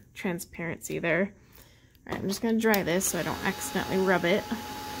 you know, transparency there. All right, I'm just going to dry this so I don't accidentally rub it.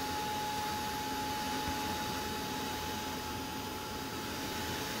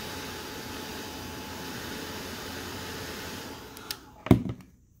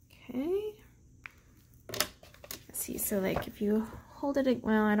 Okay. Let's see, so like if you hold it,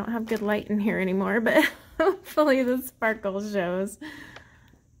 well, I don't have good light in here anymore, but hopefully the sparkle shows.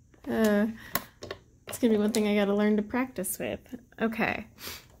 It's gonna be one thing I gotta learn to practice with. Okay,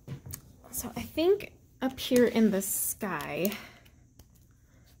 so I think up here in the sky,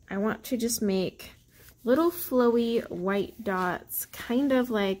 I want to just make little flowy white dots, kind of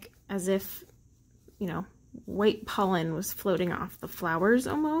like as if, you know, white pollen was floating off the flowers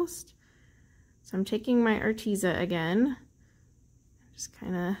almost. So I'm taking my Arteza again, just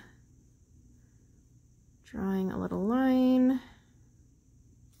kind of drawing a little line.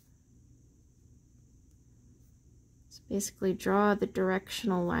 So basically draw the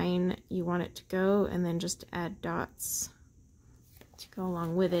directional line you want it to go and then just add dots to go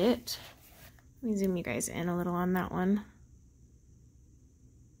along with it. Let me zoom you guys in a little on that one.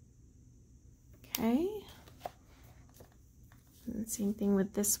 Okay. And same thing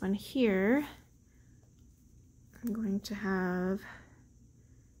with this one here. I'm going to have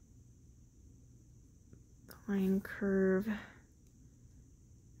the line curve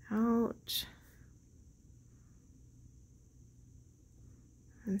out.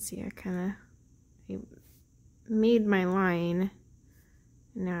 And see, I made my line,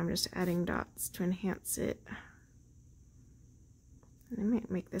 and now I'm just adding dots to enhance it. And I might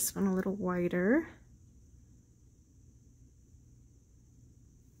make this one a little wider.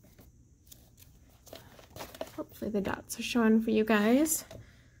 Hopefully the dots are showing for you guys.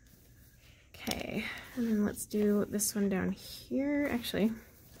 Okay, and then let's do this one down here. Actually,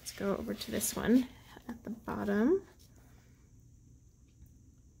 let's go over to this one at the bottom.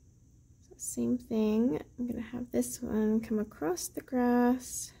 So same thing, I'm gonna have this one come across the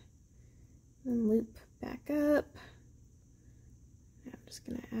grass and loop back up. I'm just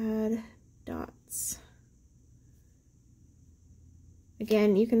gonna add dots.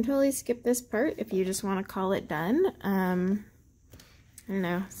 Again, you can totally skip this part if you just want to call it done. I don't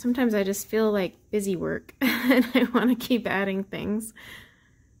know, sometimes I just feel like busy work and I want to keep adding things.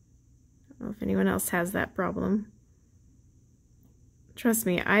 I don't know if anyone else has that problem. Trust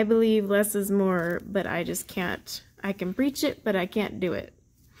me, I believe less is more, but I just can't. I can preach it, but I can't do it.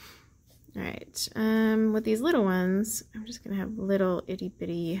 All right, with these little ones, I'm just gonna have little itty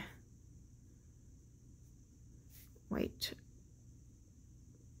bitty white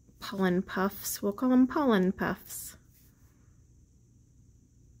pollen puffs. We'll call them pollen puffs.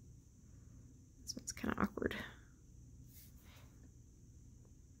 This one's kind of awkward.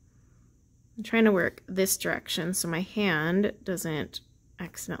 I'm trying to work this direction so my hand doesn't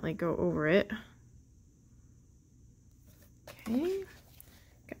accidentally go over it. Okay,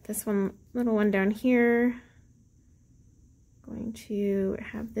 got this one, little one down here. Going to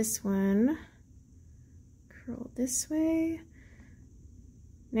have this one curl this way.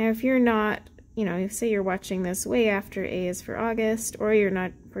 Now if you're not, you know, say you're watching this way after A is for August, or you're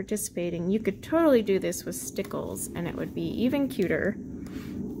not participating, you could totally do this with stickles and it would be even cuter.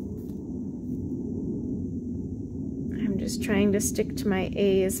 I'm just trying to stick to my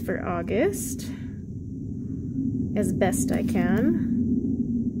A is for August as best I can.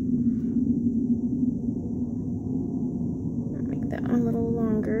 I'll make that one a little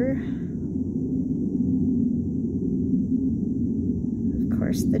longer. Of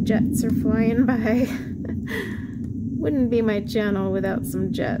course, the jets are flying by. Wouldn't be my channel without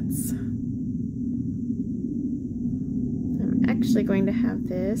some jets. I'm actually going to have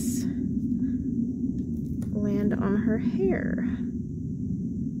this land on her hair.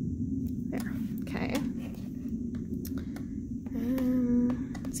 There, okay.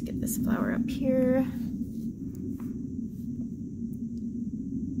 Let's get this flower up here.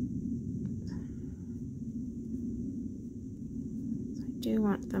 So I do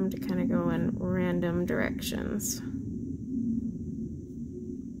want them to kind of go in random directions.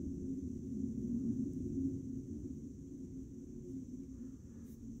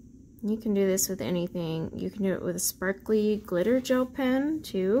 You can do this with anything. You can do it with a sparkly glitter gel pen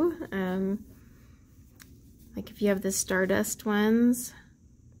too. Like if you have the Stardust ones,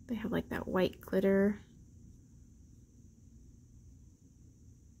 they have like that white glitter.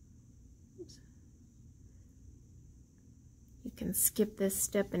 Oops. You can skip this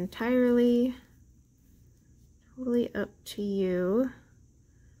step entirely. Totally up to you.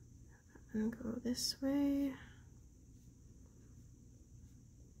 And go this way.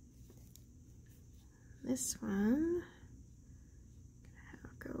 This one,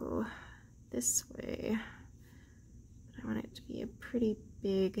 I'll go this way, but I want it to be a pretty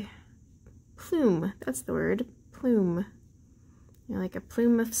big plume. That's the word, plume. You know, like a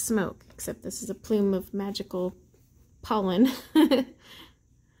plume of smoke, except this is a plume of magical pollen. At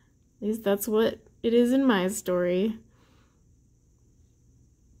least that's what it is in my story.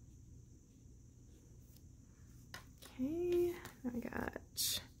 Okay, I got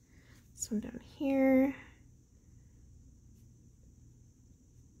this one down here.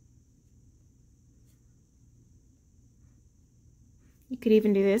 You could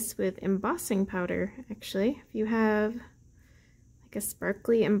even do this with embossing powder, actually. If you have like a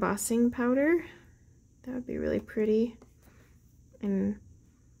sparkly embossing powder, that would be really pretty. And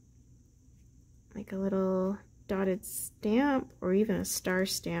like a little dotted stamp or even a star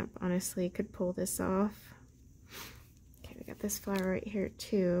stamp, honestly, could pull this off. Okay, we got this flower right here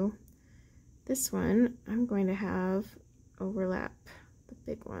too. This one, I'm going to have overlap the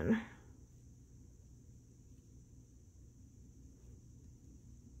big one.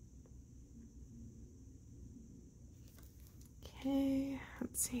 Okay,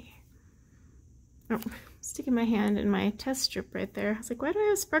 let's see. Oh, I'm sticking my hand in my test strip right there. I was like, why do I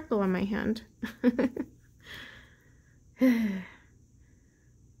have sparkle on my hand?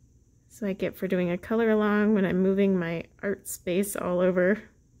 So I get for doing a color along when I'm moving my art space all over.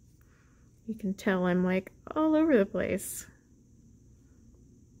 You can tell I'm like all over the place.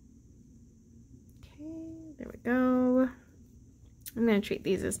 Okay, there we go. I'm going to treat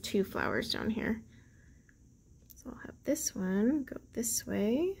these as two flowers down here. So I'll have this one go this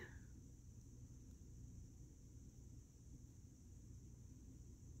way.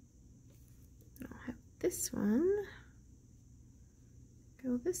 And I'll have this one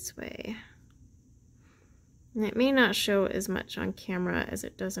go this way. And it may not show as much on camera as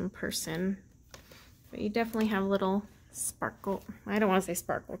it does in person, but you definitely have little sparkle. I don't want to say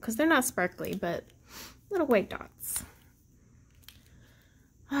sparkle because they're not sparkly, but little white dots.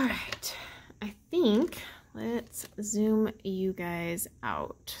 All right, I think let's zoom you guys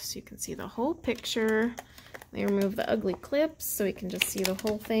out so you can see the whole picture. Let me remove the ugly clips so we can just see the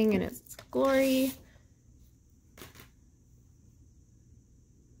whole thing in its glory.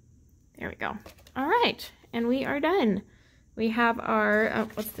 There we go. All right. And we are done. We have our,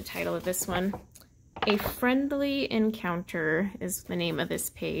 what's the title of this one? A Friendly Encounter is the name of this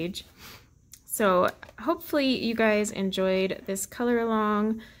page. So hopefully you guys enjoyed this color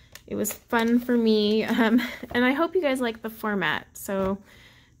along. It was fun for me, and I hope you guys like the format. So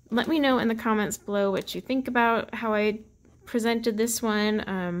let me know in the comments below what you think about how I presented this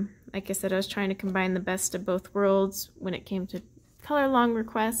one. Like I said, I was trying to combine the best of both worlds when it came to color along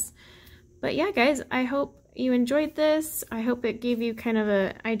requests. But yeah, guys, I hope you enjoyed this. I hope it gave you kind of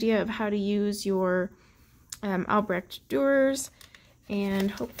an idea of how to use your Albrecht Durers,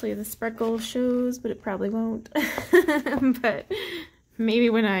 and hopefully the sparkle shows, but it probably won't. But maybe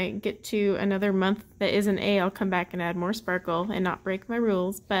when I get to another month that isn't A, I'll come back and add more sparkle and not break my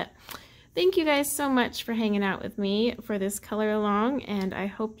rules. But thank you guys so much for hanging out with me for this color along, and I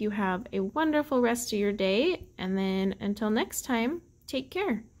hope you have a wonderful rest of your day. And then until next time, take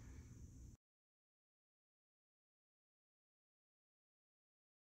care.